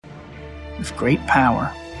With great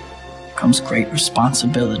power comes great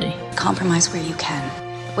responsibility. Compromise where you can.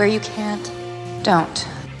 Where you can't, don't.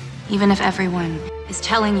 Even if everyone is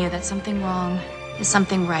telling you that something wrong is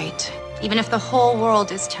something right, even if the whole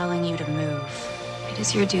world is telling you to move, it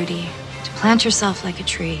is your duty to plant yourself like a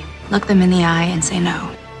tree, look them in the eye and say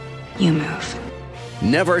no. You move.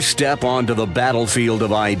 Never step onto the battlefield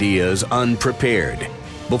of ideas unprepared.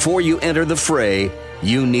 Before you enter the fray,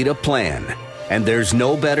 you need a plan. And there's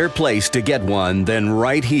no better place to get one than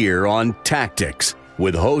right here on Tactics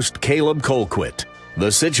with host Caleb Colquitt. The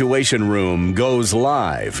Situation Room goes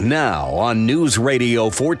live now on News Radio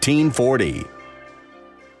 1440.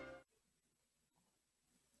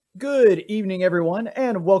 Good evening, everyone,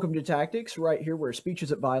 and welcome to Tactics, right here where speech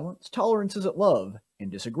isn't violence, tolerance isn't love, and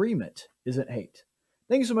disagreement isn't hate.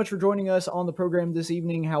 Thank you so much for joining us on the program this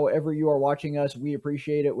evening. However you are watching us, we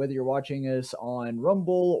appreciate it, whether you're watching us on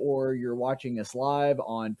Rumble or you're watching us live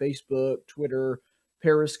on Facebook, Twitter,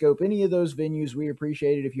 Periscope, any of those venues, we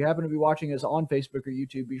appreciate it. If you happen to be watching us on Facebook or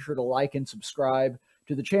YouTube, be sure to like and subscribe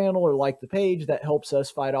to the channel or like the page. That helps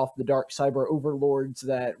us fight off the dark cyber overlords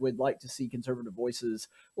that would like to see conservative voices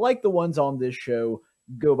like the ones on this show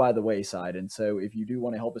go by the wayside. And so if you do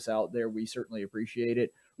want to help us out there, we certainly appreciate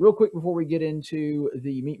it. Real quick before we get into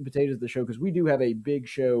the meat and potatoes of the show, because we do have a big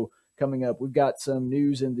show coming up. We've got some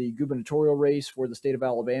news in the gubernatorial race for the state of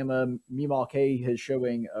Alabama. Meemaw K is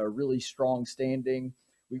showing a really strong standing.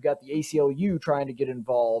 We've got the ACLU trying to get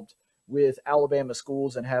involved with Alabama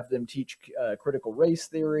schools and have them teach critical race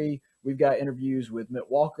theory. We've got interviews with Mitt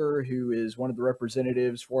Walker, who is one of the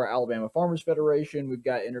representatives for Alabama Farmers Federation. We've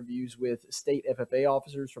got interviews with state FFA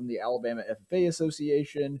officers from the Alabama FFA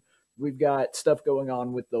Association. We've got stuff going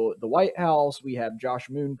on with the White House. We have Josh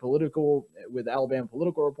Moon political with Alabama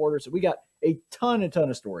Political Reporter. So we got a ton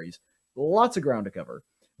of stories, lots of ground to cover.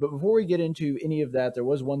 But before we get into any of that, there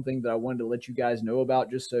was one thing that I wanted to let you guys know about,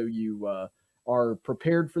 just so you are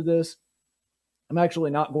prepared for this. I'm actually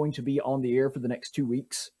not going to be on the air for the next 2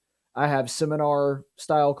 weeks. I have seminar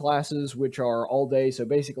style classes, which are all day. So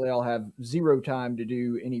basically I'll have zero time to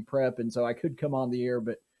do any prep. And so I could come on the air,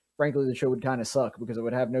 but frankly, the show would kind of suck because I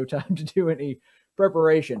would have no time to do any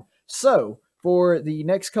preparation. So for the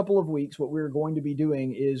next couple of weeks, what we're going to be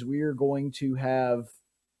doing is we're going to have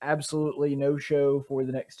absolutely no show for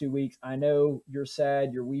the next 2 weeks. I know you're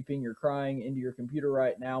sad, you're weeping, you're crying into your computer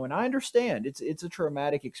right now, and I understand it's a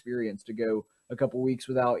traumatic experience to go a couple weeks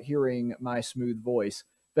without hearing my smooth voice.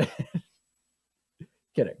 But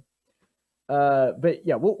kidding. But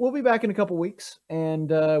yeah, we'll be back in a couple weeks, and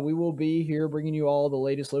we will be here bringing you all the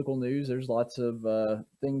latest local news. There's lots of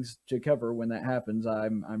things to cover when that happens,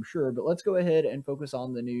 I'm sure. But let's go ahead and focus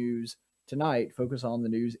on the news tonight. Focus on the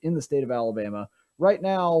news in the state of Alabama. Right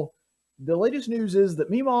now, the latest news is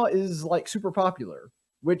that Meemaw is like super popular,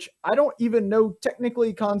 which I don't even know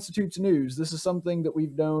technically constitutes news. This is something that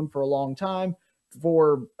we've known for a long time.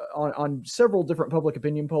 On several different public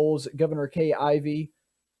opinion polls, Governor Kay Ivey,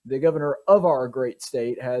 the governor of our great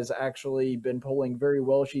state, has actually been polling very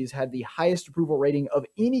well. She's had the highest approval rating of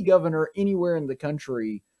any governor anywhere in the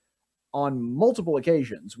country on multiple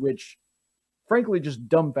occasions, which frankly just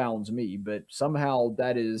dumbfounds me, but somehow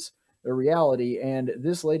that is a reality. And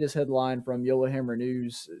this latest headline from Yellowhammer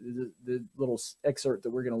News, the little excerpt that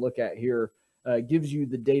we're going to look at here, gives you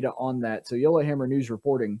the data on that. So Yellowhammer News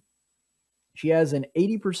reporting, she has an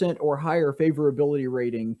 80% or higher favorability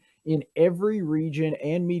rating in every region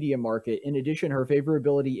and media market. In addition, her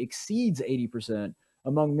favorability exceeds 80%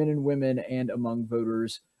 among men and women and among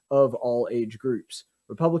voters of all age groups.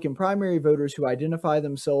 Republican primary voters who identify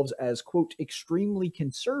themselves as, quote, extremely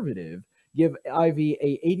conservative give Ivey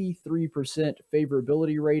a 83%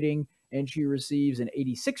 favorability rating, and she receives an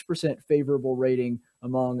 86% favorable rating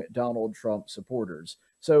among Donald Trump supporters.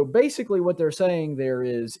 So basically what they're saying there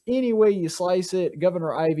is, any way you slice it,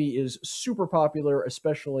 Governor Ivey is super popular,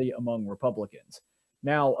 especially among Republicans.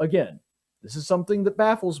 Now, again, this is something that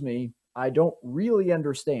baffles me. I don't really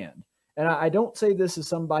understand. And I don't say this as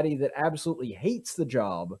somebody that absolutely hates the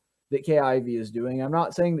job that Kay Ivey is doing. I'm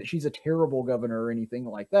not saying that she's a terrible governor or anything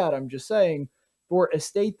like that. I'm just saying, for a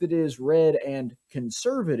state that is red and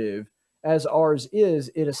conservative, as ours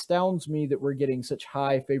is, it astounds me that we're getting such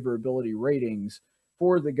high favorability ratings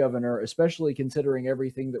for the governor, especially considering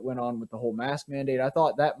everything that went on with the whole mask mandate. I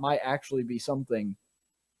thought that might actually be something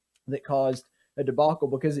that caused a debacle,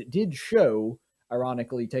 because it did show,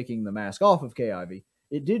 ironically, taking the mask off of Kay Ivey,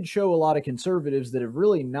 it did show a lot of conservatives that have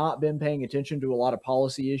really not been paying attention to a lot of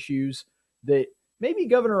policy issues, that maybe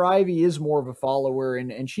Governor Ivey is more of a follower,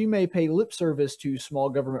 and she may pay lip service to small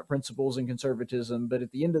government principles and conservatism, but at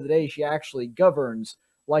the end of the day, she actually governs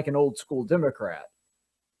like an old school Democrat.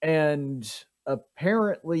 And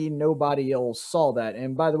apparently nobody else saw that.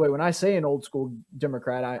 And by the way, when I say an old school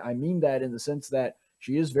Democrat, I mean that in the sense that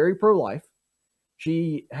she is very pro-life.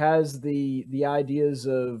 She has the ideas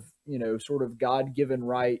of, sort of God-given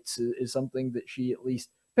rights is something that she at least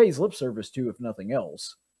pays lip service to, if nothing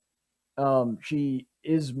else. She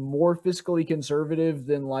is more fiscally conservative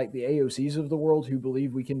than like the AOCs of the world, who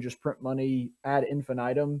believe we can just print money ad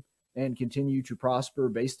infinitum and continue to prosper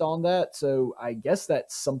based on that. So I guess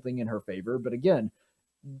that's something in her favor. But again,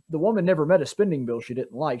 the woman never met a spending bill she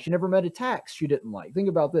didn't like. She never met a tax she didn't like. Think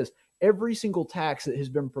about this. Every single tax that has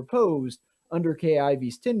been proposed under Kay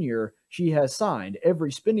Ivey's tenure, she has signed.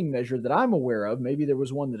 Every spending measure that I'm aware of, maybe there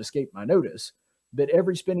was one that escaped my notice, but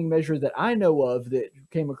every spending measure that I know of that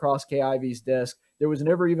came across Kay Ivey's desk, there was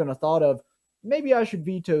never even a thought of, maybe I should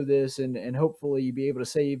veto this and hopefully be able to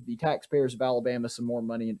save the taxpayers of Alabama some more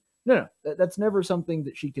money. No, that's never something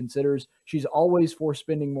that she considers. She's always for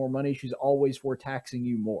spending more money. She's always for taxing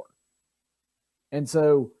you more. And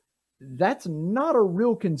so that's not a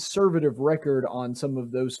real conservative record on some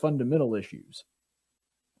of those fundamental issues.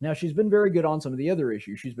 Now, she's been very good on some of the other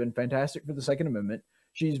issues. She's been fantastic for the Second Amendment.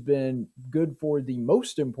 She's been good for the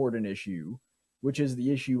most important issue, which is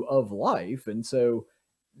the issue of life. And so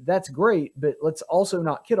that's great, but let's also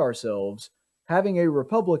not kid ourselves. Having a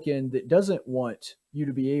Republican that doesn't want you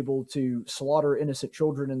to be able to slaughter innocent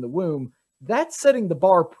children in the womb, that's setting the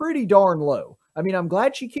bar pretty darn low. I mean, I'm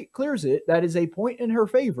glad she clears it. That is a point in her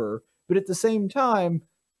favor. But at the same time,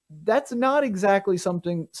 that's not exactly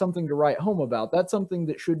something to write home about. That's something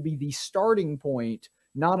that should be the starting point,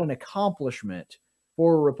 not an accomplishment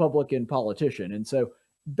for a Republican politician. And so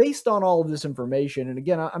based on all of this information, and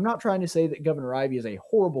again, I'm not trying to say that Governor Ivey is a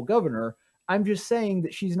horrible governor. I'm just saying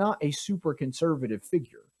that she's not a super conservative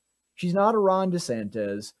figure. She's not a Ron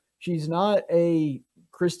DeSantis. She's not a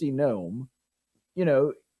Kristi Noem.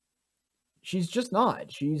 She's just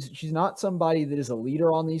not. She's not somebody that is a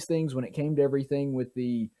leader on these things. When it came to everything with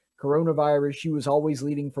the coronavirus, she was always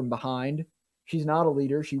leading from behind. She's not a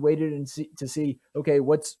leader. She waited to see, okay,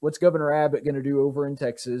 what's Governor Abbott going to do over in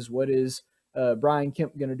Texas? What is Brian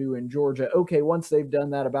Kemp going to do in Georgia? Okay, once they've done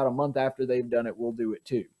that, about a month after they've done it, we'll do it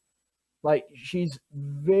too. Like, she's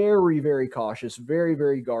very, very cautious, very,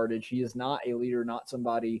 very guarded. She is not a leader, not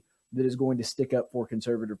somebody that is going to stick up for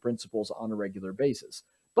conservative principles on a regular basis.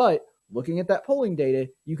 But looking at that polling data,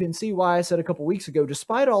 you can see why I said a couple weeks ago,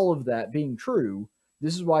 despite all of that being true,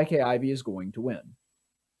 this is why Kay Ivey is going to win.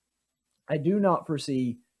 I do not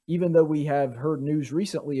foresee, even though we have heard news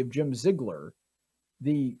recently of Jim Ziegler,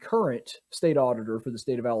 the current state auditor for the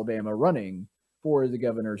state of Alabama, running for the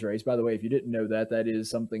governor's race. By the way, if you didn't know that, that is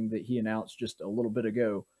something that he announced just a little bit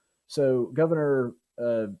ago. So Governor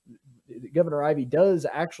Ivey does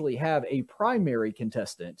actually have a primary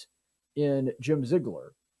contestant in Jim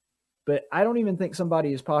Ziegler. But I don't even think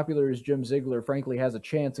somebody as popular as Jim Ziegler, frankly, has a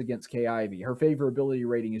chance against Kay Ivey. Her favorability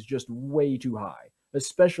rating is just way too high,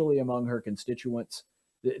 especially among her constituents.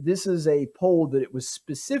 This is a poll that it was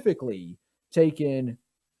specifically taken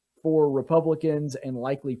for Republicans and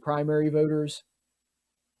likely primary voters.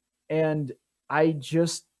 And I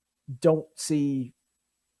just don't see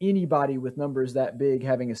anybody with numbers that big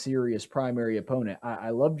having a serious primary opponent.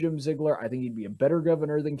 I love Jim Ziegler. I think he'd be a better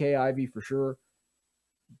governor than Kay Ivey for sure.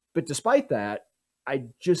 But despite that, I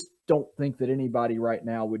just don't think that anybody right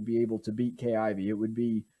now would be able to beat Kay Ivey. It would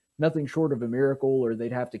be nothing short of a miracle, or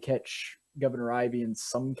they'd have to catch Governor Ivey in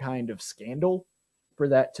some kind of scandal for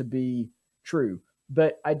that to be true.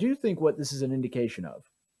 But I do think what this is an indication of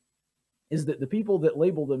is that the people that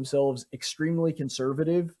label themselves extremely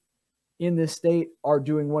conservative in this state are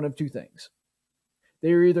doing one of two things.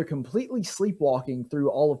 They are either completely sleepwalking through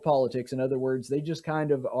all of politics. In other words, they just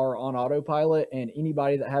kind of are on autopilot, and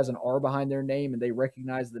anybody that has an R behind their name and they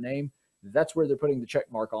recognize the name, that's where they're putting the check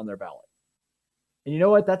mark on their ballot. And you know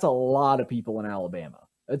what? That's a lot of people in Alabama.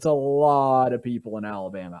 It's a lot of people in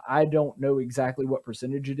Alabama. I don't know exactly what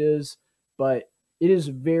percentage it is, but it is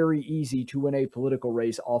very easy to win a political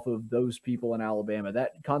race off of those people in Alabama.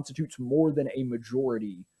 That constitutes more than a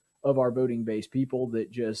majority of our voting base, people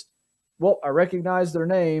that just, well, I recognize their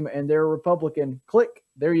name and they're a Republican. Click,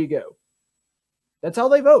 there you go. That's how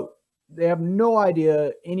they vote. They have no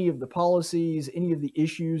idea any of the policies, any of the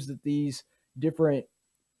issues that these different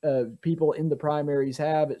people in the primaries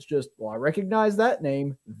have. It's just, well, I recognize that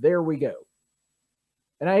name. There we go.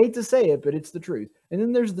 And I hate to say it, but it's the truth. And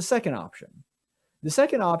then there's the second option. The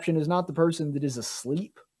second option is not the person that is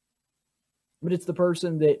asleep, but it's the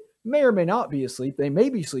person that may or may not be asleep. They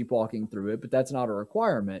may be sleepwalking through it, but that's not a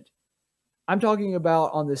requirement. I'm talking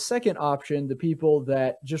about, on the second option, the people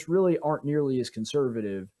that just really aren't nearly as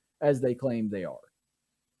conservative as they claim they are.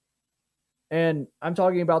 And I'm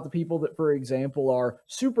talking about the people that, for example, are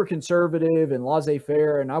super conservative and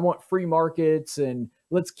laissez-faire, and I want free markets and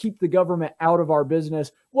let's keep the government out of our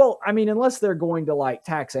business. Well, I mean, unless they're going to like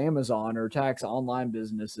tax Amazon or tax online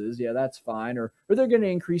businesses, yeah, that's fine. Or they're going to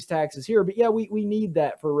increase taxes here, but yeah, we need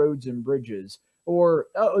that for roads and bridges. Or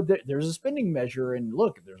there's a spending measure, and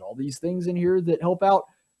look, there's all these things in here that help out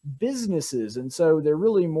businesses, and so they're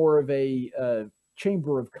really more of a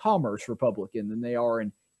Chamber of Commerce Republican than they are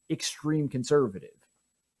an extreme conservative.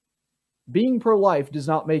 Being pro-life does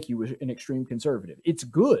not make you an extreme conservative. It's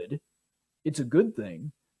good. It's a good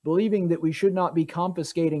thing. Believing that we should not be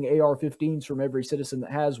confiscating AR-15s from every citizen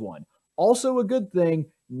that has one. Also a good thing,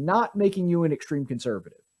 not making you an extreme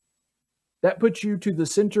conservative. That puts you to the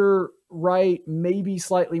center right, maybe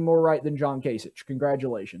slightly more right than John Kasich.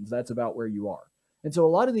 Congratulations. That's about where you are. And so a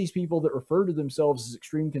lot of these people that refer to themselves as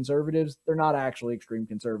extreme conservatives, they're not actually extreme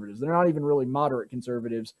conservatives. They're not even really moderate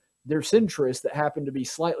conservatives. They're centrists that happen to be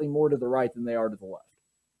slightly more to the right than they are to the left.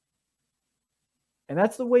 And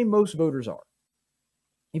that's the way most voters are.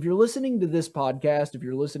 If you're listening to this podcast, if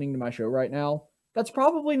you're listening to my show right now, that's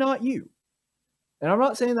probably not you. And I'm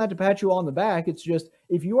not saying that to pat you on the back. It's just,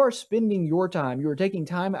 if you are spending your time, you are taking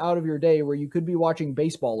time out of your day where you could be watching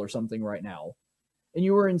baseball or something right now, and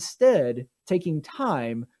you are instead taking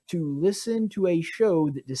time to listen to a show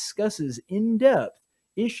that discusses in depth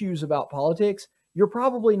issues about politics, you're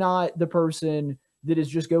probably not the person that is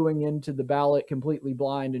just going into the ballot completely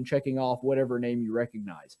blind and checking off whatever name you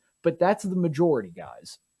recognize. But that's the majority,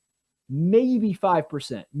 guys. Maybe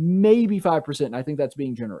 5%, and I think that's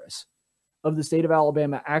being generous, of the state of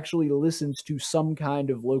Alabama actually listens to some kind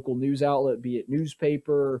of local news outlet, be it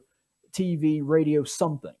newspaper, TV, radio,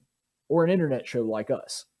 something, or an internet show like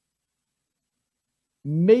us.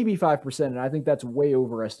 Maybe 5%, and I think that's way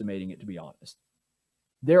overestimating it, to be honest.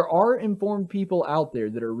 There are informed people out there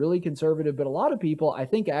that are really conservative, but a lot of people, I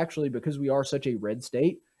think actually because we are such a red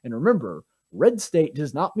state, and remember, red state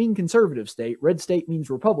does not mean conservative state, red state means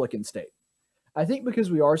Republican state. I think because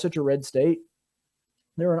we are such a red state,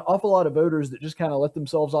 there are an awful lot of voters that just kind of let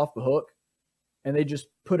themselves off the hook, and they just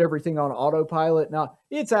put everything on autopilot. Now,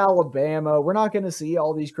 it's Alabama. We're not going to see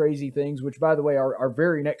all these crazy things, which, by the way, our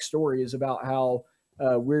very next story is about how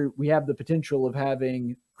we have the potential of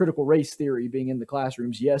having critical race theory being in the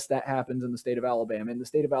classrooms. Yes, that happens in the state of Alabama. In the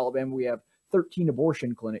state of Alabama, we have 13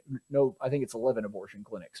 abortion clinics. No, I think it's 11 abortion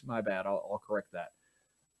clinics. My bad. I'll correct that.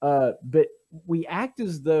 But we act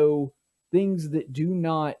as though things that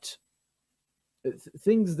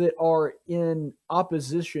are in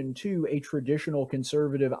opposition to a traditional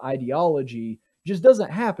conservative ideology just doesn't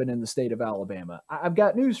happen in the state of Alabama. I've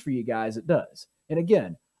got news for you guys. It does. And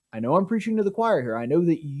again, I know I'm preaching to the choir here. I know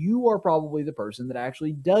that you are probably the person that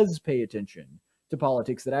actually does pay attention to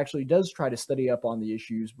politics, that actually does try to study up on the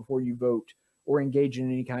issues before you vote or engage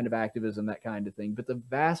in any kind of activism, that kind of thing. But the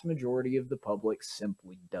vast majority of the public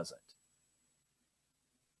simply doesn't.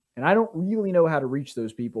 And I don't really know how to reach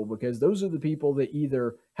those people, because those are the people that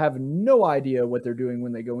either have no idea what they're doing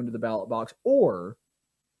when they go into the ballot box, or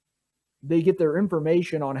they get their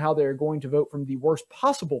information on how they're going to vote from the worst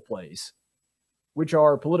possible place, which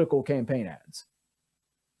are political campaign ads.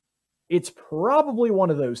 It's probably one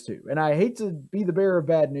of those two. And I hate to be the bearer of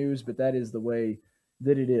bad news, but that is the way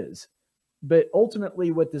that it is. But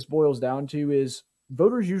ultimately, what this boils down to is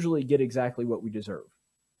voters usually get exactly what we deserve.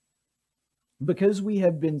 Because we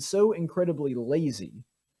have been so incredibly lazy,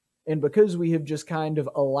 and because we have just kind of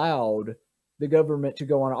allowed the government to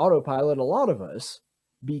go on autopilot, a lot of us,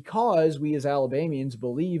 because we as Alabamians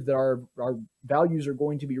believe that our values are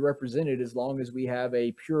going to be represented as long as we have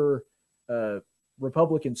a pure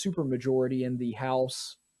Republican supermajority in the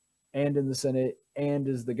House and in the Senate and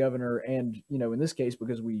as the governor, and, you know, in this case,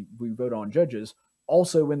 because we vote on judges,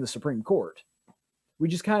 also in the Supreme Court. We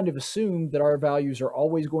just kind of assume that our values are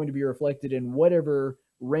always going to be reflected in whatever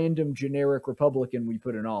random generic Republican we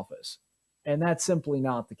put in office. And that's simply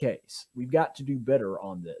not the case. We've got to do better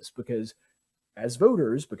on this, because as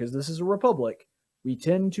voters, because this is a republic, we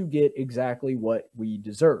tend to get exactly what we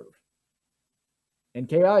deserve. And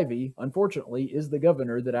Kay Ivey, unfortunately, is the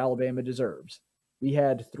governor that Alabama deserves. We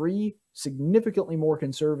had 3 significantly more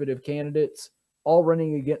conservative candidates all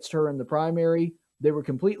running against her in the primary. They were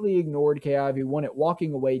completely ignored. Kay Ivey won it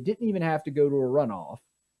walking away, didn't even have to go to a runoff,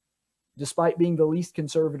 despite being the least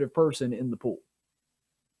conservative person in the pool.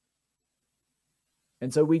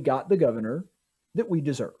 And so we got the governor that we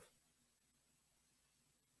deserve.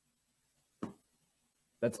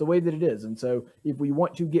 That's the way that it is. And so if we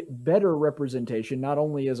want to get better representation, not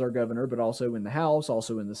only as our governor, but also in the House,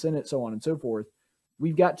 also in the Senate, so on and so forth,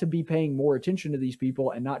 we've got to be paying more attention to these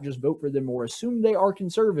people and not just vote for them or assume they are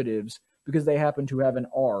conservatives because they happen to have an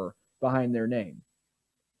R behind their name.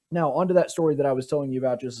 Now, onto that story that I was telling you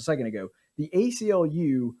about just a second ago. The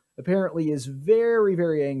ACLU apparently is very,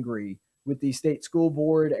 very angry with the state school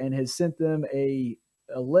board and has sent them a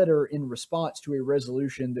letter in response to a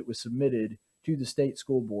resolution that was submitted to the state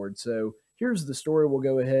school board. So here's the story. We'll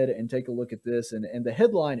go ahead and take a look at this. And the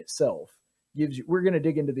headline itself gives you, we're going to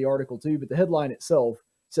dig into the article too, but the headline itself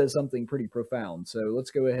says something pretty profound. So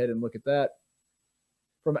let's go ahead and look at that.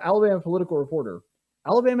 From Alabama Political Reporter,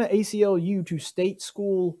 Alabama ACLU to state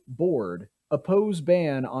school board oppose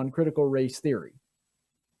ban on critical race theory.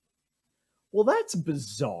 Well, that's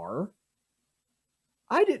bizarre.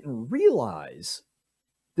 I didn't realize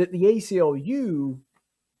that the ACLU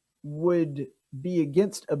would be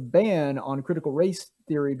against a ban on critical race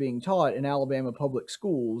theory being taught in Alabama public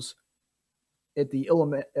schools at the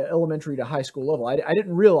elementary to high school level. I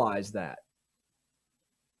didn't realize that.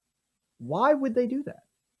 Why would they do that?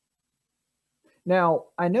 Now,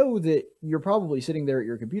 I know that you're probably sitting there at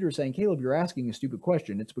your computer saying, Caleb, you're asking a stupid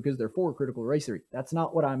question. It's because they're for critical race theory. That's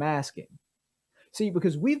not what I'm asking. See,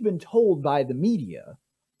 because we've been told by the media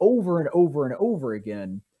over and over and over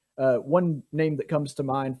again. One name that comes to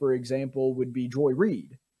mind, for example, would be Joy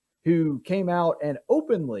Reid, who came out and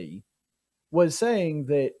openly was saying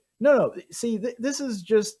that, no, see, this is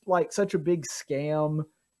just like such a big scam.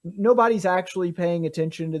 Nobody's actually paying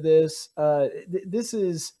attention to this. This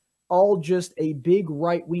is all just a big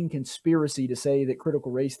right-wing conspiracy to say that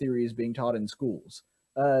critical race theory is being taught in schools.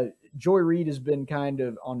 Joy Reid has been kind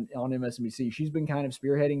of on MSNBC. She's been kind of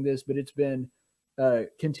spearheading this, but it's been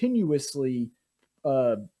continuously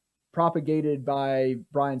propagated by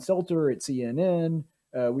Brian Stelter at CNN.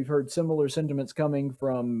 We've heard similar sentiments coming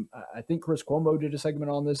from, I think Chris Cuomo did a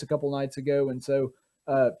segment on this a couple nights ago. And so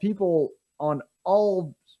people on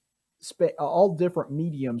all different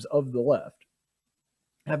mediums of the left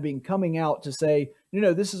have been coming out to say,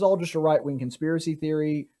 this is all just a right-wing conspiracy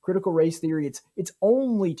theory, critical race theory. It's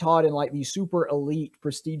only taught in like these super elite,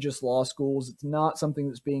 prestigious law schools. It's not something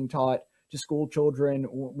that's being taught to school children.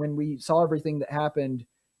 When we saw everything that happened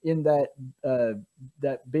in that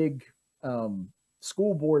big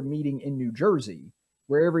school board meeting in New Jersey,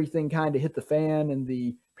 where everything kind of hit the fan and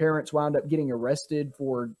the parents wound up getting arrested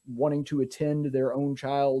for wanting to attend their own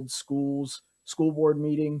child's school board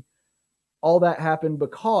meeting. All that happened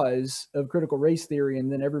because of critical race theory,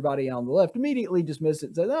 and then everybody on the left immediately dismissed it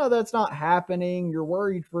and said, no, that's not happening. You're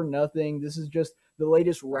worried for nothing. This is just the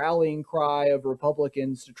latest rallying cry of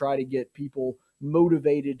Republicans to try to get people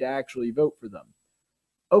motivated to actually vote for them.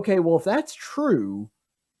 Okay, well, if that's true,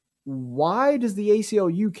 why does the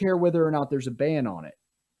ACLU care whether or not there's a ban on it?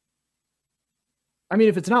 I mean,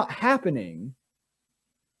 if it's not happening,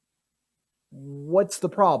 what's the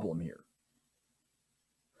problem here?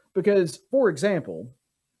 Because, for example,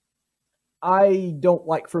 I don't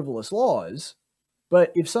like frivolous laws,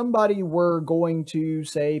 but if somebody were going to,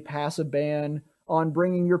 say, pass a ban on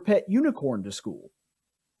bringing your pet unicorn to school,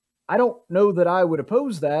 I don't know that I would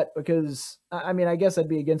oppose that because, I mean, I guess I'd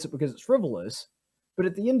be against it because it's frivolous. But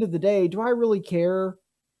at the end of the day, do I really care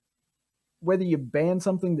whether you ban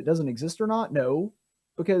something that doesn't exist or not? No,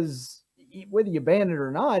 because whether you ban it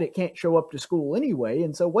or not, it can't show up to school anyway.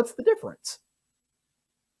 And so what's the difference?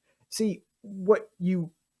 See, what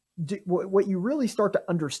you really start to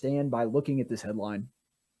understand by looking at this headline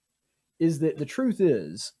is that the truth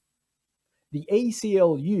is the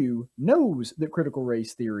ACLU knows that critical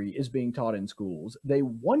race theory is being taught in schools. They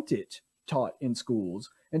want it taught in schools.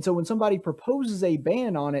 And so when somebody proposes a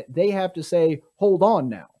ban on it, they have to say, hold on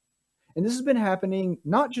now. And this has been happening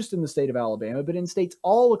not just in the state of Alabama, but in states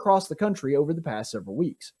all across the country over the past several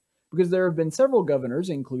weeks. Because there have been several governors,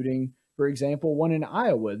 including, for example, one in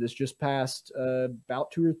Iowa. This just passed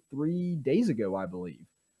about 2 or 3 days ago, I believe.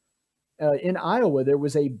 In Iowa, there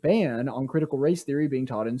was a ban on critical race theory being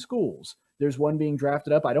taught in schools. There's one being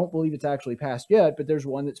drafted up. I don't believe it's actually passed yet, but there's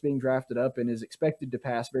one that's being drafted up and is expected to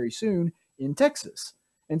pass very soon in Texas.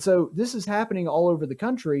 And so this is happening all over the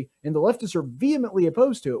country, and the leftists are vehemently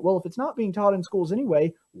opposed to it. Well, if it's not being taught in schools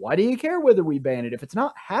anyway, why do you care whether we ban it? If it's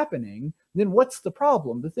not happening, then what's the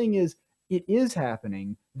problem? The thing is, it is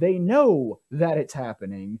happening. They know that it's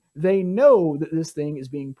happening. They know that this thing is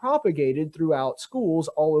being propagated throughout schools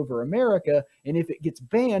all over America, and if it gets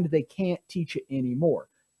banned, they can't teach it anymore.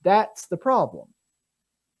 That's the problem.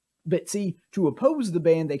 But see, to oppose the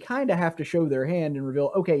ban, they kind of have to show their hand and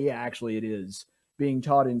reveal, okay, yeah, actually it is being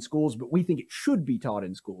taught in schools, but we think it should be taught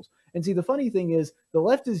in schools. And see, the funny thing is, the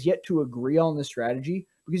left is yet to agree on this strategy,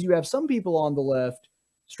 because you have some people on the left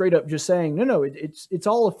straight up just saying, no, it's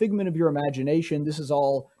all a figment of your imagination. This is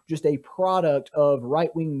all just a product of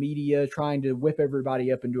right-wing media trying to whip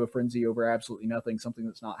everybody up into a frenzy over absolutely nothing, something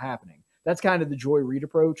that's not happening. That's kind of the Joy Reid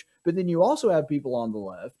approach. But then you also have people on the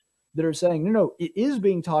left that are saying, no, it is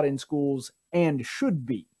being taught in schools and should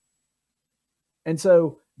be. And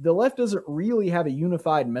so the left doesn't really have a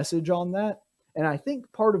unified message on that. And I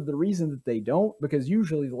think part of the reason that they don't, because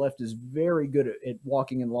usually the left is very good at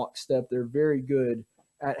walking in lockstep. They're very good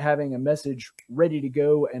at having a message ready to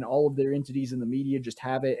go, and all of their entities in the media just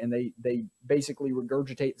have it, and they basically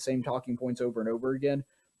regurgitate the same talking points over and over again.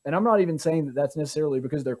 And I'm not even saying that that's necessarily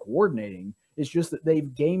because they're coordinating. It's just that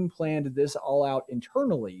they've game planned this all out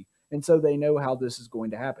internally, and so they know how this is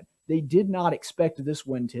going to happen. They did not expect this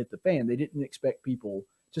one to hit the fan. They didn't expect people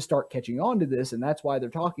to start catching on to this, and that's why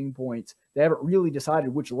their talking points, they haven't really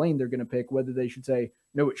decided which lane they're going to pick, whether they should say,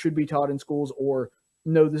 no, it should be taught in schools, or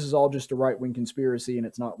no, this is all just a right-wing conspiracy and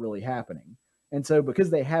it's not really happening. And so because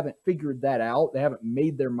they haven't figured that out, they haven't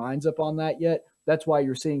made their minds up on that yet, that's why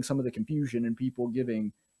you're seeing some of the confusion and people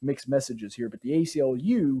giving mixed messages here. But the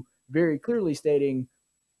ACLU very clearly stating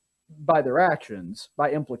by their actions, by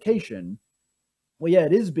implication, well, yeah,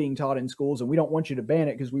 it is being taught in schools and we don't want you to ban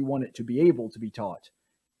it because we want it to be able to be taught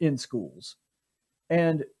in schools.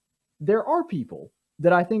 And there are people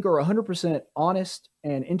that I think are 100% honest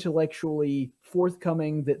and intellectually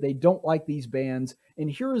forthcoming that they don't like these bans. And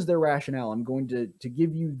here is their rationale. I'm going to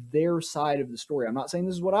give you their side of the story. I'm not saying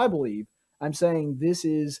this is what I believe. I'm saying this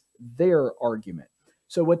is their argument.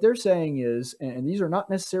 So what they're saying is, and these are not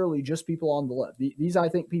necessarily just people on the left. These I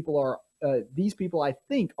think people are, these people I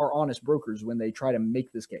think are honest brokers when they try to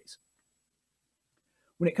make this case.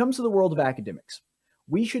 When it comes to the world of academics,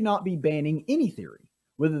 we should not be banning any theory.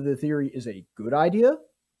 Whether the theory is a good idea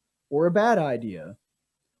or a bad idea,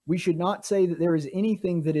 we should not say that there is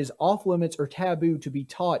anything that is off limits or taboo to be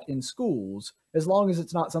taught in schools, as long as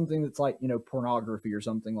it's not something that's like, pornography or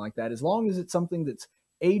something like that. As long as it's something that's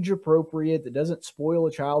age appropriate, that doesn't spoil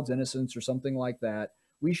a child's innocence or something like that,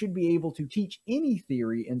 we should be able to teach any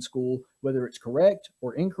theory in school, whether it's correct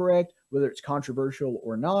or incorrect, whether it's controversial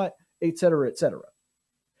or not, etc., etc.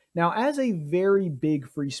 Now, as a very big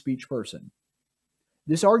free speech person,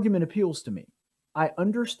 this argument appeals to me. I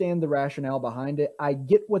understand the rationale behind it. I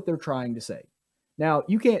get what they're trying to say. Now,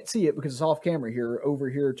 you can't see it because it's off camera here, over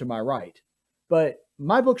here to my right, but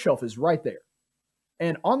my bookshelf is right there.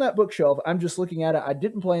 And on that bookshelf, I'm just looking at it. I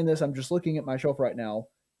didn't plan this. I'm just looking at my shelf right now.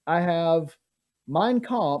 I have Mein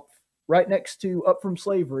Kampf right next to Up From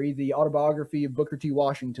Slavery, the autobiography of Booker T.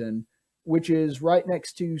 Washington, which is right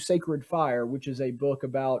next to Sacred Fire, which is a book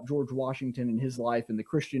about George Washington and his life and the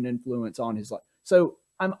Christian influence on his life. So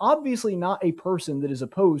I'm obviously not a person that is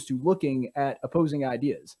opposed to looking at opposing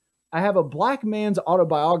ideas. I have a black man's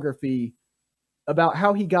autobiography about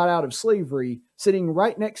how he got out of slavery sitting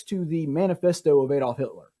right next to the manifesto of Adolf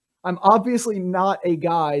Hitler. I'm obviously not a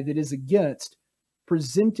guy that is against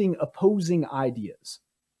presenting opposing ideas.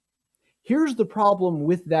 Here's the problem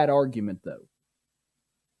with that argument, though.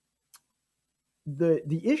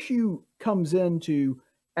 The issue comes into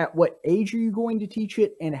at what age are you going to teach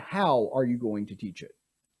it and how are you going to teach it?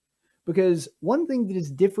 Because one thing that is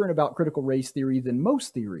different about critical race theory than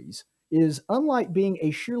most theories is, unlike being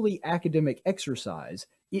a sheerly academic exercise,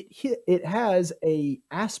 it has an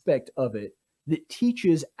aspect of it that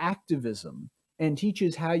teaches activism and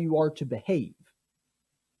teaches how you are to behave.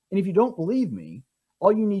 And if you don't believe me,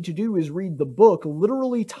 all you need to do is read the book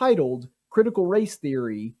literally titled Critical Race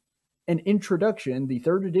Theory, an Introduction. The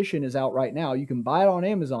 3rd edition is out right now. You can buy it on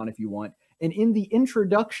Amazon if you want. And in the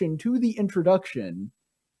introduction to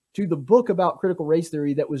the book about critical race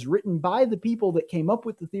theory that was written by the people that came up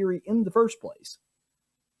with the theory in the first place,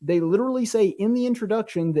 they literally say in the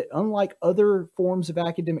introduction that unlike other forms of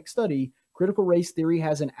academic study, critical race theory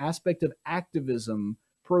has an aspect of activism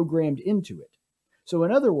programmed into it. So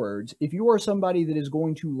in other words, if you are somebody that is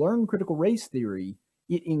going to learn critical race theory,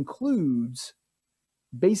 it includes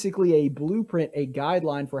basically a blueprint, a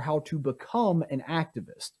guideline for how to become an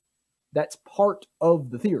activist. That's part of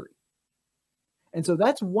the theory. And so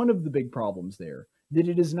that's one of the big problems there, that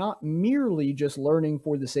it is not merely just learning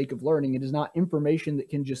for the sake of learning. It is not information that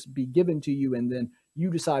can just be given to you and then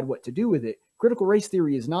you decide what to do with it. Critical race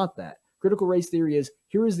theory is not that. Critical race theory is,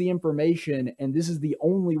 here is the information and this is the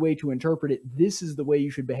only way to interpret it. This is the way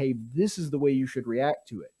you should behave. This is the way you should react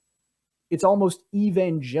to it. It's almost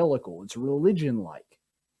evangelical. It's religion-like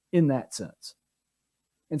in that sense.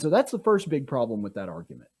 And so that's the first big problem with that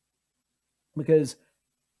argument. Because,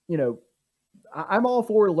 I'm all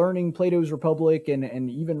for learning Plato's Republic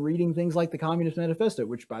and even reading things like the Communist Manifesto,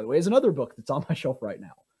 which, by the way, is another book that's on my shelf right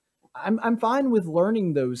now. I'm fine with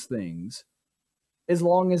learning those things, as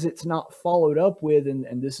long as it's not followed up with,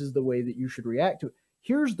 and this is the way that you should react to it.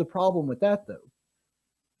 Here's the problem with that, though.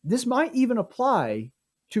 This argument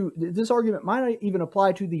might not even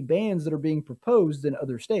apply to the bans that are being proposed in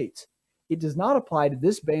other states. It does not apply to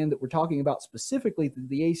this ban that we're talking about specifically that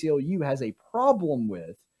the ACLU has a problem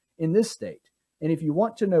with in this state. And if you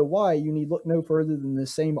want to know why, you need look no further than the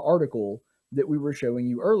same article that we were showing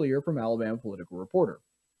you earlier from Alabama Political Reporter.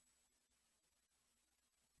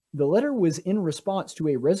 The letter was in response to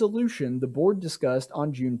a resolution the board discussed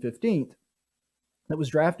on June 15th that was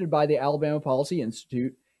drafted by the Alabama Policy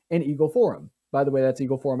Institute and Eagle Forum. By the way, that's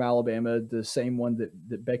Eagle Forum Alabama, the same one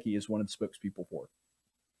that Becky is one of the spokespeople for.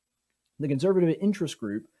 The conservative interest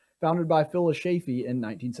group founded by Phyllis Chafee in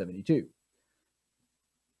 1972.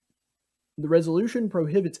 The resolution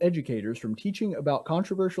prohibits educators from teaching about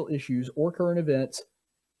controversial issues or current events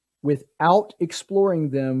without exploring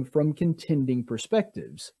them from contending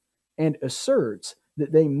perspectives, and asserts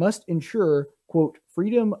that they must ensure, quote,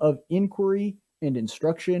 freedom of inquiry and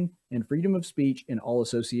instruction and freedom of speech in all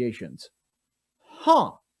associations.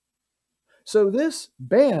 So this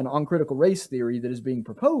ban on critical race theory that is being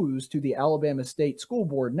proposed to the Alabama State School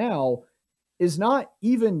Board now is not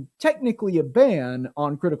even technically a ban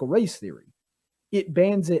on critical race theory. It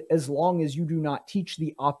bans it as long as you do not teach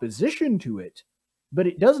the opposition to it, but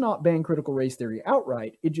it does not ban critical race theory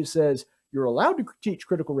outright. It just says you're allowed to teach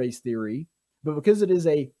critical race theory, but because it is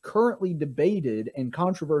a currently debated and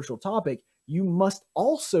controversial topic, you must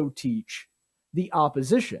also teach the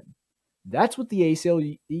opposition. That's what the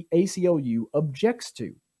ACLU objects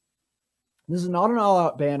to. This is not an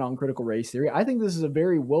all-out ban on critical race theory. I think this is a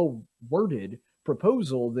very well-worded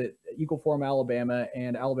proposal that Eagle Forum Alabama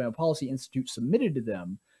and Alabama Policy Institute submitted to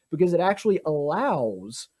them, because it actually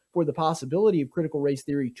allows for the possibility of critical race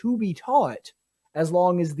theory to be taught as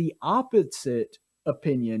long as the opposite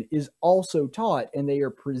opinion is also taught and they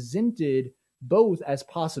are presented both as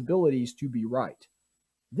possibilities to be right.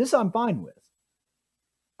 This I'm fine with.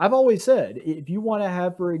 I've always said, if you want to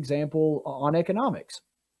have, for example, on economics,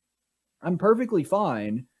 I'm perfectly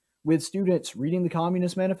fine with students reading the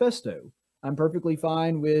Communist Manifesto. I'm perfectly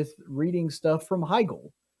fine with reading stuff from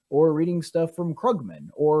Hegel, or reading stuff from Krugman,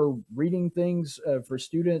 or reading things for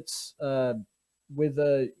students with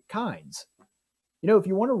Keynes. You know, if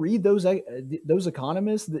you want to read those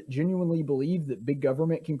economists that genuinely believe that big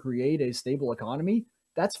government can create a stable economy,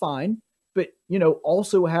 that's fine. But, you know,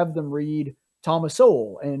 also have them read Thomas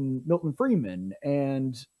Sowell and Milton Friedman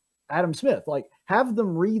and Adam Smith. Like, have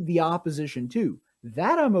them read the opposition too.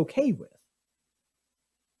 That I'm okay with.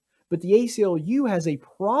 But the ACLU has a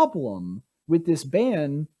problem with this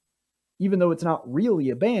ban, even though it's not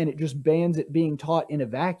really a ban. It just bans it being taught in a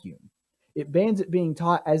vacuum. It bans it being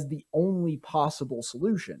taught as the only possible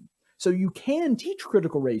solution. So you can teach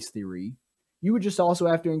critical race theory. You would just also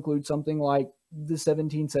have to include something like the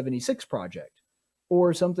 1776 Project,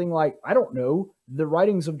 or something like, I don't know, the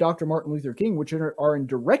writings of Dr. Martin Luther King, which are in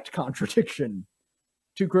direct contradiction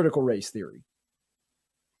to critical race theory.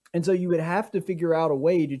 And so you would have to figure out a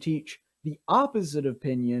way to teach the opposite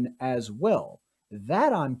opinion as well.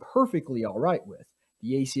 That I'm perfectly all right with.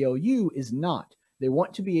 The ACLU is not. They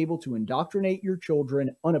want to be able to indoctrinate your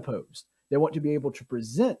children unopposed. They want to be able to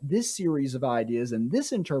present this series of ideas and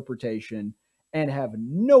this interpretation and have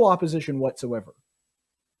no opposition whatsoever.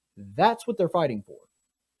 That's what they're fighting for.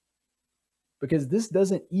 Because this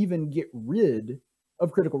doesn't even get rid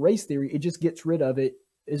of critical race theory. It just gets rid of it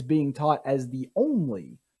as being taught as the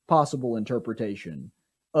only possible interpretation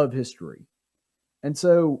of history. And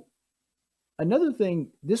so another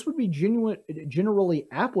thing, this would be generally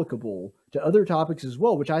applicable to other topics as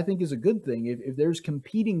well, which I think is a good thing. If there's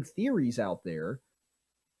competing theories out there,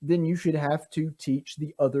 then you should have to teach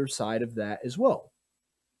the other side of that as well.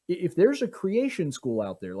 If there's a creation school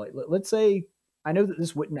out there, like let's say, I know that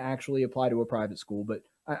this wouldn't actually apply to a private school, but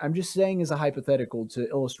I'm just saying as a hypothetical to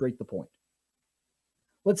illustrate the point.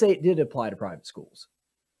 Let's say it did apply to private schools.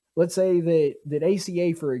 Let's say that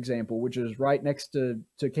ACA, for example, which is right next to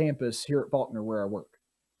campus here at Faulkner where I work.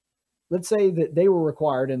 Let's say that they were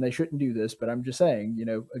required, and they shouldn't do this, but I'm just saying, you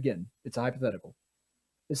know, again, it's a hypothetical.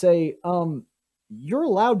 They say, you're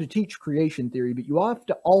allowed to teach creation theory, but you have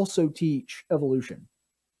to also teach evolution.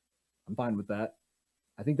 I'm fine with that.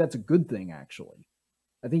 I think that's a good thing, actually.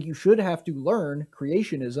 I think you should have to learn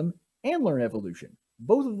creationism and learn evolution.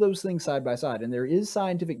 Both of those things side by side, and there is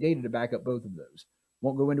scientific data to back up both of those.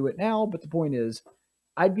 Won't go into it now, but the point is,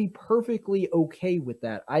 I'd be perfectly okay with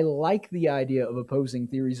that. I like the idea of opposing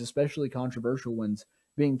theories, especially controversial ones,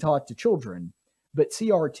 being taught to children. But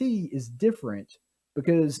CRT is different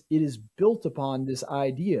because it is built upon this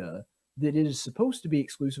idea that it is supposed to be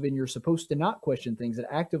exclusive and you're supposed to not question things. It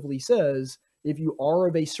actively says if you are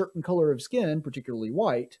of a certain color of skin, particularly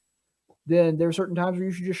white, then there are certain times where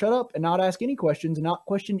you should just shut up and not ask any questions and not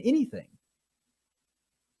question anything.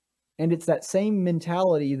 And it's that same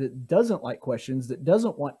mentality that doesn't like questions, that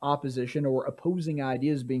doesn't want opposition or opposing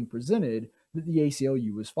ideas being presented, that the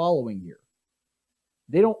ACLU is following here.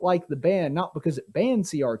 They don't like the ban, not because it banned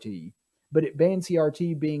CRT, but it banned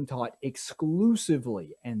CRT being taught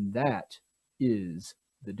exclusively, and that is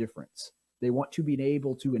the difference. They want to be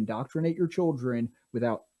able to indoctrinate your children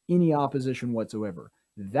without any opposition whatsoever.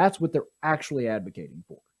 That's what they're actually advocating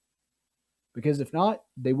for. Because if not,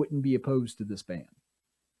 they wouldn't be opposed to this ban.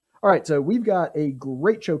 All right, so we've got a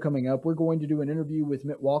great show coming up. We're going to do an interview with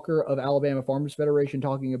Mitt Walker of Alabama Farmers Federation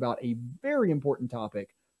talking about a very important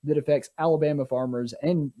topic that affects Alabama farmers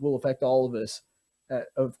and will affect all of us,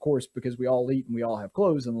 of course, because we all eat and we all have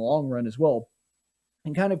clothes in the long run as well.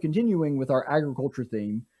 And kind of continuing with our agriculture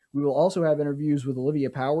theme, we will also have interviews with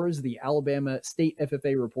Olivia Powers, the Alabama State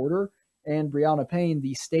FFA reporter, and Brianna Payne,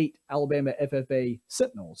 the State Alabama FFA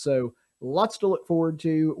Sentinel. So lots to look forward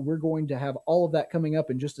to. We're going to have all of that coming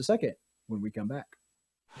up in just a second when we come back.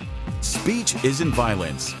 Speech isn't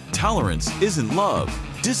violence. Tolerance isn't love.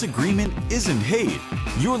 Disagreement isn't hate.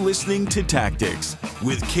 You're listening to Tactics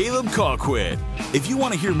with Caleb Colquitt. If you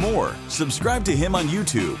want to hear more, subscribe to him on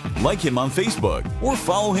YouTube, like him on Facebook, or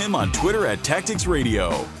follow him on Twitter at Tactics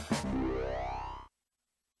Radio.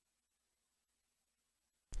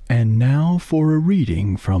 And now for a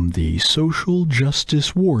reading from the Social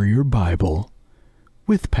Justice Warrior Bible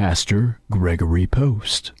with Pastor Gregory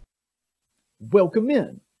Post. Welcome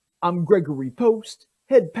in. I'm Gregory Post,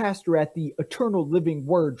 head pastor at the Eternal Living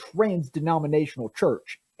Word Trans-Denominational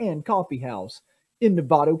Church and Coffee House in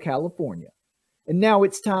Novato, California. And now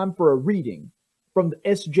it's time for a reading from the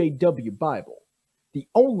SJW Bible, the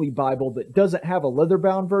only Bible that doesn't have a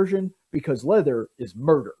leather-bound version because leather is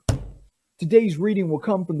murder. Today's reading will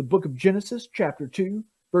come from the book of Genesis, chapter 2,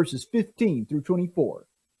 verses 15 through 24,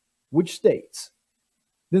 which states,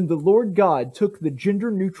 "Then the Lord God took the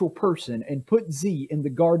gender-neutral person and put Z in the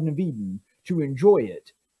Garden of Eden to enjoy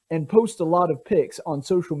it and post a lot of pics on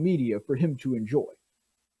social media for him to enjoy.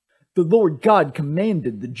 The Lord God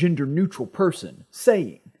commanded the gender-neutral person,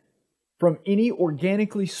 saying, 'From any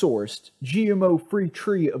organically sourced, GMO-free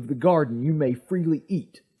tree of the garden you may freely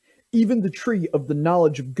eat, even the tree of the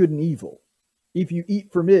knowledge of good and evil. If you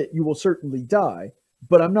eat from it, you will certainly die,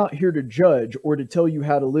 but I'm not here to judge or to tell you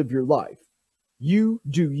how to live your life. You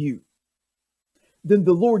do you.' Then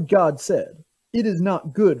the Lord God said, 'It is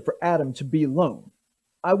not good for Adam to be alone.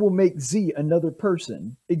 I will make Z another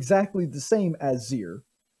person, exactly the same as Zir,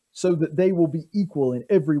 so that they will be equal in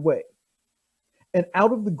every way. And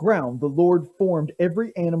out of the ground the Lord formed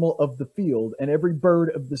every animal of the field and every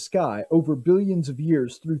bird of the sky over billions of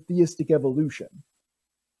years through theistic evolution,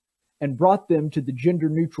 and brought them to the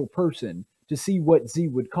gender-neutral person to see what Z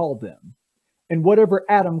would call them. And whatever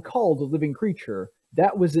Adam called a living creature,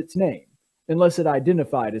 that was its name, unless it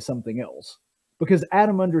identified as something else, because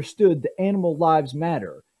Adam understood that animal lives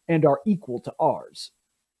matter and are equal to ours.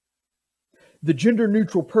 The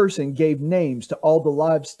gender-neutral person gave names to all the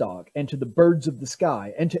livestock and to the birds of the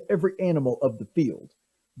sky and to every animal of the field.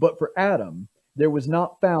 But for Adam, there was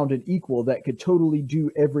not found an equal that could totally do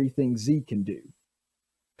everything Z can do.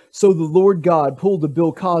 So the Lord God pulled a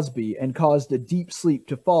Bill Cosby and caused a deep sleep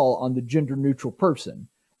to fall on the gender-neutral person,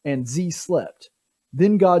 and Z slept.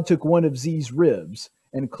 Then God took one of Z's ribs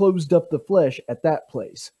and closed up the flesh at that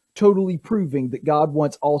place, totally proving that God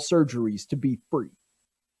wants all surgeries to be free.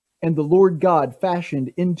 And the Lord God fashioned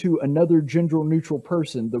into another gender-neutral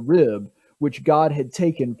person the rib which God had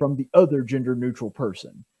taken from the other gender-neutral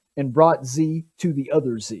person, and brought Z to the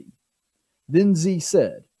other Z. Then Z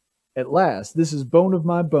said, 'At last, this is bone of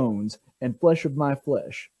my bones and flesh of my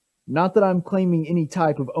flesh.' Not that I'm claiming any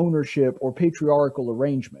type of ownership or patriarchal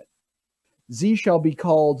arrangement. Z shall be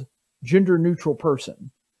called gender-neutral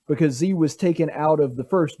person, because Z was taken out of the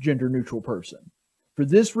first gender-neutral person. For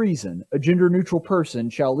this reason, a gender-neutral person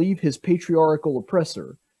shall leave his patriarchal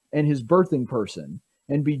oppressor and his birthing person,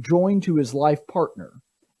 and be joined to his life partner,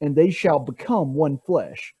 and they shall become one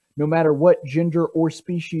flesh, no matter what gender or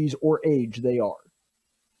species or age they are."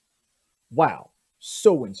 Wow,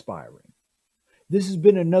 so inspiring. This has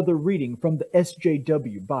been another reading from the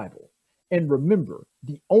SJW Bible. And remember,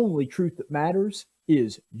 the only truth that matters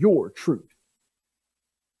is your truth.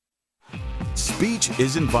 Speech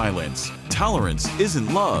isn't violence. Tolerance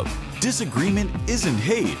isn't love. Disagreement isn't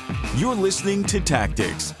hate. You're listening to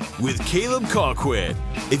Tactics with Caleb Colquitt.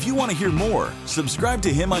 If you want to hear more, subscribe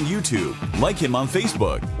to him on YouTube, like him on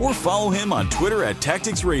Facebook, or follow him on Twitter at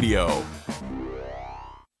Tactics Radio.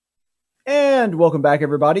 And welcome back,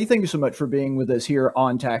 everybody. Thank you so much for being with us here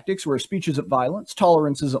on Tactics, where speech isn't violence,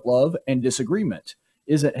 tolerance isn't love, and disagreement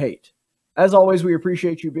isn't hate. As always, we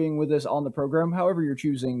appreciate you being with us on the program, however you're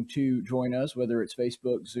choosing to join us, whether it's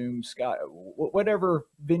Facebook, Zoom, Skype, whatever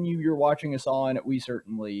venue you're watching us on, we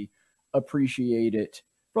certainly appreciate it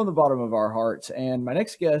from the bottom of our hearts. And my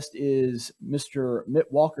next guest is Mr. Mitt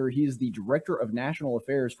Walker. He is the Director of National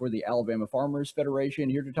Affairs for the Alabama Farmers Federation,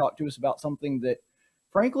 here to talk to us about something that,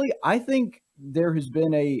 frankly, I think there has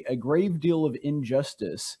been a grave deal of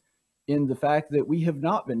injustice in the fact that we have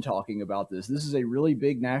not been talking about this. This is a really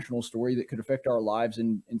big national story that could affect our lives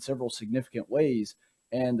in several significant ways.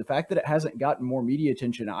 And the fact that it hasn't gotten more media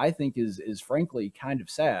attention, I think is frankly kind of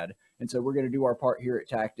sad. And so we're going to do our part here at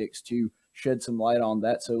Tactics to shed some light on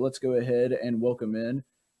that. So let's go ahead and welcome in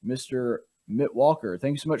Mr. Mitt Walker.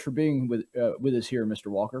 Thank you so much for being with us here, Mr.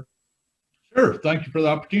 Walker. Sure. Thank you for the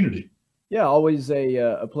opportunity. Yeah, always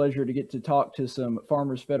a pleasure to get to talk to some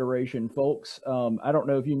Farmers Federation folks. I don't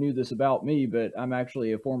know if you knew this about me, but I'm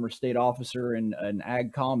actually a former state officer and an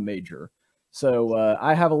ag comm major. So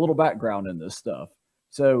I have a little background in this stuff.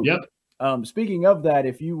 So yep. Speaking of that,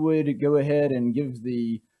 if you would go ahead and give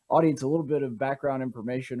the audience a little bit of background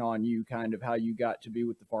information on you, kind of how you got to be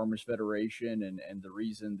with the Farmers Federation and the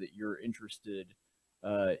reason that you're interested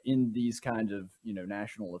in these kinds of,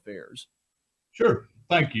 national affairs. Sure.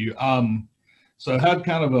 Thank you. So I had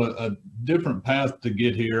kind of a different path to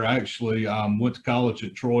get here. I actually went to college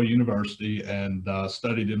at Troy University and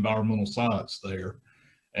studied environmental science there,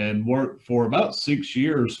 and worked for about 6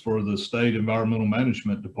 years for the state environmental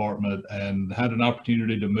management department, and had an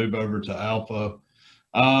opportunity to move over to Alpha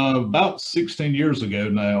about 16 years ago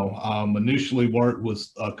now. Initially worked with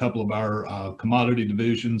a couple of our commodity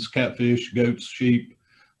divisions, catfish, goats, sheep.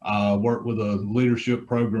 Worked with a leadership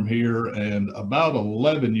program here, and about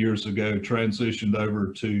 11 years ago transitioned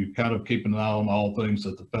over to kind of keeping an eye on all things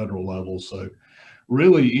at the federal level. So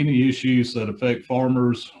really any issues that affect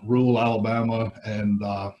farmers, rural Alabama, and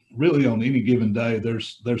really on any given day,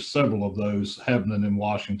 there's several of those happening in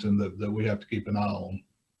Washington that we have to keep an eye on.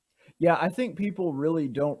 Yeah, I think people really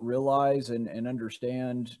don't realize and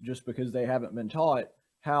understand, just because they haven't been taught,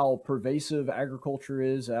 how pervasive agriculture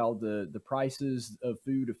is, how the prices of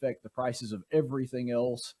food affect the prices of everything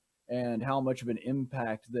else, and how much of an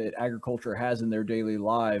impact that agriculture has in their daily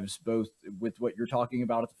lives, both with what you're talking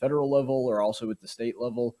about at the federal level or also at the state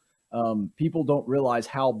level. People don't realize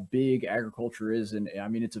how big agriculture is. And I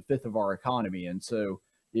mean, it's a fifth of our economy. And so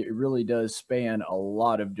it really does span a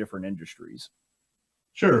lot of different industries.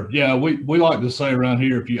 Sure. Yeah, we like to say around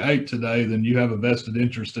here, if you ate today, then you have a vested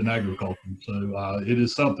interest in agriculture. So it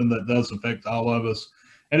is something that does affect all of us,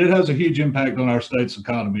 and it has a huge impact on our state's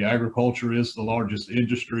economy. Agriculture is the largest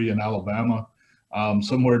industry in Alabama,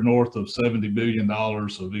 somewhere north of $70 billion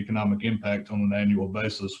of economic impact on an annual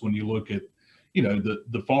basis. When you look at,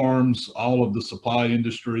 the farms, all of the supply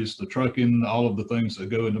industries, the trucking, all of the things that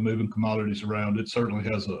go into moving commodities around, it certainly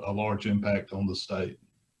has a large impact on the state.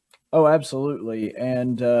 Oh, absolutely.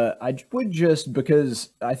 And I would just,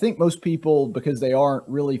 because I think most people, because they aren't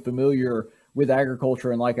really familiar with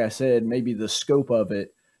agriculture, and like I said, maybe the scope of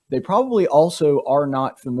it, they probably also are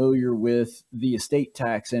not familiar with the estate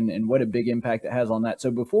tax and what a big impact it has on that. So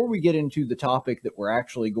before we get into the topic that we're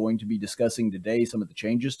actually going to be discussing today, some of the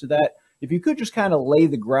changes to that, if you could just kind of lay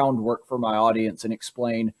the groundwork for my audience and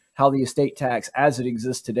explain how the estate tax as it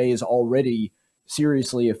exists today is already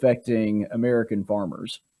seriously affecting American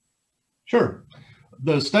farmers. Sure.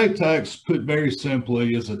 The estate tax, put very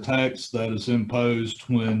simply, is a tax that is imposed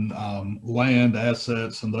when land,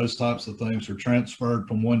 assets, and those types of things are transferred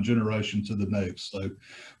from one generation to the next. So,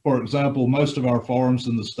 for example, most of our farms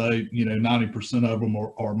in the state, 90% of them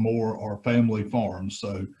or more are family farms.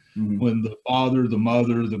 So when the father, the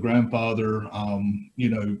mother, the grandfather,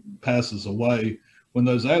 passes away, when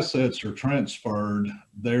those assets are transferred,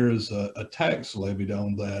 there is a tax levied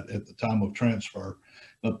on that at the time of transfer.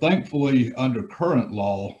 Now, thankfully, under current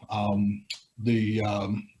law, the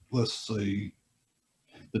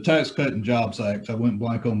Tax Cut and Jobs Act, I went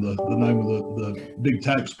blank on the name of the big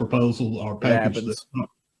tax proposal or package that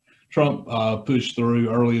Trump pushed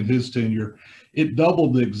through early in his tenure. It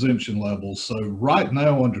doubled the exemption levels. So right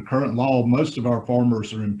now, under current law, most of our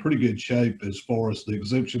farmers are in pretty good shape as far as the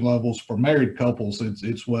exemption levels. For married couples,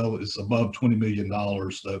 it's above $20 million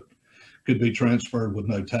that could be transferred with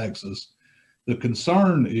no taxes. The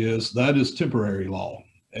concern is that is temporary law.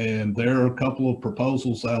 And there are a couple of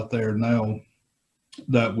proposals out there now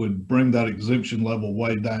that would bring that exemption level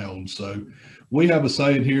way down. So we have a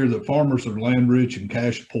saying here that farmers are land rich and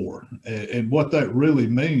cash poor. And what that really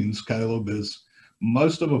means, Caleb, is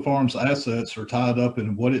most of a farm's assets are tied up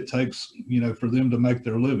in what it takes, for them to make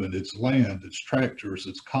their living. It's land, it's tractors,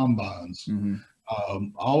 it's combines,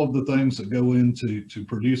 all of the things that go into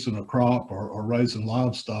producing a crop or raising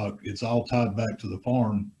livestock. It's all tied back to the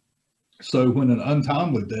farm. So when an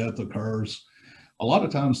untimely death occurs, a lot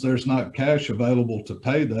of times there's not cash available to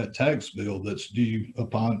pay that tax bill that's due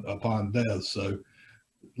upon death. So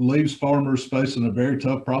leaves farmers facing a very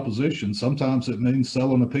tough proposition. Sometimes it means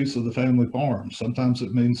selling a piece of the family farm. Sometimes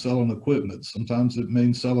it means selling equipment. Sometimes it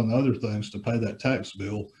means selling other things to pay that tax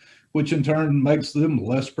bill, which in turn makes them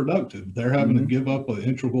less productive. They're having to give up an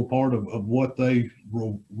integral part of what they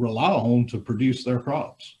rely on to produce their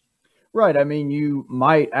crops. Right. I mean, you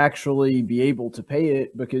might actually be able to pay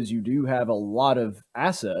it because you do have a lot of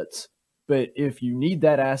assets. But if you need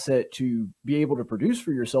that asset to be able to produce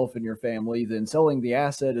for yourself and your family, then selling the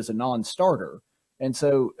asset is a non-starter. And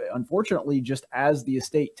so, unfortunately, just as the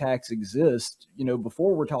estate tax exists,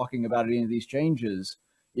 before we're talking about any of these changes,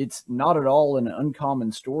 it's not at all an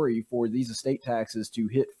uncommon story for these estate taxes to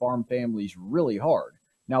hit farm families really hard.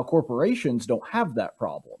 Now, corporations don't have that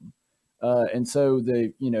problem. And so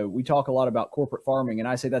we talk a lot about corporate farming, and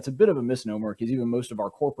I say that's a bit of a misnomer because even most of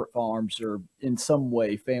our corporate farms are in some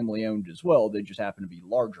way family owned as well. They just happen to be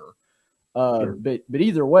larger. Sure. But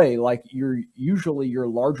either way, like your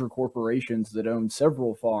larger corporations that own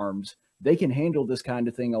several farms, they can handle this kind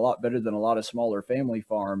of thing a lot better than a lot of smaller family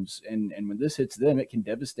farms. And when this hits them, it can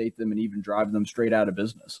devastate them and even drive them straight out of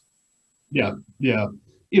business. Yeah. Yeah.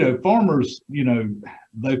 Farmers,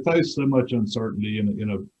 they face so much uncertainty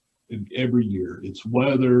in every year. It's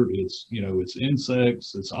weather, it's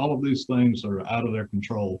insects, it's all of these things are out of their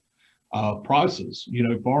control. Prices,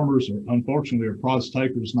 farmers unfortunately are price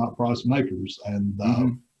takers, not price makers. And,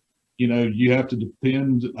 you have to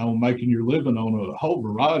depend on making your living on a whole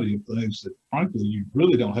variety of things that frankly, you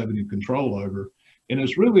really don't have any control over. And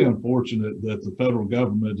it's really unfortunate that the federal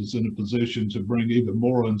government is in a position to bring even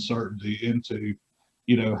more uncertainty into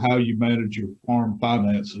how you manage your farm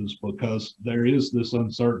finances, because there is this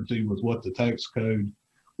uncertainty with what the tax code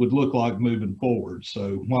would look like moving forward.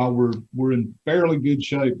 So while we're in fairly good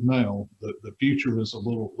shape now, the future is a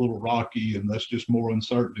little rocky, and that's just more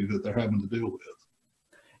uncertainty that they're having to deal with.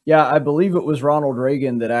 Yeah, I believe it was Ronald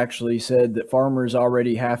Reagan that actually said that farmers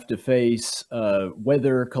already have to face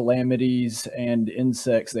weather calamities and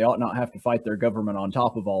insects. They ought not have to fight their government on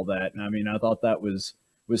top of all that. And I mean, I thought that was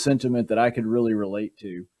sentiment that I could really relate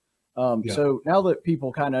to. So now that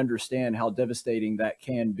people kind of understand how devastating that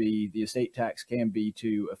can be, the estate tax can be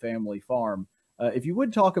to a family farm, if you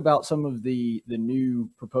would talk about some of the new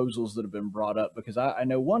proposals that have been brought up, because I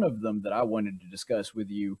know one of them that I wanted to discuss with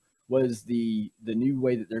you was the new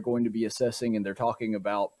way that they're going to be assessing, and they're talking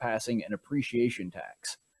about passing an appreciation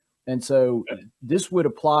tax. And so this would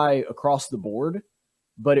apply across the board,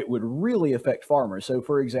 but it would really affect farmers. So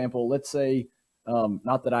for example, let's say,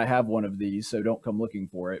 not that I have one of these, so don't come looking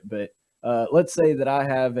for it, but let's say that I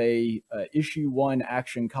have a issue 1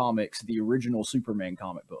 Action Comics, the original Superman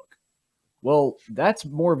comic book. Well, that's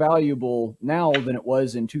more valuable now than it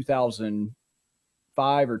was in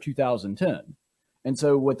 2005 or 2010. And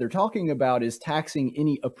so what they're talking about is taxing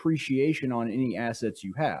any appreciation on any assets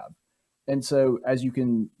you have. And so as you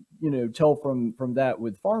can, tell from that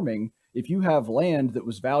with farming, if you have land that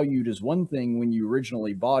was valued as one thing when you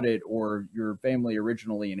originally bought it or your family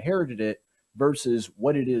originally inherited it versus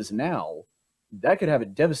what it is now, that could have a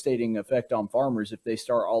devastating effect on farmers if they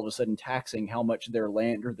start all of a sudden taxing how much their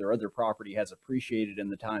land or their other property has appreciated in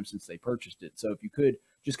the time since they purchased it. So if you could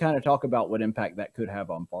just kind of talk about what impact that could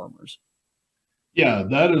have on farmers. Yeah,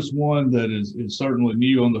 that is one that is certainly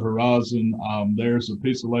new on the horizon. There's a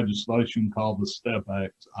piece of legislation called the STEP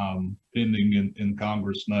Act pending in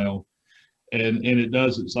Congress now. And it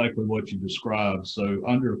does exactly what you described. So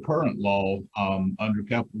under current law, under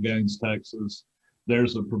capital gains taxes,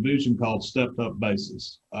 there's a provision called stepped up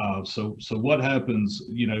basis. So what happens,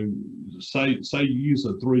 say you use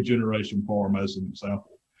a 3-generation farm as an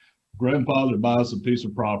example. Grandfather buys a piece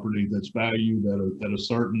of property that's valued at a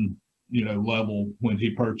certain level when he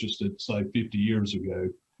purchased it, say 50 years ago.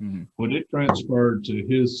 Mm-hmm. When it transferred to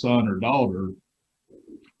his son or daughter,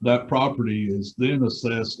 that property is then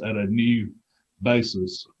assessed at a new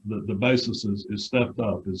basis. The basis is stepped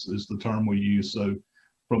up is the term we use. So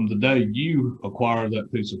from the day you acquire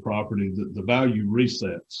that piece of property, the value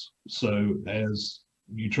resets. So as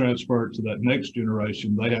you transfer it to that next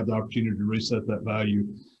generation, they have the opportunity to reset that value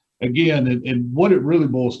again, and what it really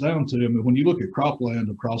boils down to, I mean, when you look at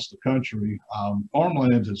cropland across the country,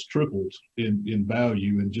 farmland has tripled in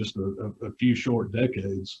value in just a few short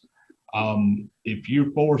decades. If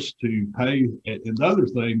you're forced to pay, and the other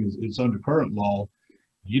thing is, it's under current law,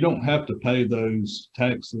 you don't have to pay those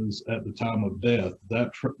taxes at the time of death.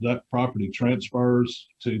 That property transfers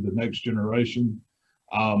to the next generation.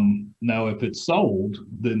 Now, if it's sold,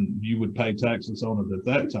 then you would pay taxes on it at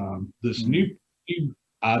that time. This new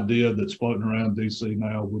idea that's floating around DC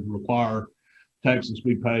now would require taxes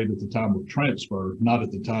be paid at the time of transfer, not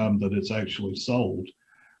at the time that it's actually sold.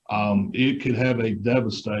 It could have a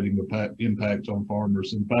devastating impact on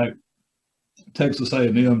farmers. In fact, Texas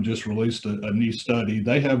A&M just released a new study.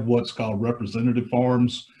 They have what's called representative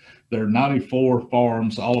farms. There are 94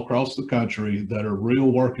 farms all across the country that are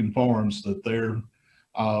real working farms that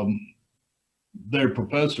their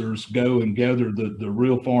professors go and gather the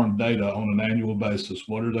real farm data on an annual basis.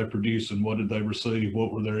 What are they producing? What did they receive?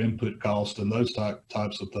 What were their input costs? And those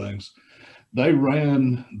types of things. They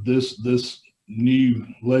ran this new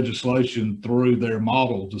legislation through their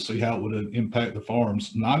model to see how it would impact the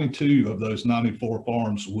farms. 92 of those 94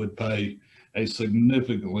 farms would pay a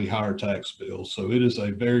significantly higher tax bill. So it is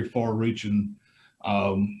a very far-reaching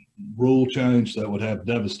rule change that would have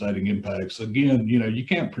devastating impacts. Again, you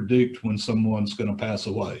can't predict when someone's going to pass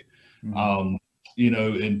away. And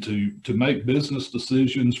to make business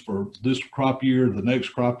decisions for this crop year, the next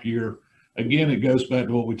crop year, again, it goes back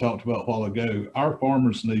to what we talked about a while ago. Our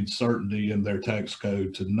farmers need certainty in their tax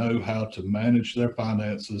code to know how to manage their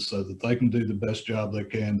finances so that they can do the best job they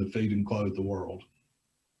can to feed and clothe the world.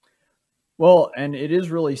 Well, and it is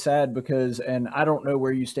really sad because, and I don't know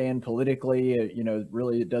where you stand politically,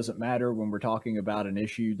 really it doesn't matter when we're talking about an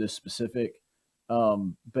issue this specific,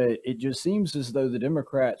 but it just seems as though the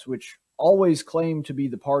Democrats, which always claim to be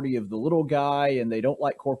the party of the little guy, and they don't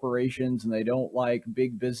like corporations and they don't like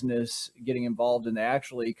big business getting involved, and they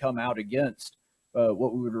actually come out against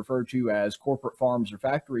what we would refer to as corporate farms or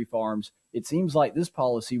factory farms. It seems like this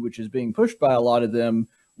policy, which is being pushed by a lot of them,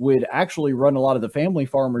 would actually run a lot of the family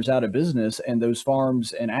farmers out of business, and those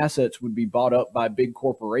farms and assets would be bought up by big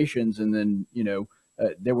corporations. And then,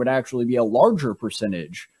 there would actually be a larger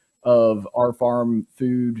percentage of our farm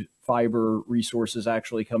food fiber resources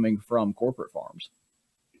actually coming from corporate farms.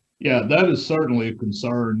 Yeah, that is certainly a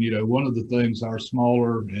concern. One of the things our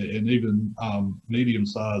smaller and even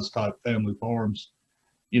medium-sized type family farms,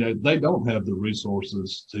 they don't have the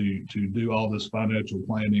resources to do all this financial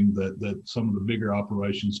planning that some of the bigger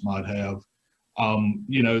operations might have.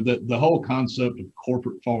 The whole concept of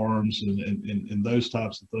corporate farms and those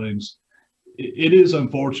types of things, it is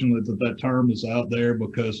unfortunate that term is out there,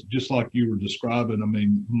 because just like you were describing, I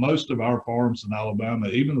mean, most of our farms in Alabama,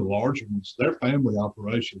 even the larger ones, they're family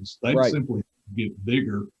operations. They simply get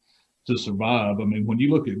bigger to survive. I mean, when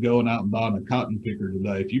you look at going out and buying a cotton picker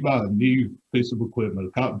today, if you buy a new piece of equipment,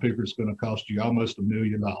 a cotton picker is going to cost you almost $1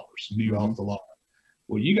 million new off the lot.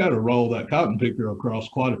 Well, you got to roll that cotton picker across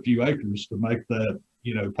quite a few acres to make that,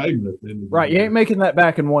 payment at the end of the Right. year. You ain't making that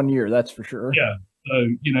back in 1 year. That's for sure. Yeah. So,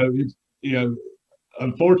 it's,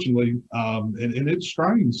 unfortunately, and it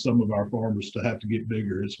strains some of our farmers to have to get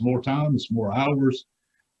bigger. It's more time, it's more hours.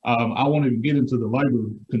 I won't even get into the labor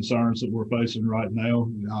concerns that we're facing right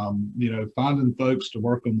now. Finding folks to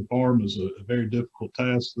work on the farm is a very difficult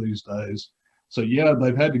task these days. So yeah,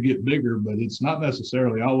 they've had to get bigger, but it's not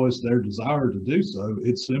necessarily always their desire to do so.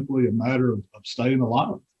 It's simply a matter of staying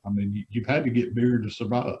alive. I mean, you've had to get bigger to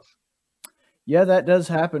survive. Yeah, that does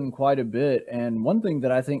happen quite a bit. And one thing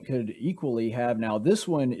that I think could equally have, now this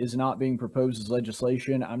one is not being proposed as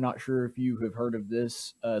legislation. I'm not sure if you have heard of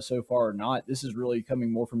this so far or not. This is really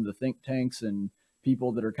coming more from the think tanks and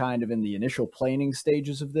people that are kind of in the initial planning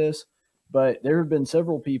stages of this. But there have been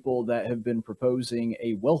several people that have been proposing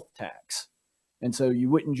a wealth tax. And so you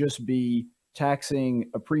wouldn't just be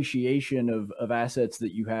taxing appreciation of assets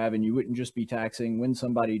that you have, and you wouldn't just be taxing when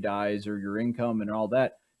somebody dies or your income and all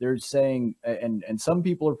that. They're saying, and some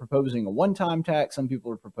people are proposing a one-time tax. Some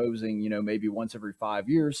people are proposing, maybe once every 5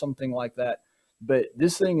 years, something like that. But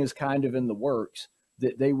this thing is kind of in the works,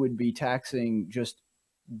 that they would be taxing just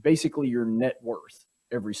basically your net worth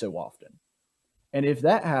every so often. And if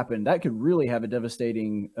that happened, that could really have a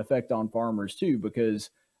devastating effect on farmers too, because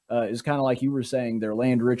it's kind of like you were saying, they're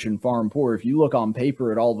land rich and farm poor. If you look on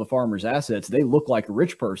paper at all the farmers' assets, they look like a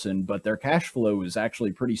rich person, but their cash flow is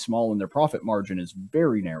actually pretty small and their profit margin is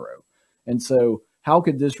very narrow. And so how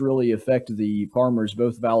could this really affect the farmers,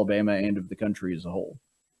 both of Alabama and of the country as a whole?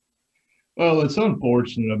 Well, it's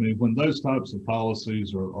unfortunate. I mean, when those types of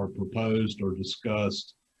policies are proposed or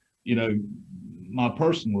discussed, my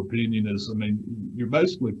personal opinion is, I mean, you're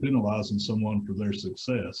basically penalizing someone for their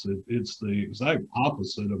success. It's the exact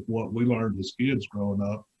opposite of what we learned as kids growing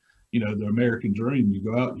up. You know, the American dream, you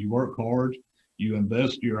go out, you work hard, you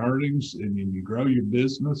invest your earnings, and you grow your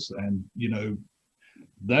business. And, you know,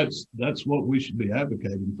 that's what we should be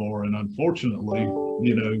advocating for. And unfortunately,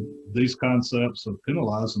 you know, these concepts of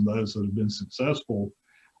penalizing those that have been successful,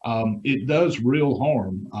 it does real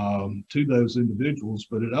harm to those individuals.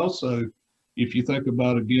 But it also, if you think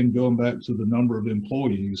about, again, going back to the number of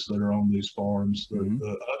employees that are on these farms,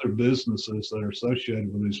 the other businesses that are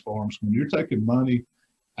associated with these farms, when you're taking money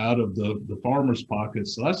out of the farmers'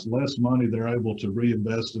 pockets, that's less money they're able to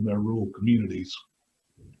reinvest in their rural communities.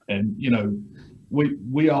 And, you know,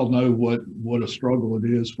 we all know what a struggle it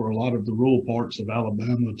is for a lot of the rural parts of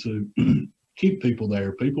Alabama to keep people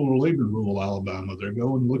there. People are leaving rural Alabama. They're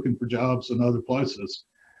going looking for jobs in other places.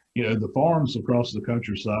 You know, the farms across the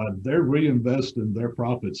countryside, they're reinvesting their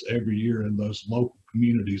profits every year in those local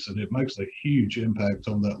communities, and it makes a huge impact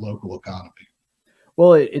on that local economy.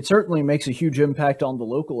 Well, it certainly makes a huge impact on the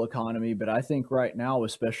local economy, but I think right now,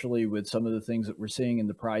 especially with some of the things that we're seeing in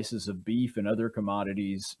the prices of beef and other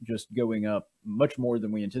commodities just going up much more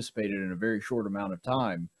than we anticipated in a very short amount of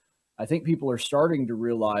time, I think people are starting to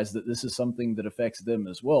realize that this is something that affects them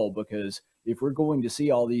as well, because if we're going to see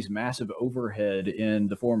all these massive overhead in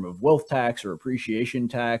the form of wealth tax or appreciation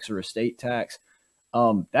tax or estate tax,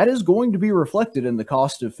 that is going to be reflected in the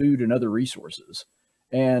cost of food and other resources.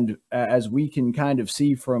 And as we can kind of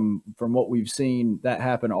see from what we've seen that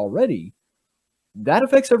happen already, that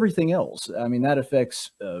affects everything else. I mean, that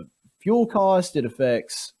affects fuel cost. It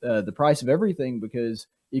affects the price of everything, because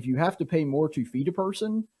if you have to pay more to feed a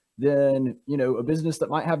person than, you know, a business that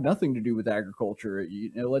might have nothing to do with agriculture,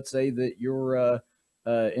 you know, let's say that you're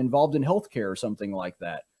involved in healthcare or something like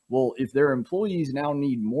that. Well, if their employees now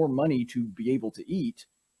need more money to be able to eat,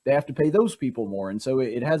 they have to pay those people more. And so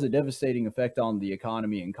it has a devastating effect on the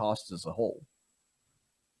economy and costs as a whole.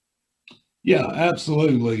 Yeah,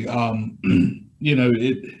 absolutely. You know,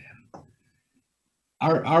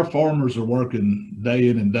 our farmers are working day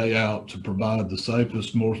in and day out to provide the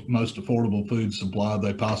safest, most affordable food supply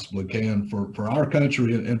they possibly can for our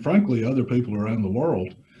country and frankly, other people around the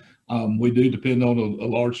world. We do depend on a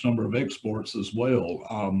large number of exports as well.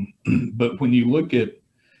 But when you look at,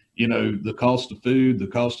 you know, the cost of food, the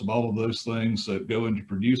cost of all of those things that go into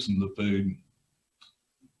producing the food,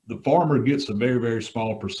 the farmer gets a very, very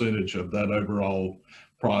small percentage of that overall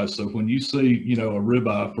price. So when you see, you know, a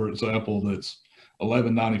ribeye, for example, that's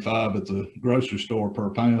 $11.95 at the grocery store per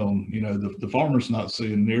pound, you know, the farmer's not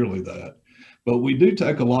seeing nearly that. But we do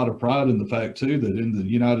take a lot of pride in the fact, too, that in the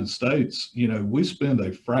United States, you know, we spend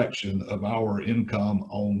a fraction of our income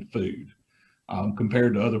on food.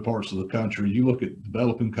 Compared to other parts of the country. You look at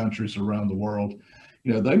developing countries around the world,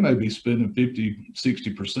 you know, they may be spending 50,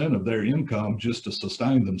 60% of their income just to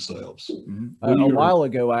sustain themselves. A while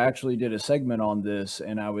ago, I actually did a segment on this,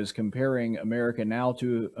 and I was comparing America now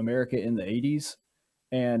to America in the 80s.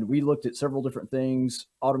 And we looked at several different things,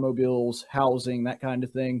 automobiles, housing, that kind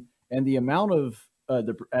of thing. And the amount of,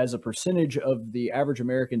 as a percentage of the average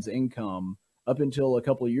American's income up until a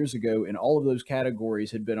couple of years ago in all of those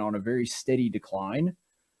categories had been on a very steady decline.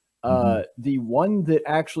 The one that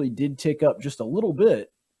actually did tick up just a little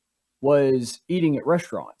bit was eating at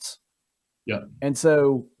restaurants. Yeah. And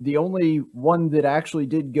so the only one that actually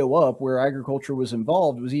did go up where agriculture was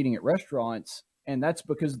involved was eating at restaurants. And that's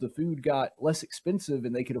because the food got less expensive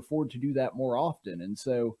and they could afford to do that more often. And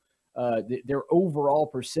so their overall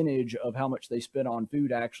percentage of how much they spend on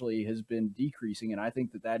food actually has been decreasing. And I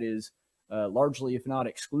think that is largely, if not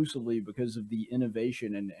exclusively, because of the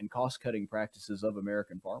innovation and cost-cutting practices of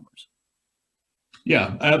American farmers.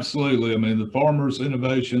 Yeah, absolutely. I mean, the farmers'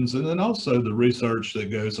 innovations, and then also the research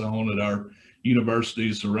that goes on at our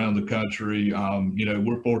universities around the country. You know,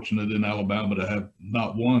 we're fortunate in Alabama to have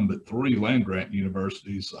not one, but 3 land-grant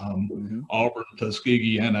universities. Auburn,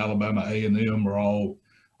 Tuskegee, and Alabama A&M are all,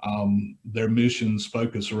 their missions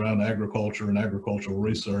focus around agriculture and agricultural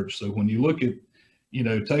research. So when you look at, you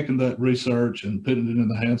know, taking that research and putting it in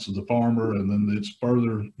the hands of the farmer, and then it's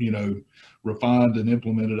further, you know, refined and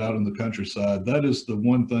implemented out in the countryside. That is the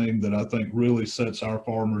one thing that I think really sets our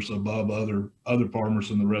farmers above other farmers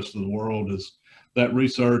in the rest of the world, is that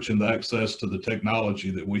research and the access to the technology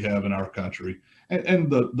that we have in our country. And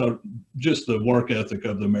the just the work ethic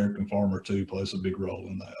of the American farmer too plays a big role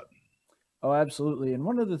in that. Oh, absolutely. And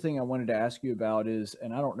one other thing I wanted to ask you about is,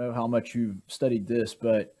 and I don't know how much you've studied this,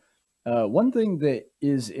 but one thing that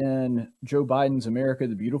is in Joe Biden's America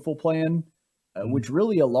the Beautiful plan, which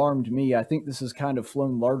really alarmed me, I think this has kind of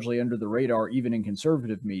flown largely under the radar, even in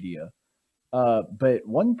conservative media, But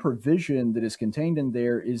one provision that is contained in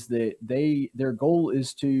there is that their goal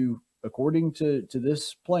is to, according to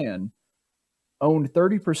this plan, own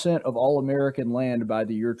 30% of all American land by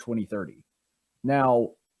the year 2030. Now,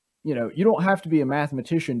 you don't have to be a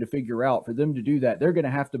mathematician to figure out for them to do that. They're going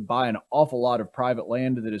to have to buy an awful lot of private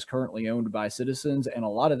land that is currently owned by citizens. And a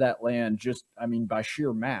lot of that land, just, by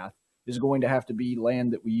sheer math, is going to have to be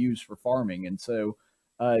land that we use for farming. And so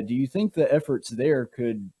do you think the efforts there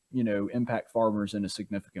could, impact farmers in a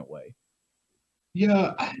significant way?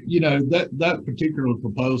 Yeah, that particular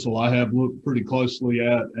proposal I have looked pretty closely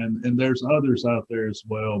at, and there's others out there as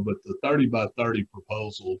well, but the 30 by 30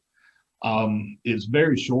 proposal is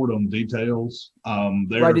very short on details.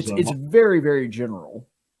 Right, it's very, very general.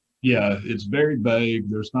 Yeah, it's very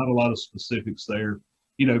vague. There's not a lot of specifics there.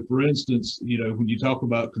 For instance, when you talk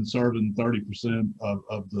about conserving 30%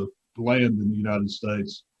 of the land in the United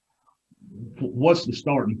States, what's the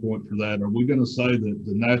starting point for that? Are we going to say that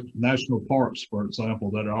the national parks, for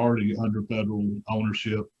example, that are already under federal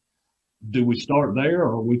ownership, do we start there,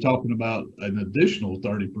 or are we talking about an additional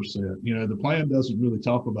 30%? The plan doesn't really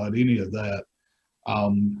talk about any of that.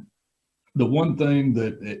 The one thing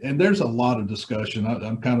and there's a lot of discussion,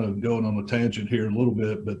 I'm kind of going on a tangent here a little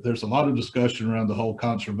bit, but there's a lot of discussion around the whole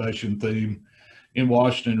conservation theme in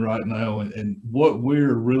Washington right now. And what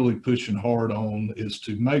we're really pushing hard on is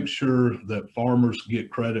to make sure that farmers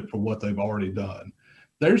get credit for what they've already done.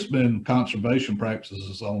 There's been conservation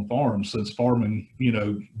practices on farms since farming,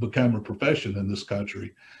 became a profession in this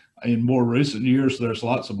country. In more recent years, there's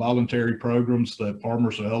lots of voluntary programs that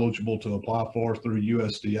farmers are eligible to apply for through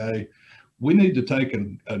USDA. We need to take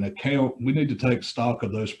we need to take stock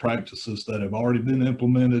of those practices that have already been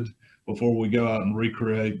implemented before we go out and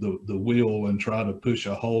recreate the wheel and try to push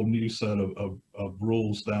a whole new set of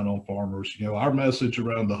rules down on farmers. Our message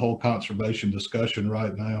around the whole conservation discussion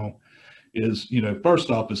right now is, first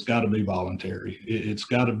off, it's got to be voluntary. It's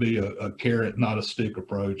got to be a carrot, not a stick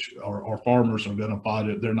approach, or farmers are going to fight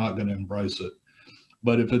it. They're not going to embrace it.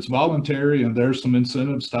 But if it's voluntary and there's some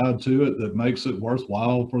incentives tied to it that makes it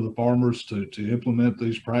worthwhile for the farmers to implement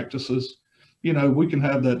these practices, we can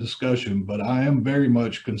have that discussion. But I am very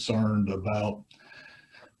much concerned about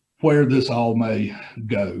where this all may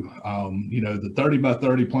go. The 30 by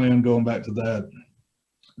 30 plan, going back to that,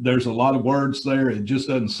 there's a lot of words there. It just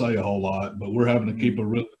doesn't say a whole lot, but we're having to keep a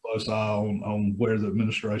really close eye on where the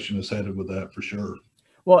administration is headed with that for sure.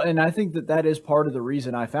 Well, and I think that is part of the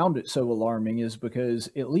reason I found it so alarming, is because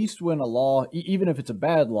at least when a law, even if it's a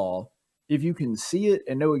bad law, if you can see it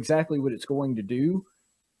and know exactly what it's going to do,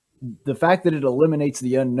 the fact that it eliminates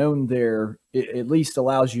the unknown there, it at least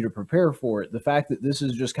allows you to prepare for it. The fact that this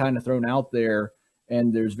is just kind of thrown out there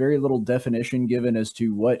and there's very little definition given as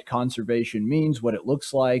to what conservation means, what it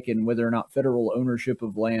looks like, and whether or not federal ownership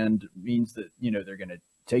of land means that, they're going to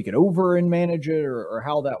take it over and manage it, or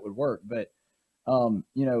how that would work. But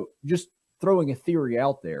just throwing a theory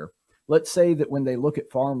out there, let's say that when they look at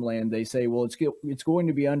farmland, they say, well, it's going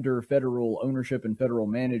to be under federal ownership and federal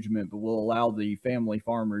management, but we'll allow the family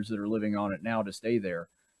farmers that are living on it now to stay there.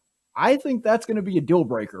 I think that's going to be a deal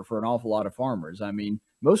breaker for an awful lot of farmers.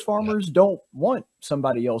 Most farmers don't want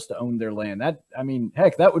somebody else to own their land.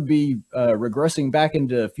 Heck, that would be regressing back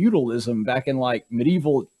into feudalism, back in like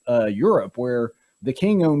medieval Europe, where the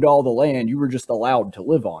king owned all the land. You were just allowed to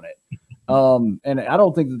live on it. And I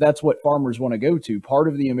don't think that that's what farmers want to go to. Part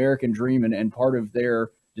of the American dream and part of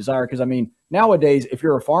their desire, because nowadays, if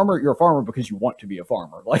you're a farmer because you want to be a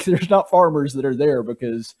farmer. Like, there's not farmers that are there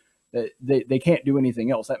because they can't do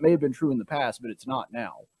anything else. That may have been true in the past, but it's not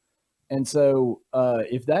now. And so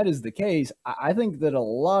if that is the case, I think that a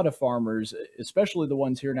lot of farmers, especially the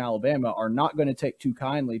ones here in Alabama, are not going to take too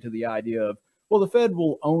kindly to the idea of, well, the Fed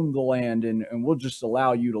will own the land and we'll just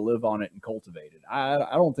allow you to live on it and cultivate it. I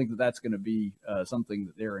don't think that that's going to be something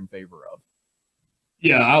that they're in favor of.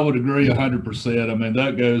 Yeah, I would agree 100%.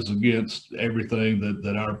 That goes against everything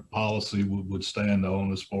that our policy would stand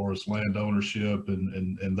on as far as land ownership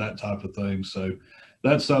and that type of thing. So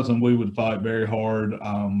that's something we would fight very hard.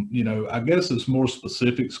 I guess as more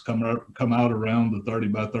specifics come out around the 30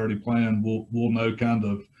 by 30 plan, we'll know, kind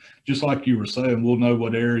of, just like you were saying, we'll know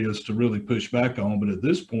what areas to really push back on. But at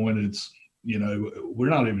this point, it's, we're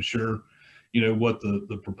not even sure, what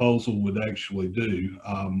the proposal would actually do.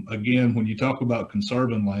 Again, when you talk about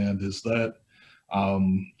conserving land, is that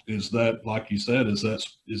like you said, is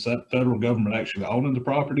that federal government actually owning the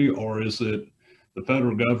property, or is it the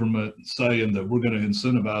federal government saying that we're going to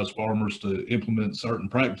incentivize farmers to implement certain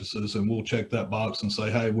practices, and we'll check that box and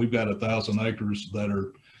say, hey, we've got 1,000 acres that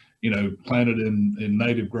are, planted in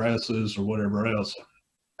native grasses or whatever else?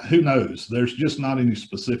 Who knows? There's just not any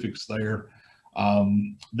specifics there.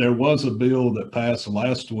 There was a bill that passed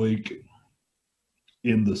last week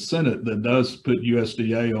in the Senate that does put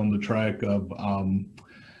USDA on the track of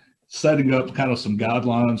setting up kind of some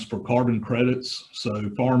guidelines for carbon credits. So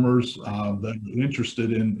farmers that are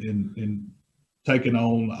interested in taking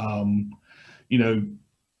on,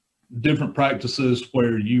 different practices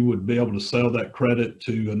where you would be able to sell that credit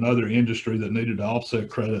to another industry that needed to offset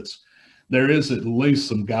credits. There is at least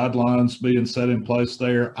some guidelines being set in place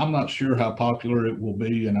there. I'm not sure how popular it will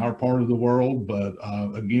be in our part of the world, but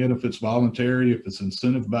again, if it's voluntary, if it's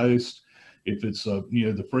incentive based, if it's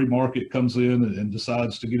the free market comes in and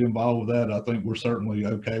decides to get involved with that, I think we're certainly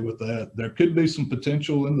okay with that. There could be some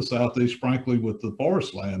potential in the Southeast, frankly, with the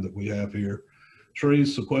forest land that we have here.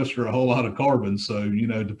 Trees sequester a whole lot of carbon, so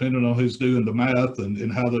depending on who's doing the math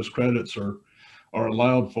and how those credits are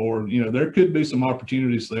allowed for, there could be some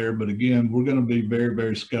opportunities there. But again, we're going to be very,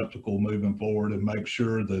 very skeptical moving forward and make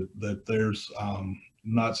sure that there's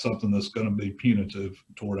not something that's going to be punitive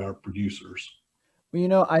toward our producers.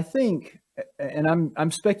 Well, I think, and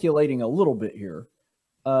I'm speculating a little bit here.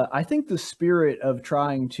 I think the spirit of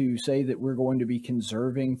trying to say that we're going to be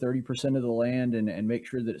conserving 30% of the land and make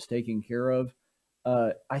sure that it's taken care of,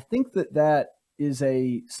 I think that is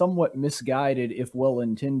a somewhat misguided, if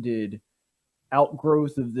well-intended,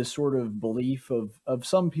 outgrowth of this sort of belief of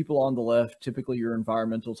some people on the left, typically your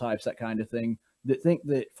environmental types, that kind of thing, that think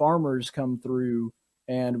that farmers come through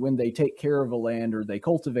and when they take care of a land or they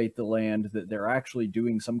cultivate the land, that they're actually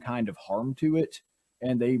doing some kind of harm to it.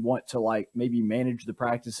 And they want to maybe manage the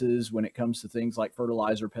practices when it comes to things like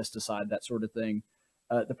fertilizer, pesticide, that sort of thing.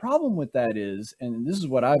 The problem with that is, and this is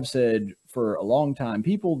what I've said for a long time,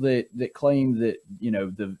 people that claim that,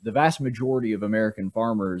 the vast majority of American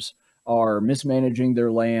farmers are mismanaging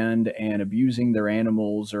their land and abusing their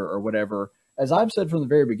animals or whatever, as I've said from the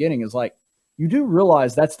very beginning, is you do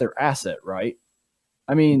realize that's their asset, right?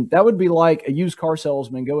 I mean, that would be like a used car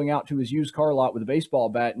salesman going out to his used car lot with a baseball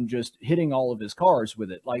bat and just hitting all of his cars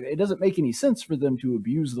with it. It doesn't make any sense for them to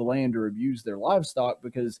abuse the land or abuse their livestock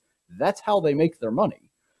because that's how they make their money.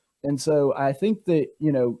 And so I think that,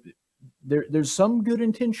 there's some good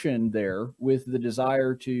intention there with the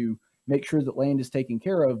desire to make sure that land is taken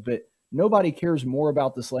care of, but nobody cares more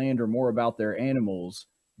about this land or more about their animals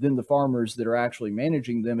than the farmers that are actually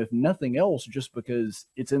managing them, if nothing else, just because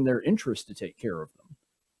it's in their interest to take care of them.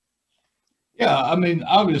 Yeah, I mean,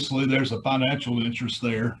 obviously there's a financial interest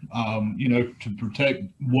there, to protect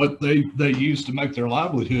what they use to make their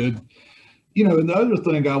livelihood. And the other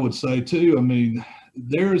thing I would say too, I mean,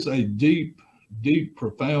 there's a deep,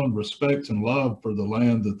 profound respect and love for the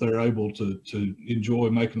land that they're able to enjoy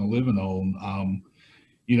making a living on.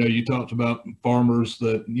 You talked about farmers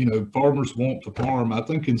that, farmers want to farm. I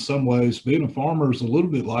think in some ways being a farmer is a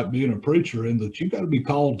little bit like being a preacher in that you got to be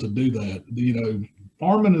called to do that.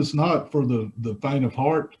 Farming is not for the faint of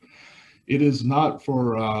heart. It is not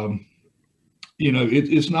for,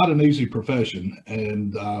 it's not an easy profession.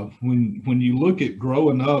 And when you look at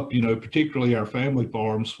growing up, particularly our family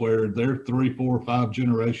farms where they're 3, 4, 5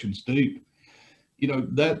 generations deep,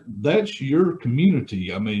 that's your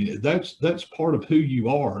community. I mean, that's part of who you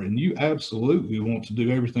are, and you absolutely want to do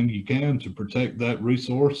everything you can to protect that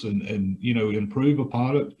resource and improve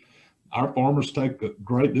upon it. Our farmers take a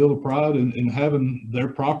great deal of pride in having their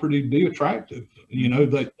property be attractive.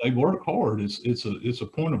 They work hard. It's a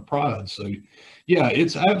point of pride. So, yeah,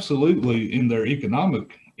 it's absolutely in their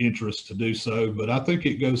economic interest to do so, but I think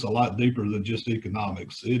it goes a lot deeper than just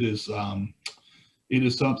economics. It is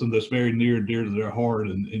something that's very near and dear to their heart,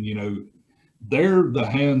 and they're the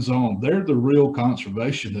hands-on, they're the real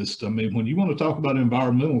conservationists. I mean, when you want to talk about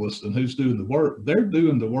environmentalists and who's doing the work, they're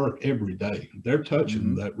doing the work every day. They're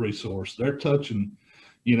touching that resource. They're touching,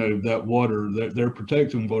 that water. They're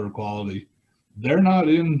protecting water quality. They're not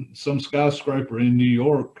in some skyscraper in New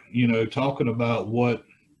York, talking about what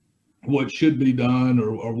should be done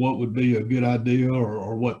or what would be a good idea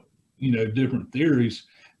or what, different theories.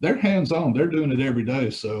 They're hands-on. They're doing it every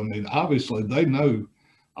day. So, I mean, obviously they know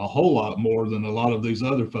a whole lot more than a lot of these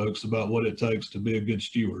other folks about what it takes to be a good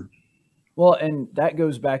steward. Well, and that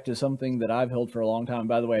goes back to something that I've held for a long time.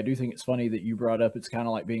 By the way, I do think it's funny that you brought up it's kind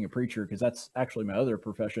of like being a preacher, because that's actually my other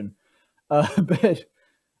profession.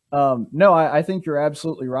 No, I think you're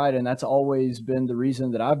absolutely right. And that's always been the reason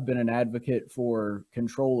that I've been an advocate for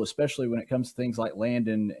control, especially when it comes to things like land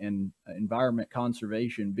and environment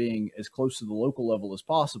conservation being as close to the local level as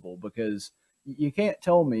possible, because you can't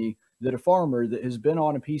tell me that a farmer that has been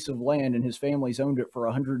on a piece of land and his family's owned it for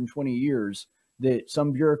 120 years, that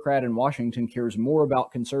some bureaucrat in Washington cares more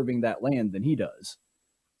about conserving that land than he does.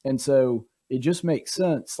 And so, it just makes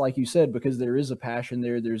sense, like you said, because there is a passion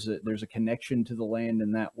there. There's a connection to the land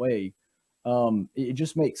in that way. It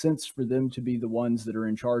just makes sense for them to be the ones that are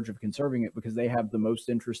in charge of conserving it because they have the most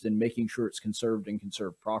interest in making sure it's conserved and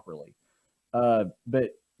conserved properly.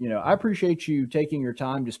 But I appreciate you taking your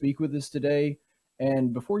time to speak with us today.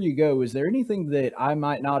 And before you go, is there anything that I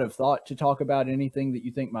might not have thought to talk about? Anything that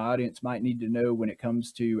you think my audience might need to know when it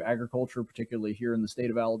comes to agriculture, particularly here in the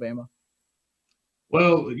state of Alabama?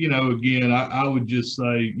 Well, again, I would just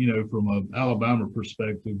say, from an Alabama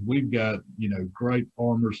perspective, we've got, great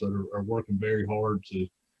farmers that are working very hard to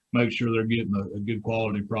make sure they're getting a good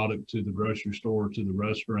quality product to the grocery store, to the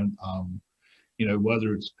restaurant.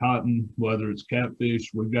 Whether it's cotton, whether it's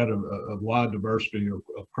catfish, we've got a wide diversity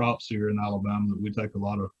of crops here in Alabama that we take a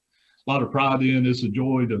lot of pride in. It's a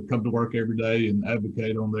joy to come to work every day and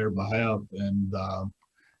advocate on their behalf. And,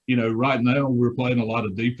 right now we're playing a lot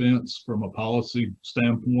of defense from a policy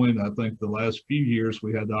standpoint. I think the last few years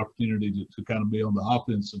we had the opportunity to kind of be on the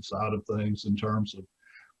offensive side of things in terms of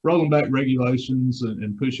rolling back regulations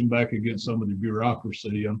and pushing back against some of the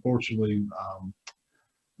bureaucracy. Unfortunately,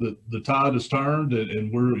 the tide has turned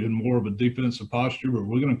and we're in more of a defensive posture, but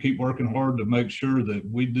we're going to keep working hard to make sure that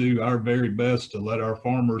we do our very best to let our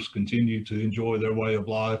farmers continue to enjoy their way of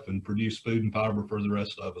life and produce food and fiber for the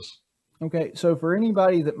rest of us. Okay, so for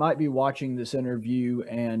anybody that might be watching this interview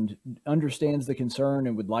and understands the concern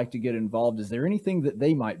and would like to get involved, is there anything that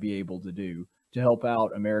they might be able to do to help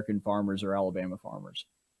out American farmers or Alabama farmers?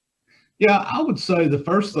 Yeah, I would say the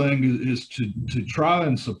first thing is to try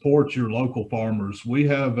and support your local farmers. We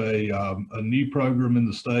have a new program in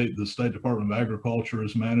the state Department of Agriculture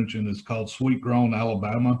is managing. It's called Sweet Grown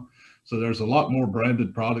Alabama. So there's a lot more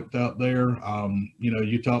branded product out there.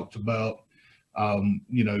 You talked about,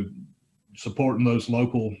 supporting those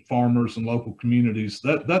local farmers and local communities.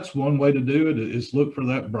 That's one way to do it, is look for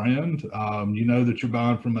that brand. That you're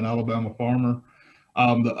buying from an Alabama farmer.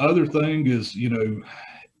 The other thing is,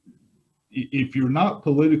 if you're not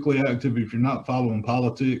politically active, if you're not following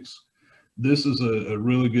politics, this is a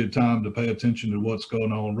really good time to pay attention to what's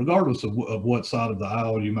going on, regardless of what side of the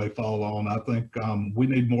aisle you may fall on. I think we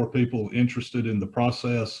need more people interested in the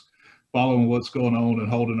process, following what's going on and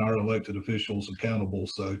holding our elected officials accountable.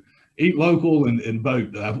 So eat local and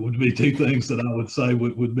vote. That would be two things that I would say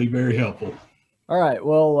would be very helpful. All right.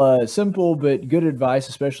 Well, simple but good advice,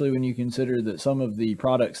 especially when you consider that some of the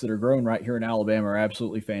products that are grown right here in Alabama are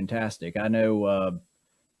absolutely fantastic. I know,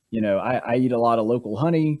 I eat a lot of local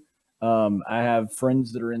honey. I have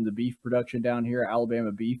friends that are in the beef production down here.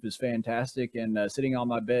 Alabama beef is fantastic. And sitting on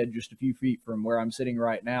my bed just a few feet from where I'm sitting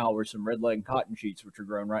right now were some red leg cotton sheets, which are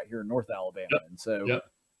grown right here in North Alabama. Yep. And so,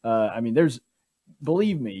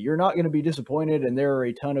 believe me, you're not going to be disappointed, and there are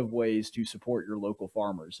a ton of ways to support your local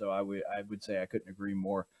farmers. So I would say I couldn't agree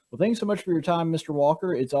more. Well, thanks so much for your time, Mr.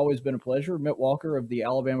 Walker. It's always been a pleasure. Mitt Walker of the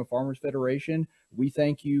Alabama Farmers Federation, we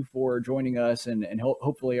thank you for joining us, and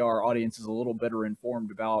hopefully our audience is a little better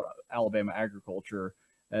informed about Alabama agriculture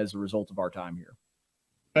as a result of our time here.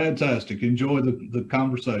 Fantastic. Enjoy the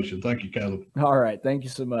conversation. Thank you, Caleb. All right. Thank you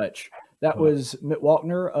so much. That was Mitt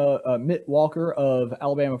Walker of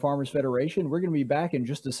Alabama Farmers Federation. We're going to be back in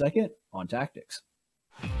just a second on Tactics.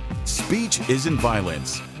 Speech isn't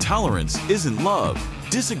violence. Tolerance isn't love.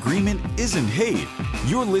 Disagreement isn't hate.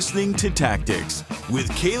 You're listening to Tactics with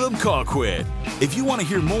Caleb Colquitt. If you want to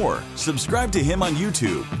hear more, subscribe to him on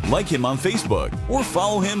YouTube, like him on Facebook, or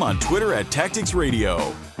follow him on Twitter at Tactics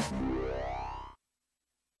Radio.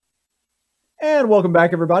 And welcome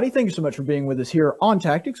back, everybody. Thank you so much for being with us here on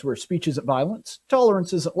Tactics, where speech isn't violence,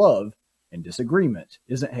 tolerance isn't love, and disagreement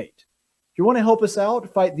isn't hate. If you want to help us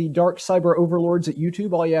out, fight the dark cyber overlords at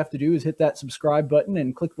YouTube, all you have to do is hit that subscribe button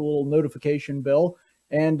and click the little notification bell.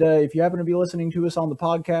 And if you happen to be listening to us on the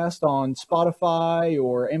podcast on Spotify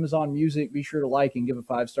or Amazon Music, be sure to like and give a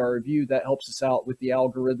 5-star review. That helps us out with the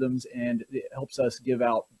algorithms, and it helps us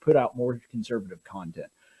put out more conservative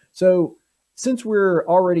content. So, since we're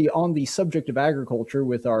already on the subject of agriculture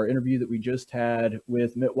with our interview that we just had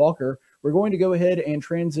with Mitt Walker, we're going to go ahead and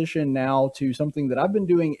transition now to something that I've been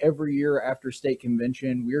doing every year after state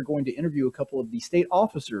convention. We are going to interview a couple of the state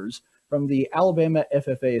officers from the Alabama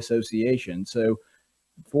FFA Association. So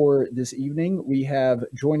for this evening, we have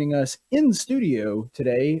joining us in studio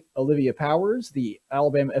today, Olivia Powers, the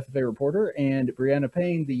Alabama FFA reporter, and Brianna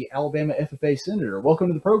Payne, the Alabama FFA senator. Welcome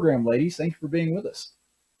to the program, ladies. Thank you for being with us.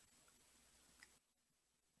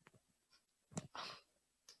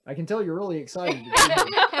 I can tell you're really excited.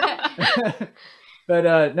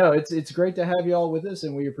 But no, it's great to have you all with us,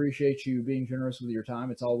 and we appreciate you being generous with your time.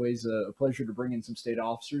 It's always a pleasure to bring in some state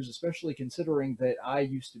officers, especially considering that I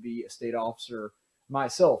used to be a state officer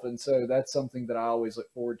myself. And so that's something that I always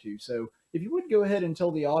look forward to. So if you would go ahead and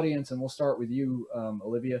tell the audience, and we'll start with you,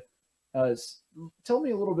 Olivia, tell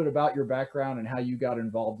me a little bit about your background and how you got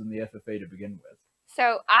involved in the FFA to begin with.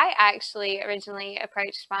 So I actually originally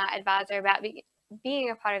approached my advisor about being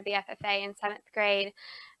a part of the FFA in 7th grade.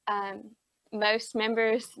 Most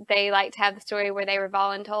members, they like to have the story where they were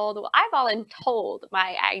voluntold. Well, I voluntold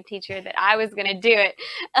my ag teacher that I was going to do it.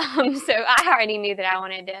 So I already knew that I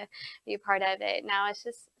wanted to be a part of it. Now it's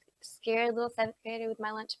just scared little 7th grader with my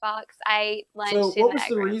lunchbox. I ate lunch. So what was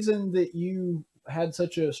the reason that you had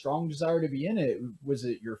such a strong desire to be in it? Was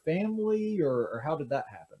it your family, or how did that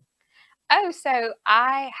happen? Oh, so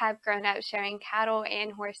I have grown up showing cattle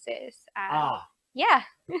and horses. Yeah.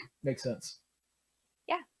 Makes sense.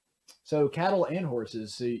 Yeah. So cattle and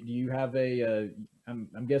horses. So do you have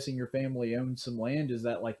I'm guessing your family owns some land. Is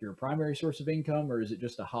that like your primary source of income, or is it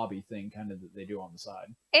just a hobby thing kind of that they do on the side?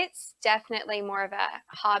 It's definitely more of a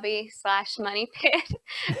hobby / money pit,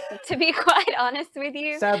 to be quite honest with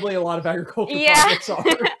you. Sadly, a lot of agricultural projects are.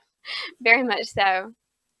 Very much so.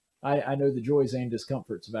 I know the joys and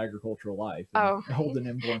discomforts of agricultural life. Holding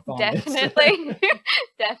inborn fondness. Definitely.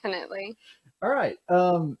 Definitely. All right.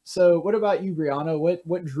 So what about you, Brianna?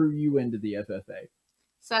 What drew you into the FFA?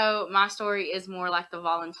 So my story is more like the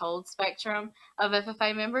voluntold spectrum of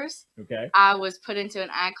FFA members. Okay. I was put into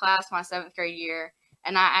an ag class my 7th grade year,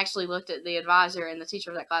 and I actually looked at the advisor and the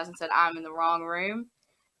teacher of that class and said, I'm in the wrong room.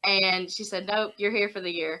 And she said, nope, you're here for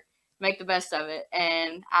the year. Make the best of it.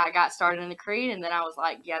 And I got started in the creed, and then I was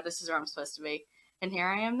like, yeah, this is where I'm supposed to be. And here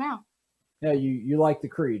I am now. Yeah, you like the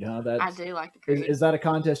creed, huh? I do like the creed. Is that a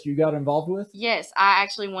contest you got involved with? Yes, I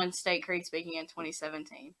actually won state creed speaking in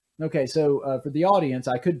 2017. Okay, so for the audience,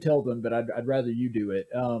 I could tell them, but I'd rather you do it.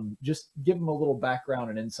 Just give them a little background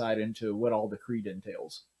and insight into what all the creed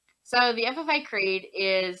entails. So the FFA creed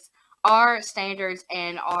is our standards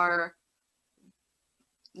and our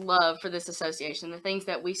love for this association, the things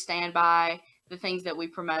that we stand by, the things that we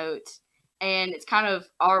promote, and it's kind of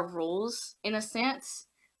our rules in a sense,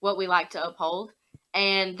 what we like to uphold.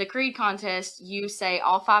 And the creed contest, you say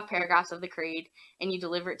all 5 paragraphs of the creed and you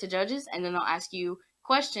deliver it to judges, and then they'll ask you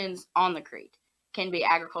questions on the creed. Can be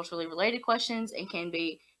agriculturally related questions and can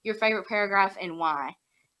be your favorite paragraph and why.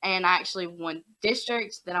 And I actually won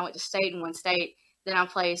district, then I went to state and won state, then I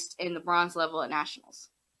placed in the bronze level at nationals.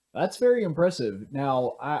 That's very impressive.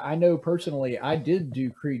 Now, I know personally I did do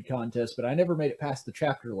creed contests, but I never made it past the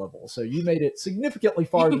chapter level. So you made it significantly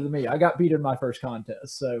farther than me. I got beat in my first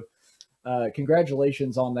contest. So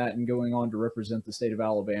congratulations on that and going on to represent the state of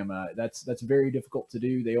Alabama. That's very difficult to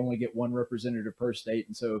do. They only get 1 representative per state.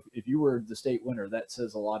 And so if you were the state winner, that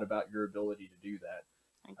says a lot about your ability to do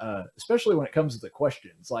that, especially when it comes to the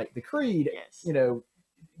questions. Like the creed, yes. You know,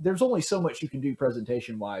 there's only so much you can do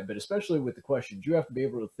presentation wise, but especially with the questions, you have to be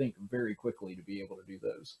able to think very quickly to be able to do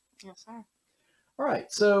those. Yes, sir. All right.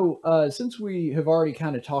 So since we have already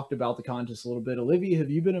kind of talked about the contest a little bit, Olivia,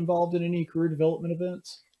 have you been involved in any career development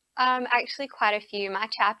events? Actually quite a few. My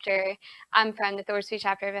chapter, I'm from the Thorsby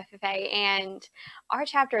chapter of FFA, and our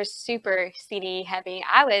chapter is super CD heavy.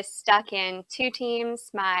 I was stuck in 2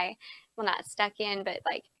 teams. Well, not stuck in, but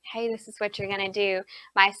like, hey, this is what you're going to do.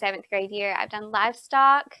 My 7th grade year, I've done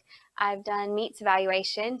livestock. I've done meats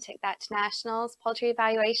evaluation, took that to nationals, poultry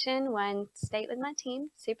evaluation, won state with my team.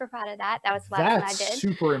 Super proud of that. That was the last one I did. That's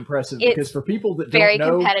super impressive because for people that don't very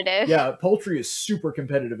know, competitive. Yeah, poultry is super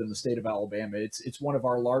competitive in the state of Alabama. It's one of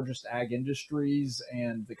our largest ag industries,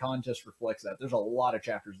 and the contest reflects that. There's a lot of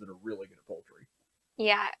chapters that are really good at poultry.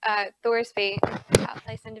 Yeah, Thorsby, top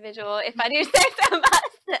place individual, if I do say so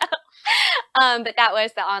myself. But that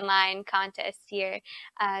was the online contest year.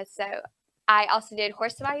 So I also did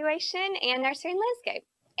horse evaluation and nursery and landscape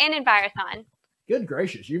and Envirothon. Good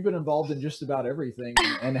gracious, you've been involved in just about everything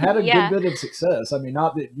and had a good bit of success. I mean,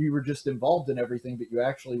 not that you were just involved in everything, but you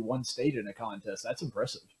actually won state in a contest. That's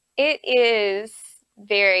impressive. It is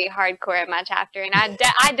very hardcore at my chapter, and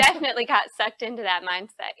I definitely got sucked into that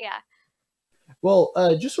mindset. Yeah. Well,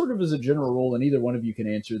 just sort of as a general rule, and either one of you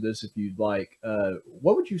can answer this if you'd like,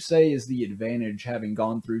 what would you say is the advantage having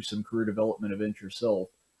gone through some career development events yourself?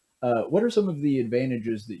 What are some of the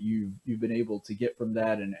advantages that you've been able to get from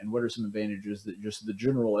that, and what are some advantages that just the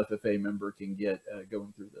general FFA member can get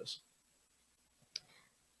going through this?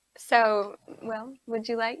 So, well, would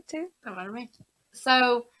you like to?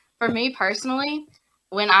 So, for me personally,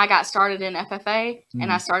 when I got started in FFA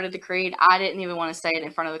and I started the creed, I didn't even want to say it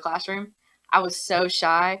in front of the classroom. I was so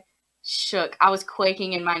shy, shook. I was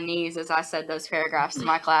quaking in my knees as I said those paragraphs to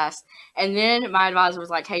my class. And then my advisor was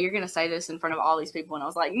like, hey, you're going to say this in front of all these people. And I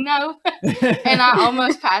was like, no. And I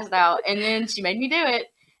almost passed out. And then she made me do it.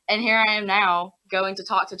 And here I am now going to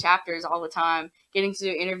talk to chapters all the time, getting to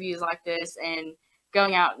do interviews like this, and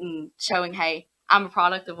going out and showing, hey, I'm a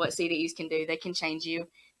product of what CDEs can do. They can change you.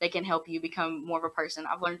 They can help you become more of a person.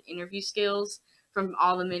 I've learned interview skills from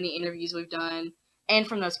all the many interviews we've done, and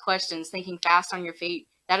from those questions, thinking fast on your feet.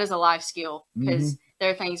 That is a life skill, because there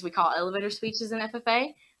are things we call elevator speeches in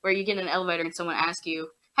FFA, where you get in an elevator and someone asks you,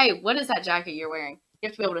 hey, what is that jacket you're wearing? You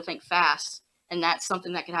have to be able to think fast, and that's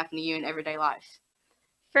something that can happen to you in everyday life.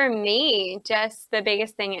 For me, just the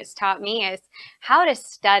biggest thing it's taught me is how to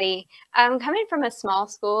study. Coming from a small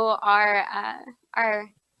school, our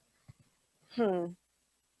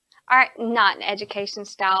not an education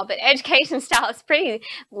style, but education style is pretty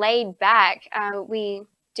laid back. We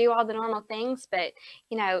do all the normal things, but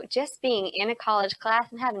just being in a college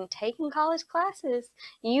class and having taken college classes,